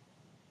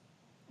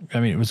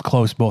mean, it was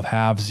close both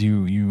halves.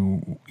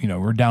 You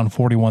were down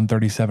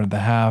 41-37 at the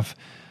half,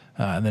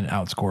 and then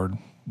outscored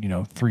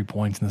 3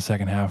 points in the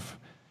second half.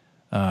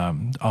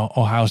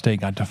 Ohio State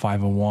got to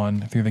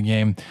 5-1 through the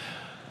game.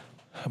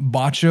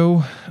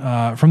 Bacho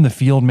from the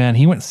field, man,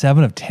 he went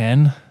 7 of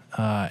 10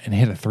 and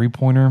hit a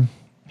 3-pointer.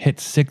 Hit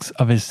 6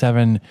 of his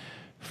 7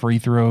 free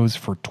throws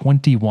for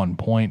 21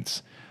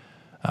 points.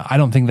 I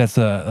don't think that's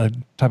a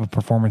type of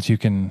performance you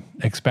can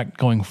expect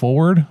going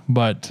forward,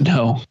 but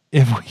no,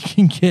 if we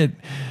can get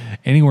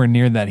anywhere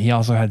near that. He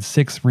also had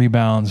 6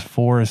 rebounds,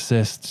 4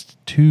 assists,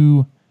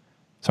 4.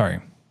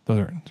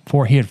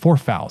 He had 4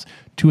 fouls,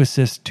 2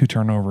 assists, 2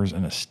 turnovers,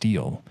 and a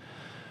steal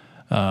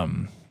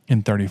in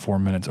 34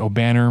 minutes.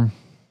 O'Banner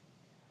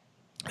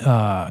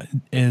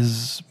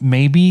is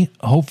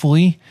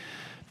hopefully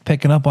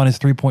picking up on his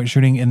 3-point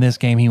shooting. In this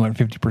game, he went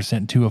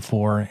 50%, 2 of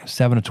 4,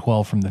 7 of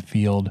 12 from the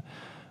field.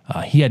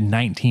 He had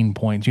 19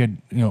 points.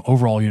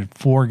 Overall, you had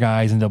 4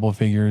 guys in double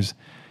figures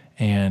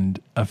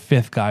and a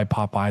 5th guy,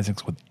 Pop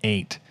Isaacs, with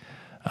 8.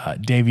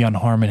 Davion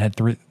Harmon had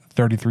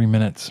 33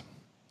 minutes.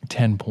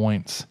 10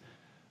 points.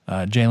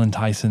 Jalen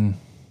Tyson,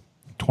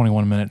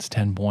 21 minutes,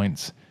 10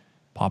 points.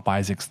 Pop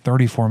Isaacs,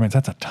 34 minutes.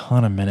 That's a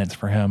ton of minutes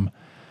for him,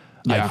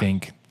 I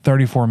think.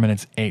 34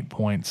 minutes, 8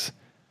 points.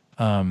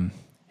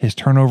 His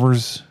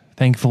turnovers,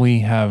 thankfully,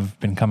 have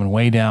been coming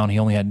way down. He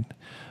only had,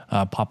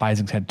 Pop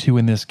Isaacs had 2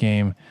 in this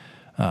game.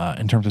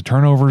 In terms of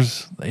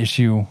turnovers, the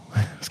issue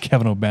was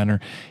Kevin O'Banner.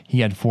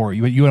 He had 4.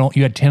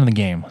 You had 10 in the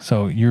game.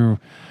 So you're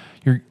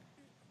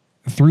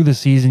through the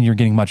season, you're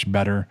getting much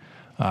better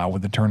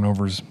with the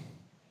turnovers.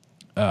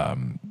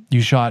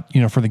 You shot,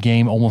 for the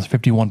game, almost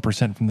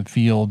 51% from the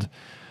field.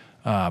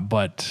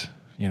 But,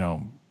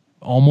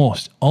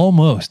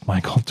 almost,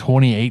 Michael,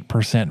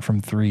 28%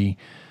 from 3.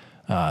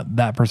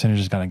 That percentage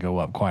is going to go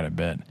up quite a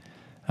bit.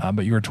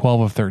 But you were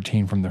 12 of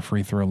 13 from the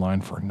free throw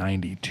line for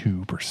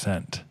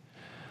 92%.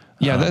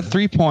 Yeah, that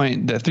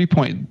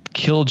 3-point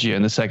killed you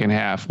in the second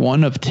half.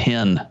 1 of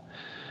 10.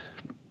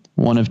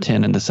 1 of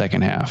 10 in the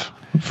second half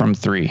from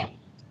 3.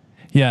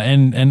 Yeah,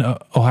 and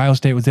Ohio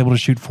State was able to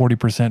shoot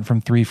 40%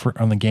 from 3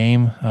 on the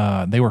game.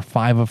 They were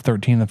 5 of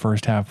 13 in the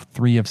first half,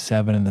 3 of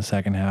 7 in the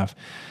second half.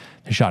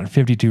 They shot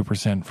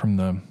 52%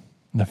 from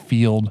the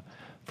field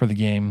for the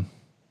game,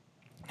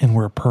 and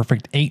were a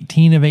perfect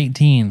 18 of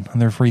 18 on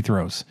their free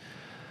throws.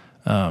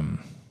 So,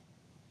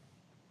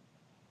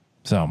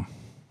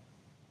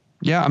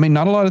 yeah, I mean,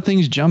 not a lot of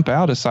things jump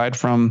out aside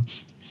from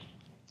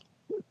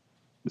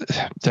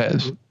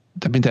that.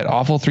 I mean, that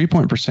awful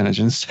 3-point percentage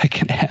in the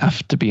second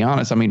half, to be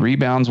honest. I mean,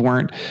 rebounds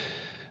weren't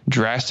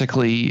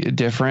drastically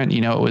different.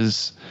 It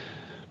was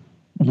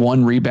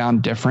 1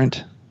 rebound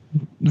different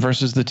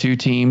versus the 2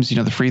 teams.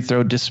 The free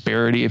throw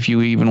disparity, if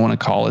you even want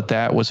to call it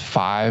that, was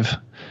 5.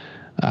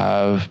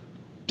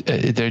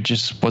 There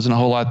just wasn't a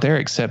whole lot there,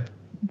 except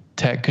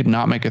Tech could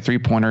not make a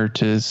 3-pointer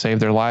to save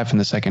their life in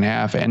the second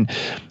half. And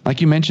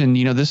like you mentioned,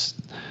 this,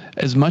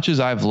 as much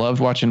as I've loved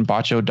watching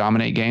Bacho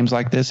dominate games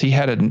like this,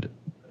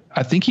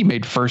 I think he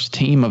made first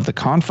team of the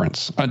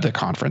conference,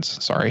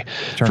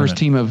 first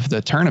team of the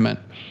tournament,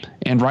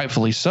 and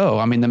rightfully so.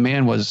 I mean, the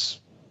man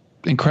was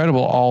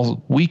incredible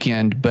all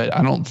weekend, but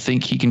I don't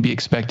think he can be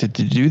expected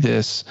to do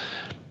this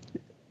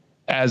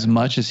as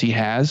much as he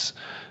has.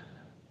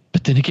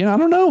 But then again, I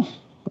don't know.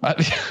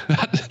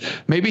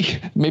 Maybe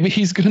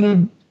he's going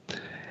to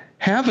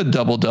have a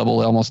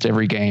double-double almost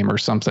every game or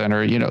something,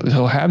 or,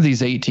 he'll have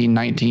these 18,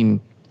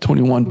 19,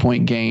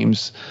 21-point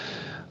games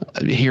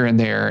here and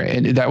there.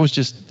 And that was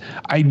just,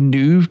 I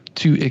knew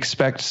to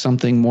expect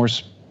something more.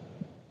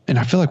 And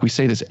I feel like we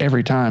say this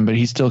every time, but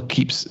he still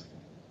keeps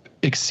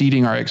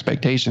exceeding our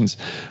expectations.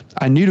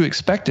 I knew to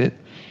expect it.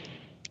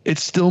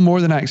 It's still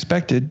more than I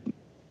expected.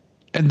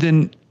 And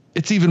then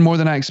it's even more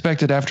than I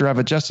expected after I've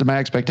adjusted my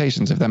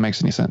expectations, if that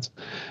makes any sense.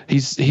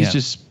 He's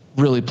just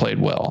really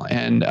played well.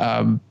 And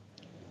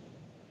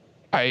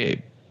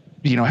I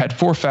had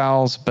 4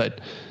 fouls,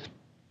 but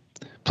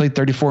played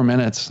 34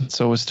 minutes,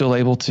 so was still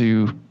able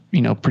to,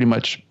 pretty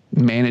much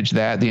manage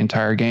that the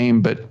entire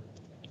game. But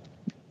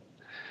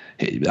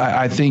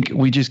I think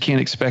we just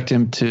can't expect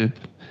him to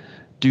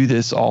do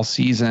this all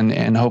season,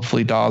 and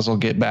hopefully Dawes will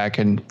get back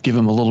and give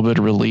him a little bit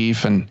of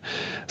relief, and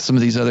some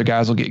of these other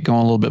guys will get going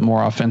a little bit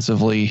more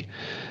offensively.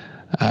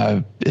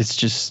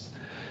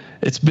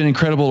 It's been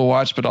incredible to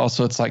watch, but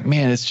also it's like,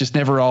 man, it's just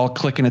never all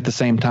clicking at the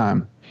same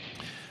time.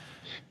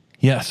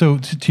 Yeah. So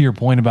to your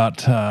point about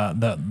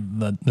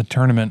the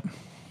tournament,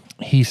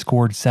 he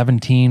scored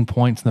 17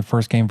 points in the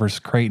first game versus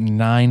Creighton,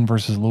 9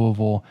 versus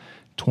Louisville,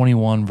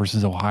 21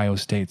 versus Ohio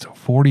State. So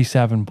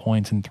 47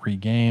 points in 3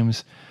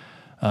 games.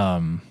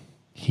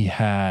 He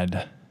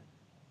had,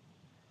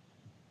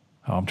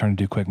 I'm trying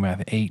to do quick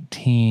math,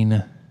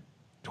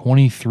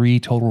 23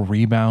 total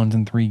rebounds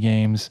in 3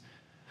 games.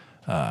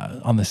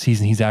 On the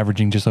season, he's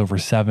averaging just over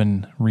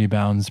 7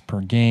 rebounds per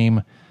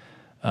game.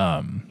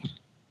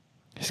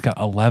 He's got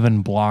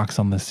 11 blocks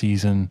on the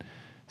season,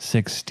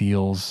 6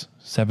 steals,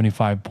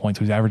 75 points.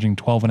 So he's averaging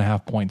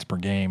 12.5 points per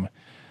game.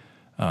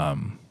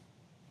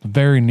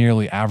 Very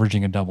nearly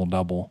averaging a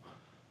double-double.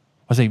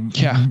 I say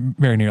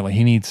very nearly.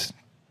 He needs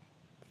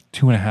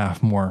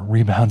 2.5 more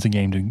rebounds a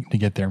game to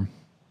get there.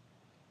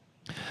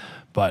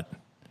 But,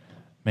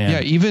 man.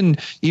 Yeah, even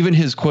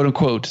his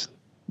quote-unquote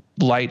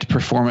light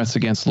performance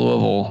against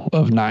Louisville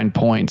of 9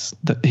 points,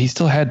 he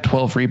still had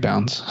 12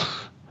 rebounds.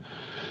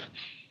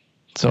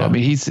 So, yeah. I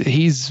mean,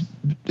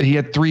 he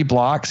had 3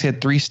 blocks, he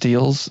had 3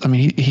 steals. I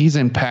mean, he's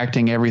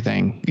impacting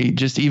everything.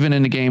 Even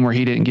in a game where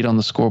he didn't get on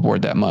the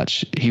scoreboard that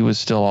much, he was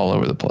still all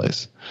over the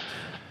place.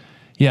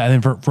 Yeah,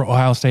 and then for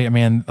Ohio State, I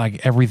mean,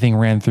 like everything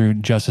ran through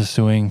Justice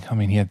Suing. I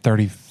mean, he had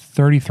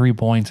 33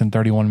 points in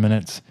 31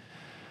 minutes.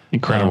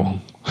 Incredible.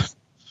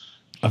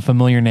 A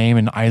familiar name,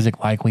 and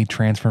Isaac Likely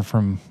transferred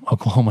from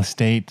Oklahoma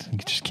State. You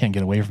just can't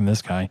get away from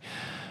this guy.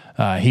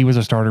 He was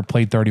a starter,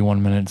 played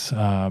 31 minutes,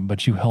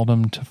 but you held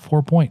him to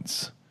 4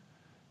 points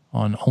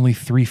on only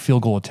 3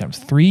 field goal attempts.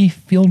 3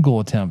 field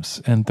goal attempts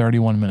in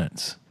 31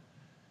 minutes.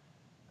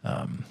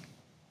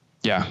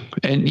 Yeah.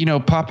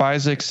 And, Pop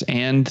Isaacs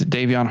and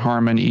Davion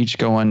Harmon each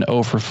going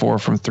 0 for 4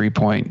 from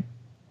 3-point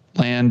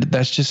land.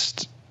 That's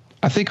just,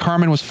 I think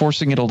Harmon was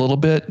forcing it a little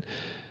bit.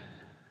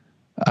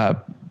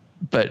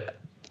 But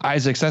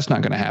Isaacs, that's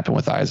not going to happen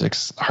with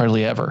Isaacs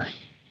hardly ever.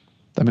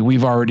 I mean,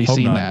 we've already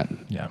seen that.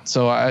 Yeah.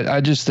 So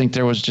I just think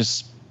there was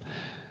just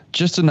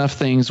enough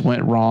things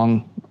went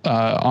wrong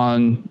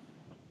on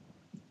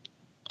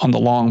the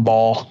long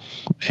ball,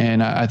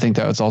 and I think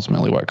that was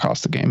ultimately what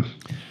cost the game.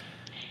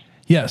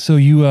 Yeah. So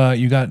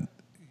you got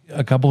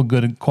a couple of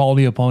good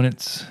quality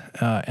opponents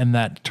in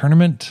that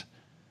tournament.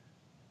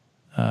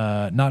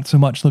 Not so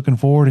much looking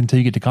forward until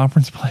you get to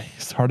conference play,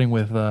 starting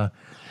with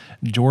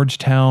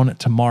Georgetown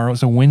tomorrow.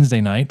 So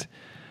Wednesday night.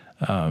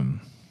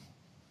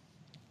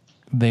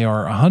 They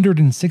are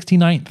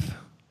 169th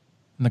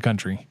in the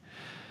country.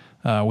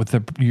 With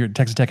your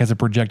Texas Tech has a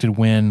projected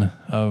win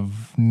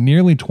of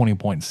nearly 20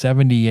 points,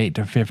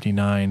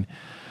 78-59.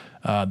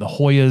 The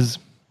Hoyas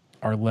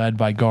are led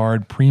by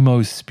guard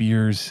Primo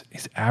Spears.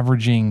 He's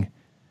averaging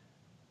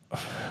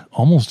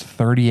almost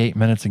 38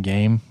 minutes a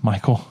game,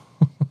 Michael.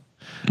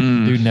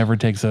 Dude never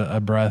takes a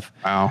breath.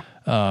 Wow.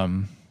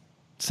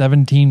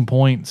 17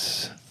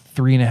 points,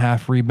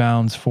 3.5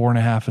 rebounds,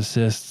 4.5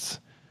 assists,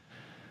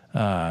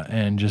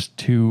 and just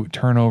 2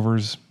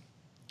 turnovers.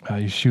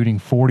 He's shooting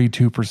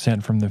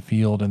 42% from the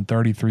field and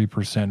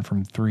 33%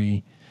 from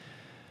 3.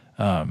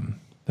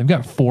 They've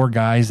got 4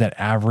 guys that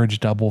average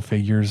double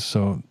figures.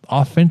 So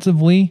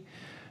offensively,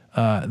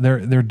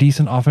 they're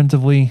decent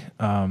offensively.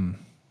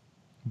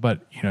 But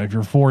if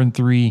you're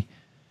 4-3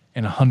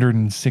 and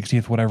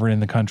 160th, whatever in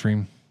the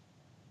country,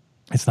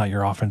 it's not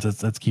your offense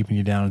that's keeping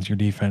you down. It's your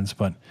defense.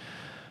 But,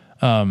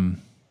 like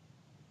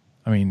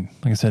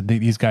I said,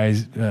 these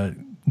guys,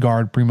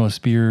 guard Primo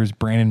Spears,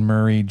 Brandon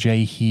Murray,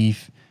 Jay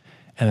Heath,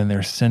 and then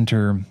their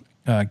center,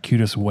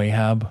 Qudus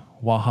Wahab.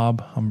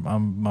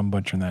 I'm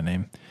butchering that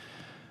name.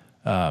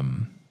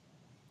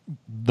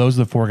 Those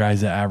are the 4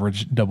 guys that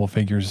average double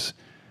figures.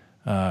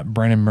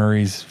 Brandon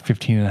Murray's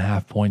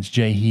 15.5 points.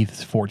 Jay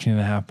Heath's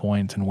 14.5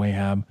 points, and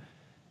Wahab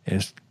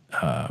is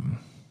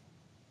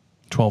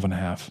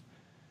 12.5.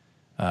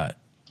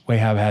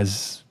 Wahab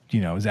has,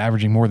 is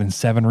averaging more than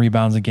 7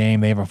 rebounds a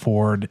game. They have a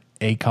forward,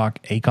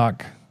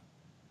 Akok.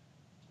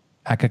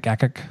 I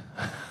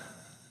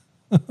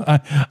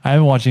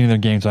haven't watched any of their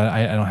games, so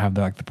I don't have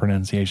the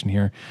pronunciation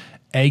here.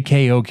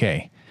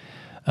 AKOK.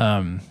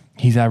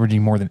 He's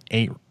averaging more than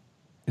 8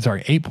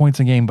 points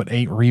a game, but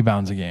 8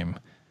 rebounds a game.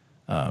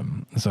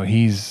 So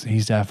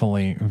he's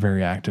definitely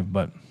very active.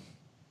 But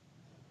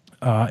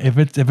if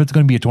it's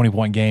going to be a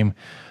 20-point game,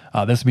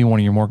 this will be one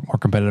of your more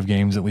competitive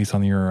games, at least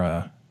on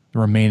your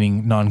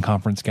remaining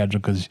non-conference schedule,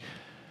 because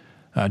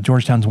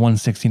Georgetown's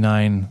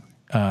 169.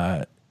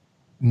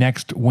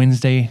 Next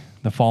Wednesday,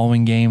 the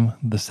following game,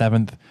 the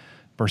 7th,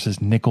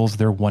 versus Nichols,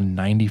 they're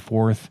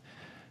 194th.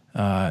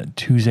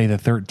 Tuesday the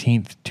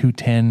 13th,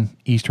 2:10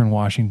 Eastern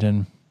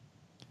Washington.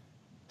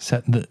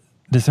 The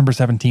December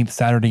 17th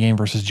Saturday game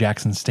versus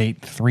Jackson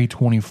State,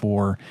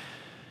 3:24.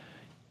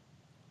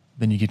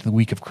 Then you get to the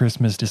week of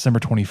Christmas, December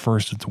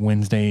 21st. It's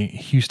Wednesday.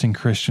 Houston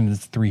Christian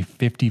is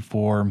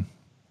 3:54.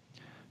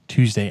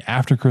 Tuesday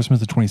after Christmas,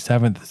 the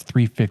 27th, is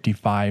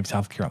 3:55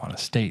 South Carolina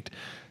State.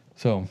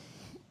 So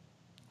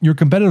your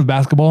competitive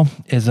basketball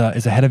is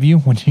ahead of you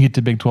when you get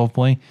to Big 12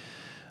 play.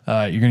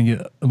 You're going to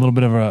get a little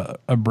bit of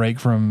a break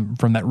from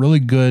that really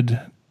good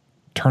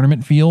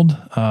tournament field.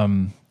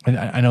 And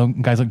I know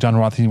guys like John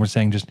Rothstein were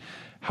saying just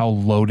how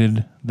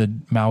loaded the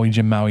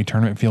Jim Maui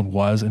tournament field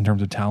was in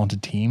terms of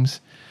talented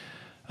teams.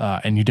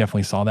 And you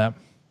definitely saw that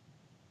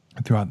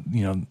throughout,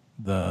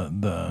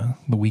 the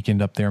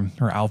weekend up there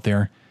or out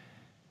there.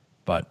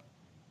 But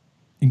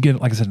you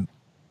get, like I said,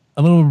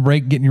 a little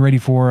break getting you ready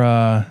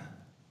for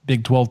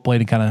Big 12 play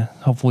to kind of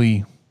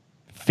hopefully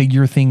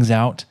figure things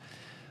out.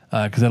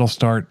 Because that'll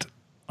start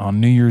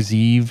on New Year's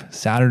Eve,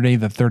 Saturday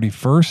the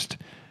 31st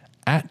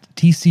at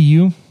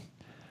TCU,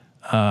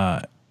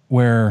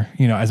 where,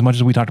 as much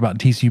as we talked about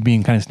TCU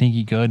being kind of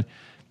sneaky good,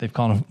 they've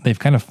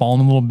kind of fallen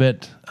a little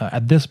bit.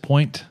 At this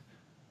point,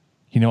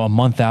 a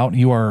month out,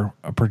 you are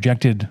a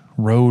projected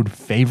road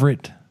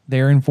favorite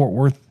there in Fort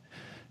Worth,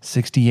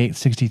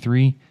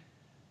 68-63.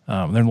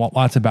 There's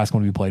lots of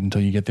basketball to be played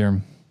until you get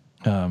there.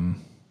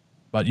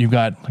 But you've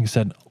got, like I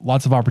said,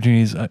 lots of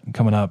opportunities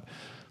coming up.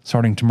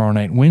 Starting tomorrow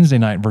night, Wednesday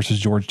night versus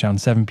Georgetown,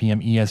 7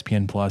 p.m.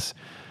 ESPN Plus.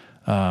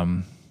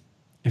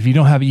 If you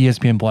don't have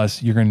ESPN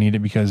Plus, you're going to need it,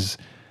 because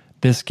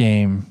this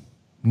game,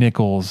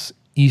 Nichols,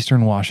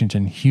 Eastern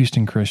Washington,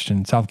 Houston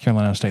Christian, South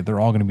Carolina State, they're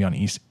all going to be on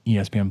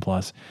ESPN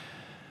Plus.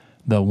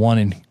 The one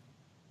in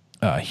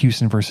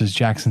Houston versus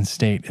Jackson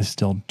State is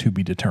still to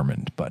be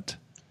determined, but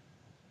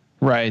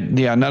right,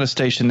 yeah, not a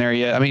station there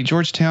yet. I mean,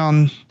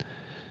 Georgetown,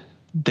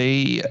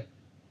 they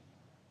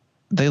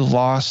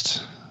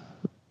lost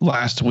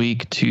last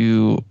week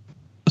to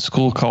a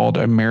school called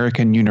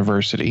American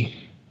University,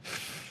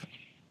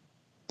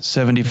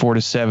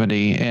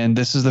 74-70. And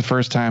this is the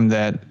first time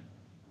that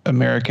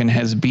American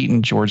has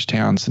beaten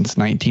Georgetown since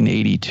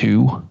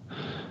 1982.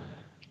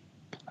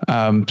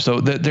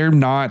 So that they're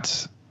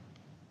not,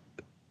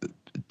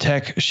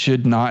 Tech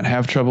should not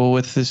have trouble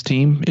with this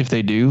team. If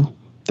they do,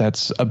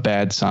 that's a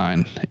bad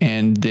sign.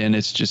 And then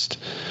it's just,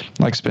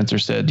 like Spencer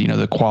said,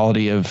 the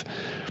quality of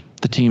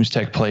the teams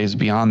Tech plays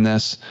beyond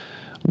this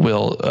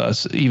will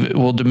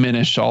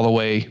diminish all the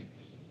way,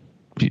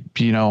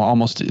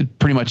 almost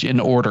pretty much in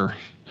order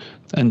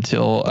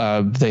until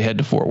they head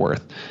to Fort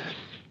Worth.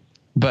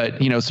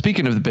 But,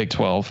 speaking of the Big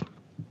 12,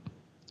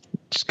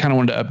 just kind of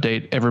wanted to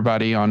update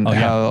everybody on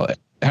how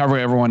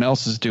everyone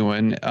else is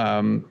doing.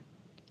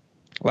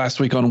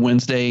 Last week on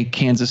Wednesday,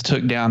 Kansas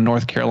took down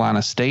North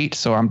Carolina State.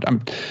 So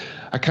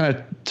I kind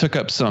of took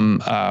up some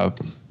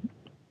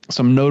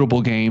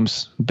notable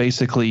games.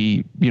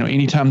 Basically,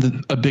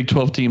 anytime a Big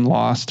 12 team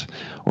lost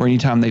or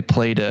anytime they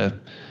played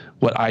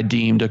what I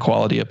deemed a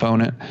quality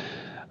opponent.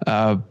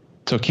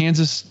 So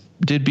Kansas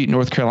did beat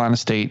North Carolina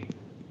State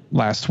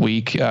last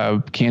week.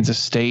 Kansas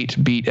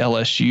State beat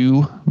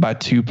LSU by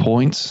 2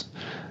 points.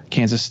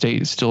 Kansas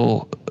State is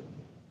still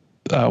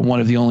one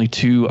of the only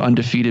 2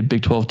 undefeated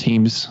Big 12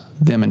 teams.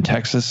 Them and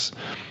Texas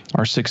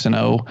are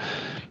 6-0.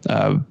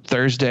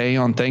 Thursday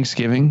on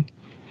Thanksgiving,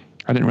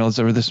 I didn't realize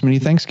there were this many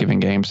Thanksgiving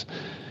games.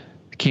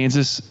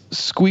 Kansas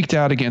squeaked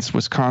out against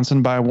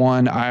Wisconsin by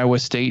 1. Iowa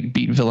State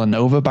beat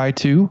Villanova by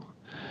 2.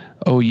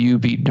 OU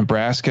beat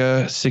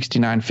Nebraska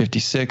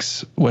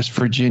 69-56. West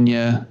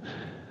Virginia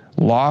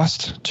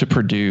lost to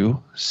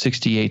Purdue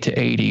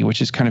 68-80,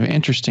 which is kind of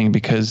interesting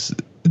because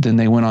then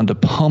they went on to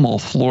pummel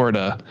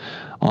Florida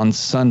on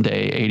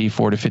Sunday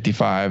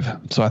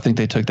 84-55. So I think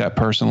they took that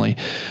personally.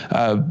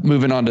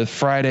 Moving on to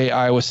Friday,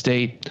 Iowa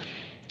State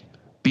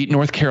beat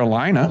North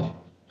Carolina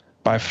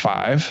by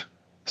 5.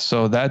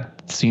 So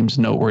that seems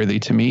noteworthy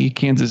to me.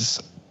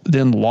 Kansas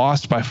then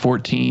lost by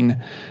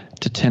 14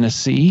 to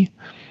Tennessee.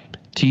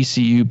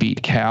 TCU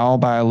beat Cal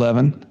by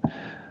 11.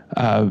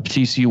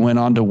 TCU went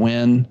on to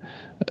win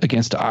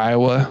against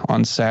Iowa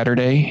on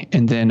Saturday,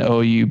 and then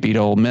OU beat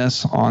Ole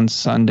Miss on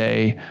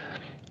Sunday.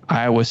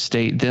 Iowa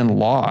State then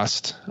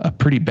lost a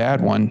pretty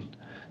bad one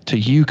to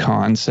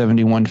UConn,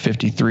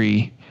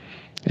 71-53.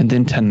 And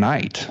then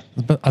tonight,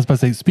 I was about to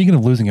say, speaking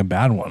of losing a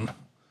bad one,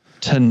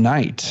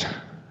 tonight,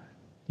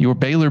 your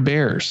Baylor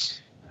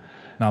Bears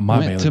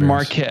went to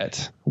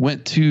Marquette,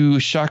 went to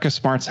Shaka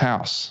Smart's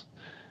house,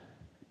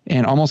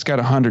 and almost got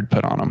 100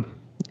 put on them.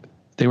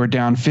 They were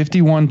down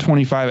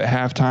 51-25 at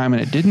halftime,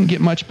 and it didn't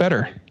get much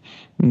better.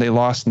 And they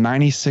lost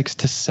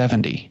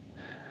 96-70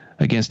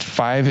 against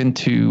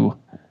 5-2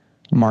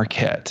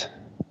 Marquette.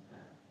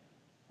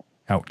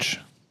 Ouch.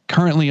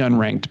 Currently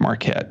unranked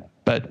Marquette,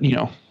 but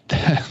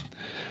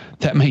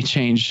that may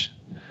change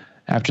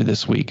after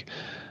this week.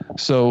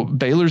 So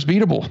Baylor's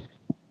beatable.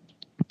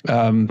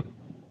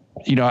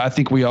 I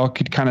think we all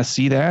could kind of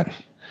see that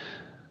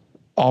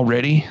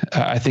already.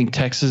 I think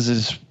Texas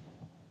is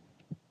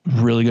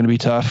really going to be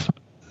tough,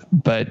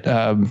 but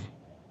to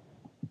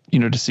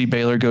see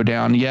Baylor go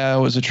down, it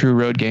was a true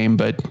road game,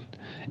 but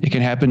it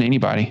can happen to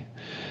anybody.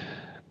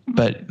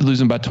 But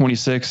losing by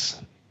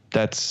 26,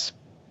 that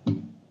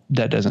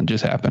doesn't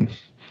just happen.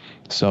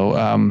 So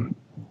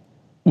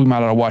we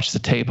might ought to watch the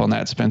tape on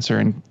that, Spencer,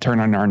 and turn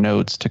on our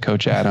notes to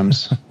Coach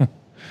Adams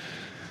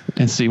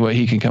and see what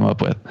he can come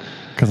up with.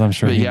 Because I'm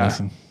sure he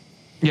listen.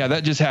 Yeah,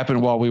 that just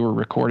happened while we were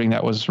recording.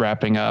 That was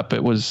wrapping up.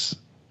 It was.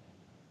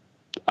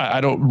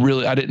 I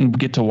didn't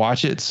get to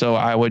watch it, so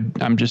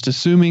I'm just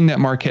assuming that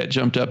Marquette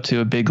jumped up to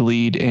a big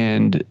lead,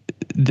 and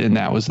then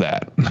that was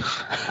that.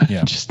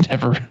 Yeah. Just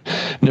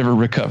never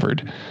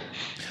recovered.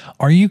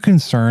 Are you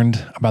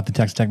concerned about the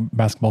Texas Tech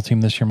basketball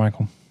team this year,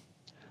 Michael?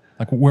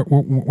 Like,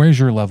 where's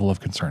your level of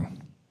concern?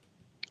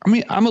 I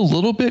mean, I'm a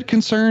little bit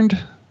concerned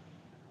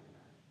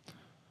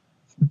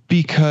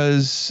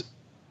because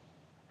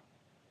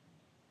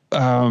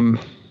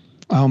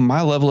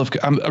my level of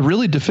I'm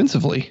really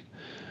defensively.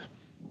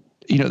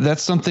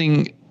 That's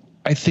something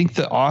I think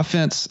the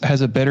offense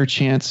has a better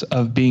chance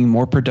of being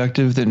more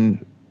productive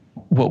than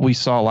what we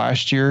saw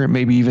last year,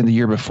 maybe even the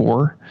year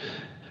before.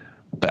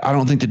 But I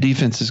don't think the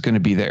defense is going to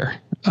be there.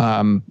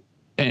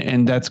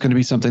 And that's going to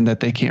be something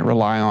that they can't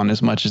rely on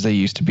as much as they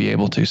used to be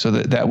able to. So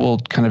that will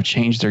kind of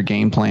change their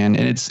game plan.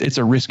 And it's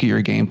a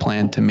riskier game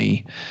plan to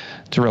me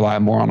to rely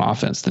more on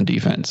offense than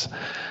defense.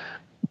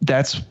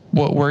 That's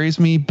what worries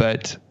me,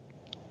 but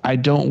I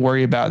don't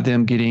worry about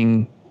them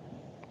getting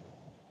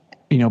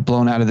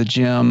blown out of the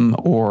gym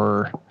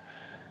or,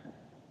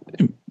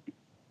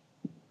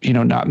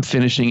 not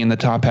finishing in the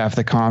top half of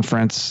the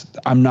conference.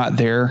 I'm not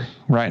there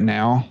right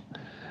now.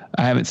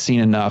 I haven't seen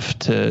enough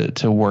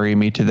to worry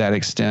me to that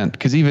extent.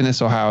 Because even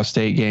this Ohio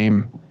State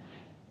game,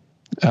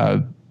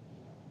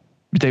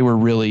 they were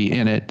really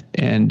in it.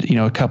 And,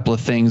 a couple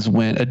of things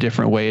went a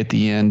different way at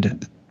the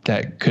end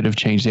that could have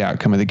changed the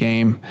outcome of the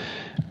game.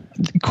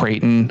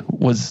 Creighton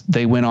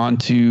they went on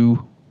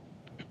to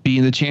be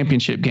in the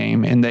championship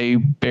game, and they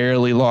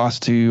barely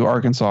lost to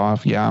Arkansas.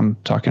 Yeah, I'm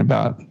talking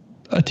about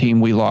a team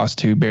we lost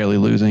to, barely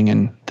losing,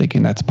 and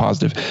thinking that's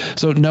positive.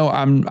 So no,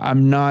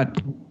 I'm not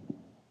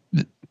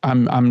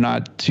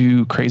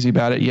too crazy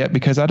about it yet,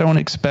 because I don't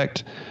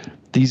expect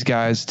these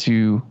guys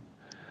to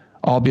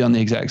all be on the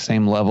exact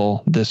same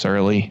level this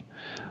early.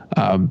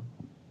 But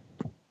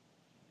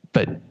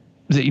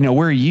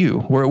where are you?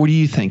 What are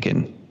you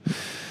thinking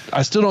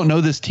I still don't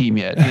know this team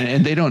yet,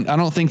 and I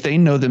don't think they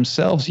know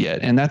themselves yet,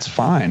 and that's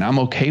fine. I'm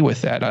okay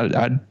with that.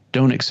 I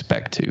don't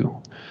expect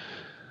to.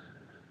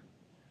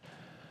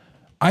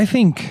 I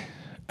think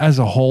as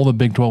a whole, the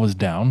Big 12 is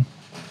down.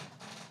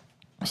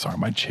 Sorry,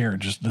 my chair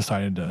just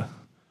decided to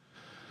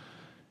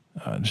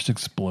just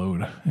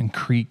explode and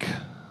creak.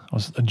 I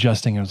was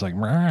adjusting. It was like,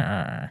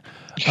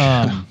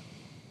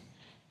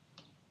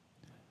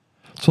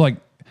 so like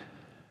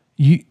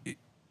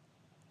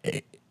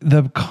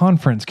the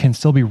conference can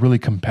still be really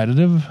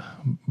competitive,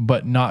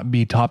 but not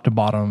be top to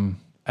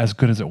bottom as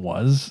good as it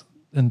was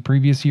in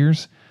previous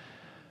years.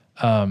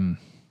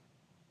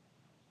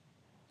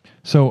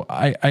 So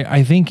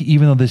I think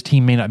even though this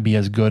team may not be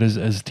as good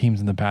as teams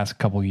in the past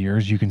couple of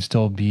years, you can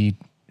still be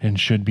and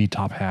should be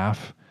top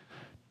half,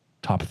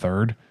 top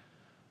third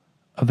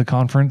of the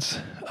conference.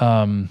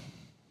 I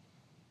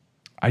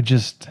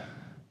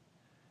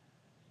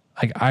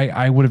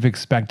would have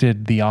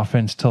expected the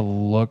offense to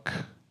look,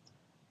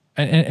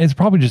 and it's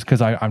probably just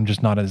because I don't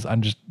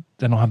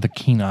have the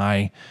keen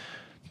eye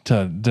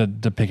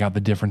to pick out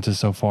the differences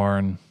so far,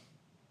 and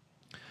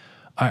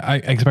I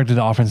expected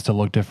the offense to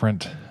look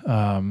different,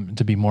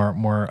 to be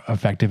more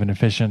effective and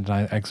efficient.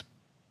 And I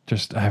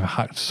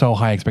have so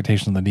high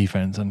expectations on the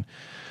defense, and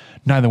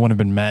neither one have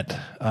been met.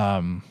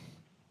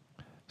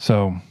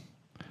 So,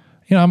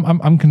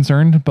 I'm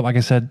concerned, but like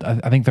I said,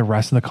 I think the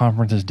rest of the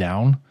conference is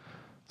down.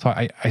 So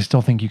I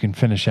still think you can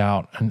finish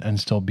out and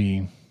still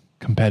be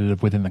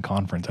competitive within the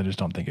conference. I just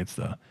don't think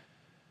I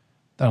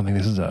don't think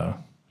this is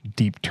a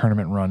deep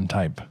tournament run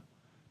type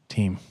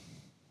team.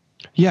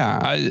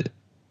 Yeah.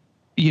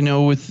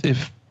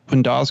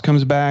 When Dawes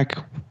comes back,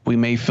 we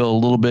may feel a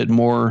little bit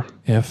more.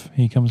 If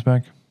he comes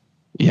back.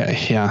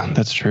 Yeah,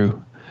 that's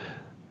true.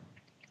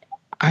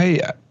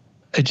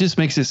 It just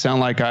makes it sound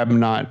like I'm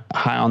not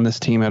high on this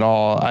team at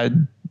all.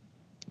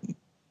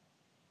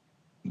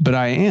 But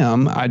I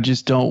am. I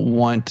just don't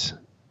want.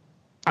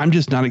 I'm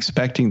just not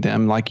expecting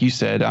them, like you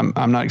said.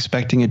 I'm not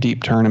expecting a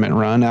deep tournament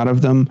run out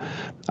of them.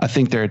 I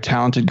think they're a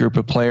talented group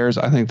of players.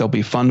 I think they'll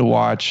be fun to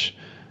watch,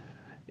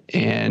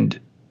 and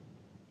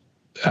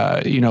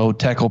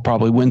Tech will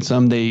probably win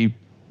some.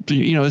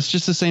 It's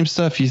just the same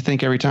stuff you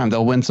think every time.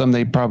 They'll win some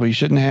they probably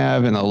shouldn't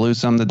have, and they'll lose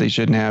some that they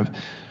shouldn't have.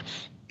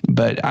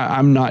 But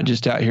I'm not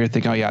just out here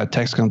thinking, oh yeah,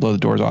 Tech's going to blow the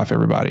doors off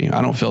everybody.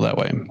 I don't feel that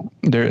way.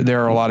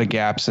 There are a lot of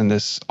gaps in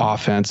this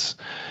offense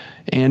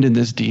and in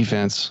this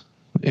defense,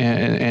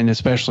 and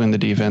especially in the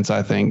defense.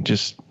 I think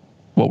just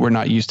what we're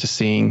not used to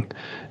seeing.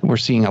 We're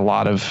seeing a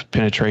lot of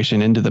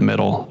penetration into the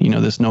middle.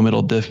 This no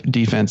middle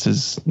defense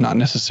is not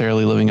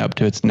necessarily living up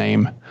to its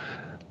name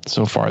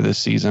so far this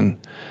season.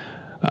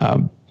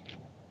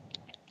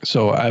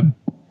 So I'm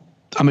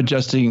not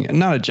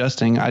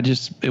adjusting.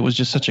 It was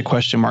just such a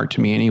question mark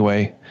to me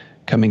anyway,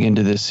 coming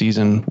into this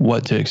season,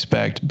 what to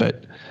expect.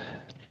 But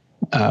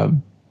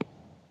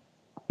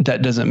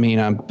that doesn't mean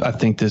I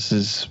think this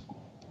is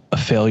a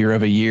failure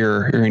of a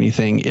year or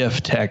anything.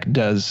 If Tech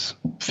does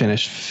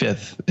finish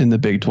 5th in the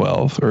Big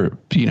 12, or,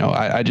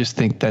 I just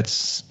think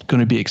that's going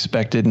to be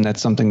expected. And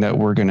that's something that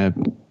we're going to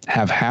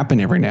have happen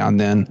every now and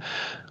then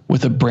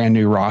with a brand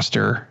new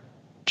roster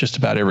just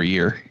about every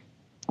year.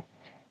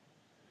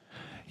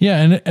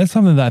 Yeah. And it's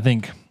something that I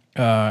think,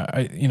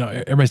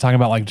 everybody's talking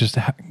about, like, just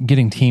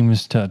getting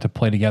teams to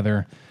play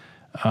together,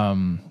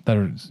 that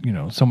are,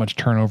 so much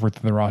turnover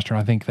through the roster.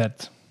 I think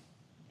that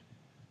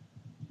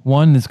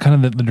one is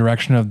kind of the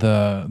direction of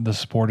the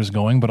sport is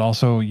going, but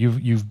also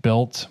you've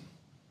built,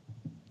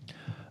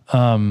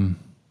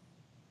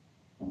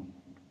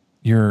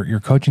 your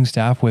coaching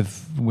staff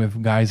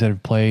with guys that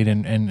have played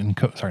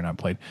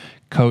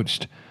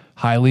coached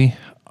highly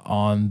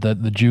on the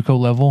JUCO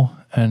level,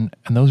 and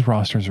those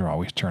rosters are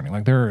always turning.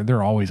 Like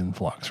they're always in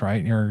flux,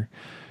 right? You're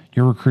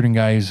recruiting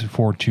guys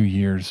for 2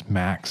 years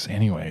max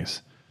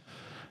anyways.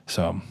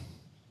 So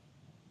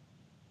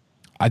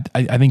I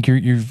think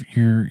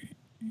you're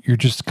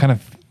just kind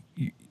of,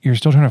 you're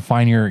still trying to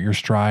find your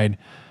stride,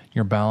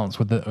 your balance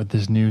with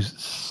this new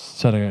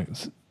set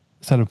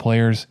of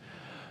players.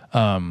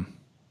 And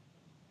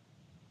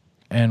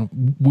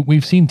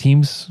we've seen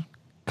teams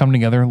come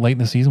together late in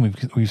the season.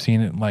 We've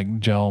seen it like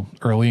gel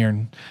earlier,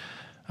 and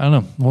I don't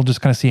know. We'll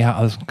just kind of see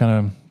how this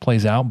kind of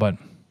plays out. But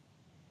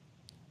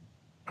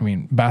I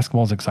mean,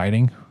 basketball is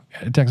exciting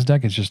at Texas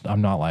Tech. It's just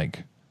I'm not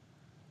like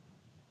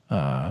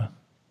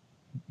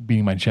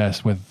beating my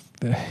chest with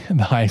the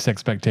highest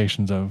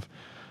expectations of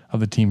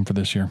the team for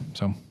this year.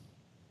 So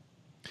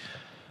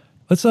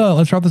let's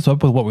wrap this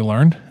up with what we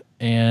learned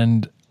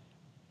and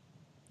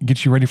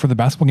get you ready for the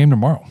basketball game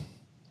tomorrow.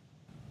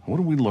 What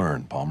did we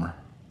learn, Palmer?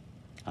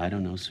 I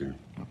don't know, sir.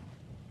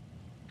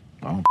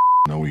 I don't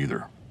know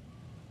either.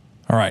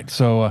 All right,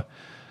 so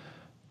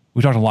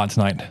we talked a lot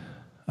tonight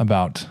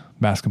about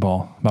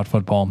basketball, about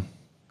football,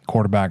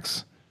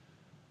 quarterbacks.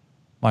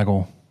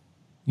 Michael,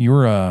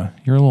 your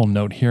little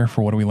note here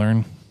for what do we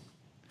learn?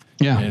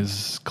 Yeah,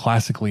 is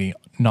classically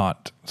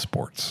not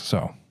sports.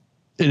 So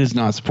it is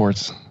not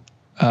sports.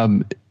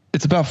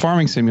 It's about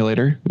Farming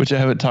Simulator, which I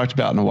haven't talked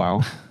about in a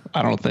while.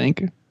 I don't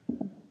think.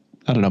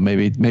 I don't know,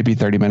 maybe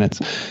 30 minutes.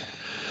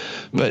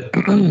 But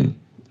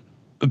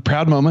a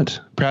proud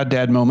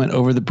dad moment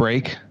over the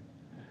break.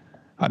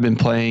 I've been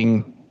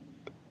playing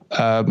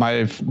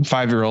my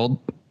 5-year-old.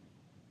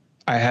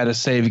 I had a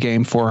save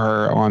game for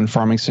her on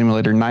Farming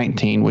Simulator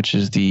 19, which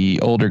is the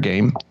older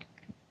game.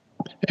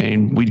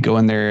 And we'd go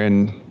in there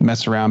and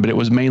mess around, but it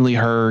was mainly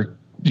her,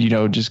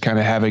 just kind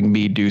of having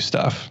me do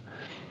stuff.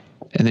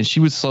 And then she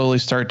would slowly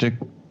start to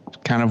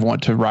kind of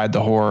want to ride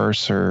the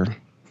horse or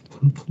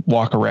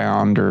walk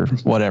around or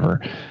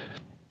whatever.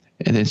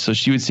 And then so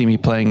she would see me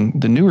playing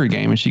the newer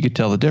game and she could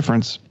tell the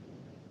difference,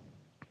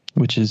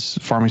 which is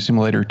Farming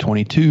Simulator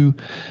 22.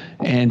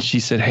 And she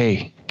said,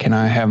 "Hey, can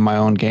I have my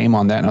own game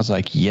on that?" And I was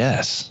like,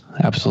 "Yes,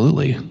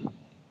 absolutely.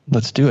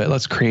 Let's do it.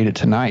 Let's create it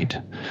tonight."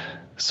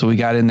 So we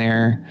got in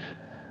there.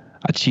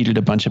 I cheated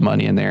a bunch of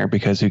money in there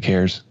because who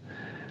cares?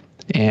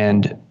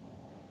 And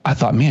I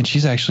thought, man,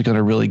 she's actually going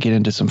to really get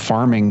into some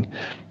farming.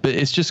 But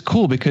it's just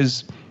cool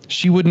because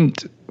she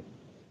wouldn't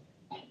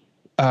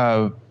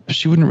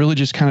really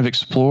just kind of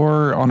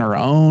explore on her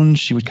own.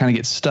 She would kind of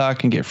get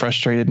stuck and get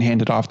frustrated and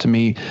hand it off to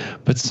me.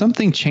 But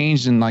something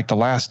changed in like the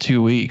last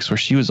 2 weeks where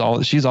she's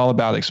all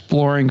about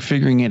exploring,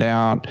 figuring it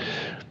out,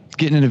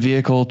 getting in a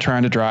vehicle,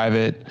 trying to drive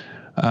it,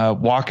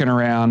 walking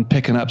around,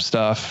 picking up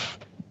stuff,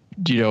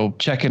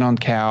 checking on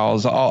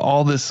cows,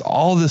 all this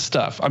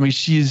stuff. I mean,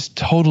 she's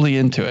totally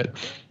into it,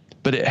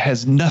 but it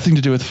has nothing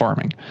to do with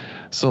farming.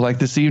 So like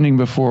this evening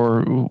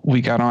before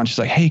we got on, she's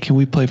like, "Hey, can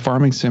we play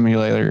Farming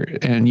Simulator?"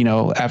 And,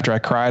 after I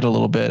cried a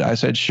little bit, I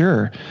said,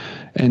 "Sure."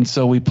 And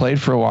so we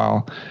played for a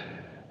while,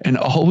 and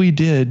all we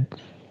did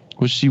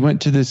was she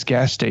went to this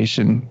gas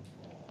station.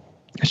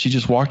 She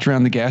just walked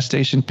around the gas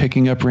station,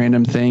 picking up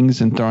random things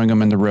and throwing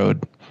them in the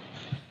road.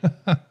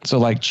 So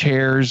like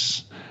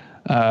chairs,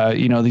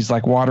 these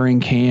like watering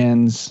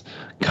cans,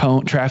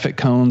 traffic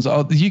cones.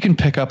 You can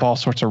pick up all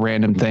sorts of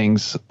random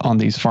things on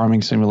these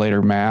Farming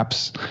Simulator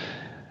maps.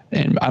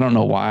 And I don't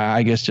know why,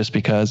 I guess just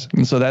because.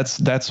 And so that's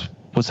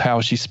was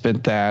how she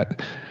spent that.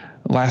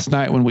 Last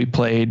night when we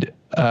played,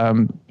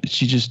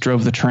 she just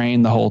drove the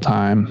train the whole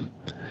time.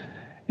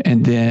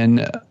 And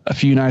then a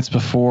few nights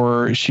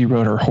before, she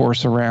rode her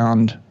horse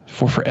around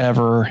for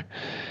forever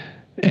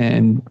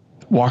and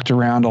walked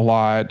around a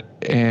lot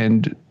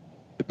and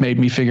made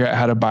me figure out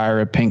how to buy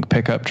her a pink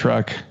pickup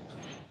truck.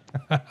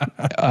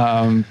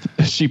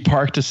 She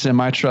parked a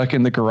semi truck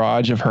in the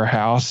garage of her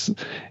house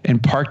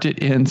and parked it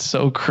in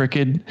so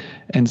crooked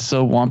and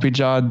so wompy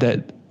jawed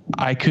that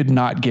I could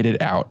not get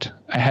it out.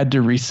 I had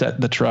to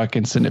reset the truck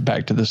and send it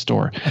back to the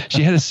store.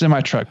 She had a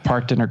semi truck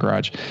parked in her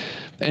garage.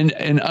 And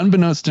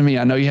unbeknownst to me,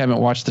 I know you haven't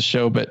watched the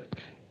show, but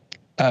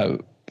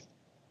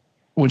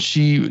when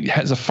she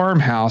has a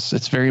farmhouse,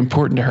 it's very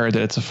important to her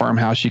that it's a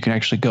farmhouse you can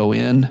actually go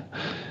in.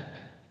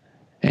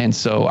 And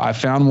so I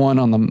found one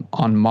on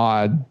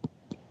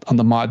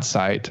the mod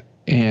site,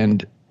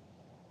 and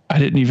I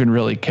didn't even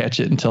really catch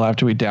it until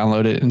after we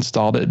downloaded it and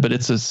installed it. But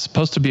it's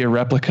supposed to be a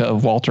replica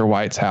of Walter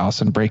White's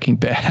house in Breaking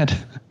Bad.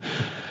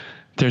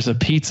 There's a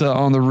pizza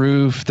on the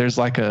roof. There's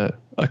like a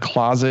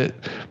closet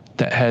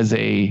that has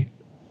a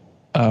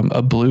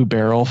blue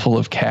barrel full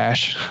of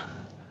cash.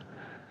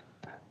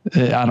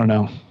 I don't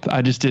know.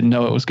 I just didn't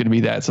know it was going to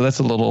be that. So that's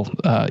a little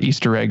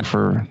Easter egg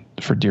for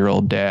dear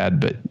old dad.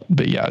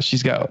 But yeah,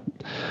 she's got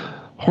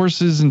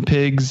horses and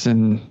pigs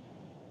and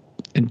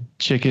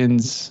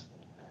chickens,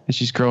 and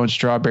she's growing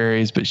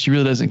strawberries, but she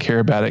really doesn't care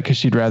about it because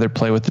she'd rather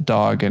play with the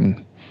dog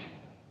and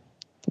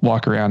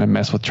walk around and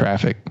mess with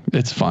traffic.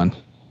 It's fun.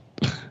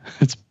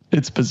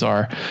 It's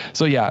bizarre.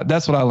 So yeah,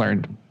 that's what I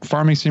learned.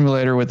 Farming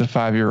Simulator with a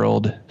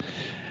 5-year-old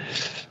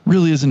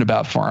really isn't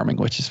about farming,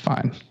 which is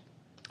fine.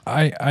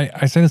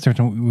 I say this every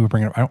time we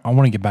bring it up. I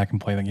want to get back and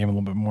play the game a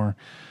little bit more.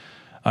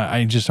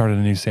 I just started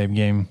a new save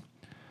game.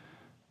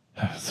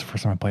 It's the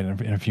first time I played it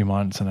in a few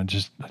months, and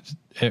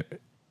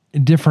it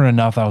different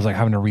enough that I was like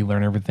having to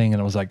relearn everything, and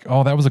it was like,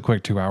 oh, that was a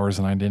quick 2 hours,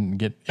 and I didn't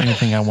get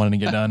anything I wanted to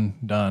get done.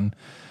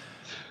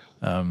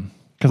 Because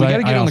we got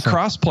to get on the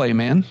crossplay,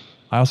 man.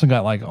 I also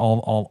got like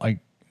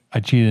I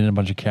cheated in a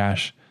bunch of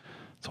cash,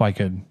 so I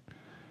could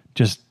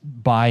just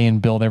buy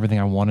and build everything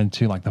I wanted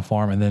to, like the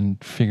farm, and then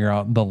figure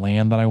out the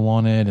land that I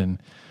wanted, and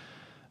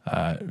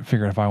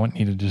figure out if I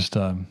needed just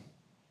to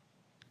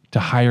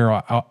hire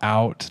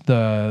out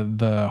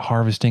the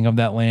harvesting of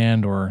that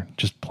land or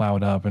just plow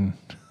it up. And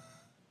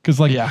because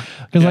like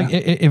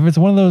if it's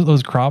one of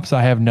those crops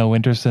I have no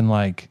interest in,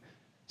 like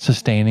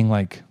sustaining,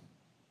 like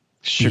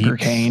sugar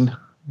cane,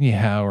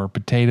 or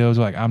potatoes,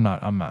 like I'm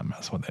not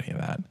messing with any of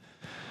that.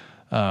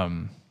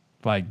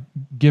 Like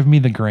give me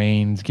the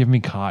grains, give me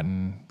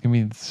cotton, give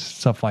me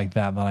stuff like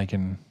that I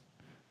can,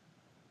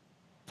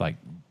 like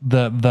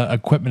the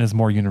equipment is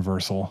more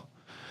universal.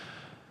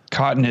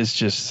 Cotton is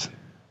just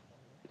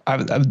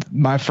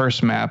my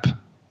first map.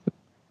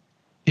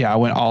 Yeah, I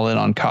went all in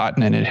on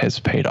cotton, and it has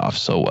paid off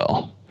so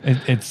well.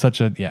 It's such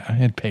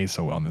it pays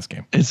so well in this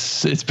game.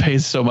 It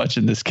pays so much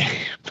in this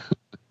game.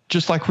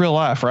 Just like real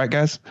life, right,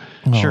 guys?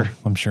 Oh, sure.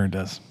 I'm sure it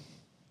does.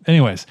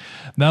 Anyways,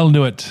 that'll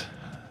do it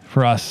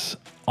for us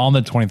on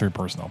the 23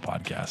 Personnel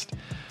Podcast.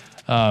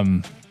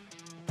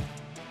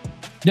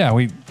 yeah,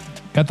 we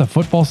got the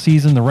football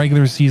season, the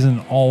regular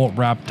season all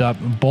wrapped up.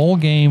 Bowl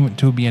game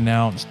to be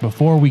announced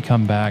before we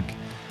come back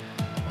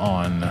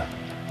on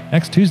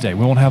next Tuesday.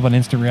 We won't have an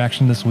instant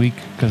reaction this week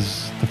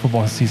because the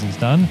football season's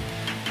done.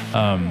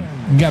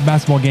 We got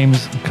basketball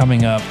games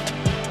coming up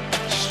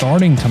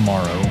starting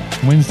tomorrow,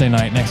 Wednesday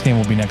night. Next game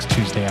will be next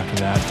Tuesday after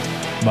that.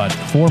 But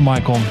for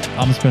Michael,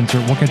 I'm Spencer.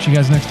 We'll catch you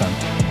guys next time.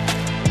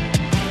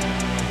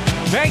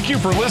 Thank you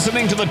for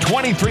listening to the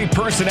 23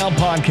 Personnel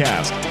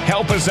Podcast.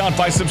 Help us out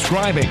by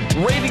subscribing,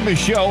 rating the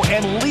show,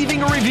 and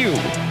leaving a review.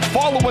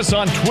 Follow us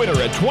on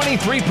Twitter at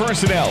 23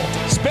 Personnel,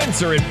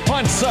 Spencer at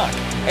Punt Suck,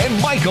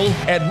 and Michael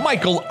at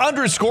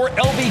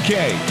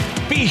Michael_LBK.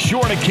 Be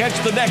sure to catch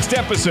the next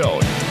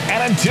episode.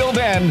 And until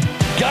then,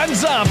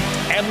 guns up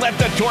and let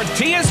the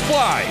tortillas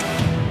fly.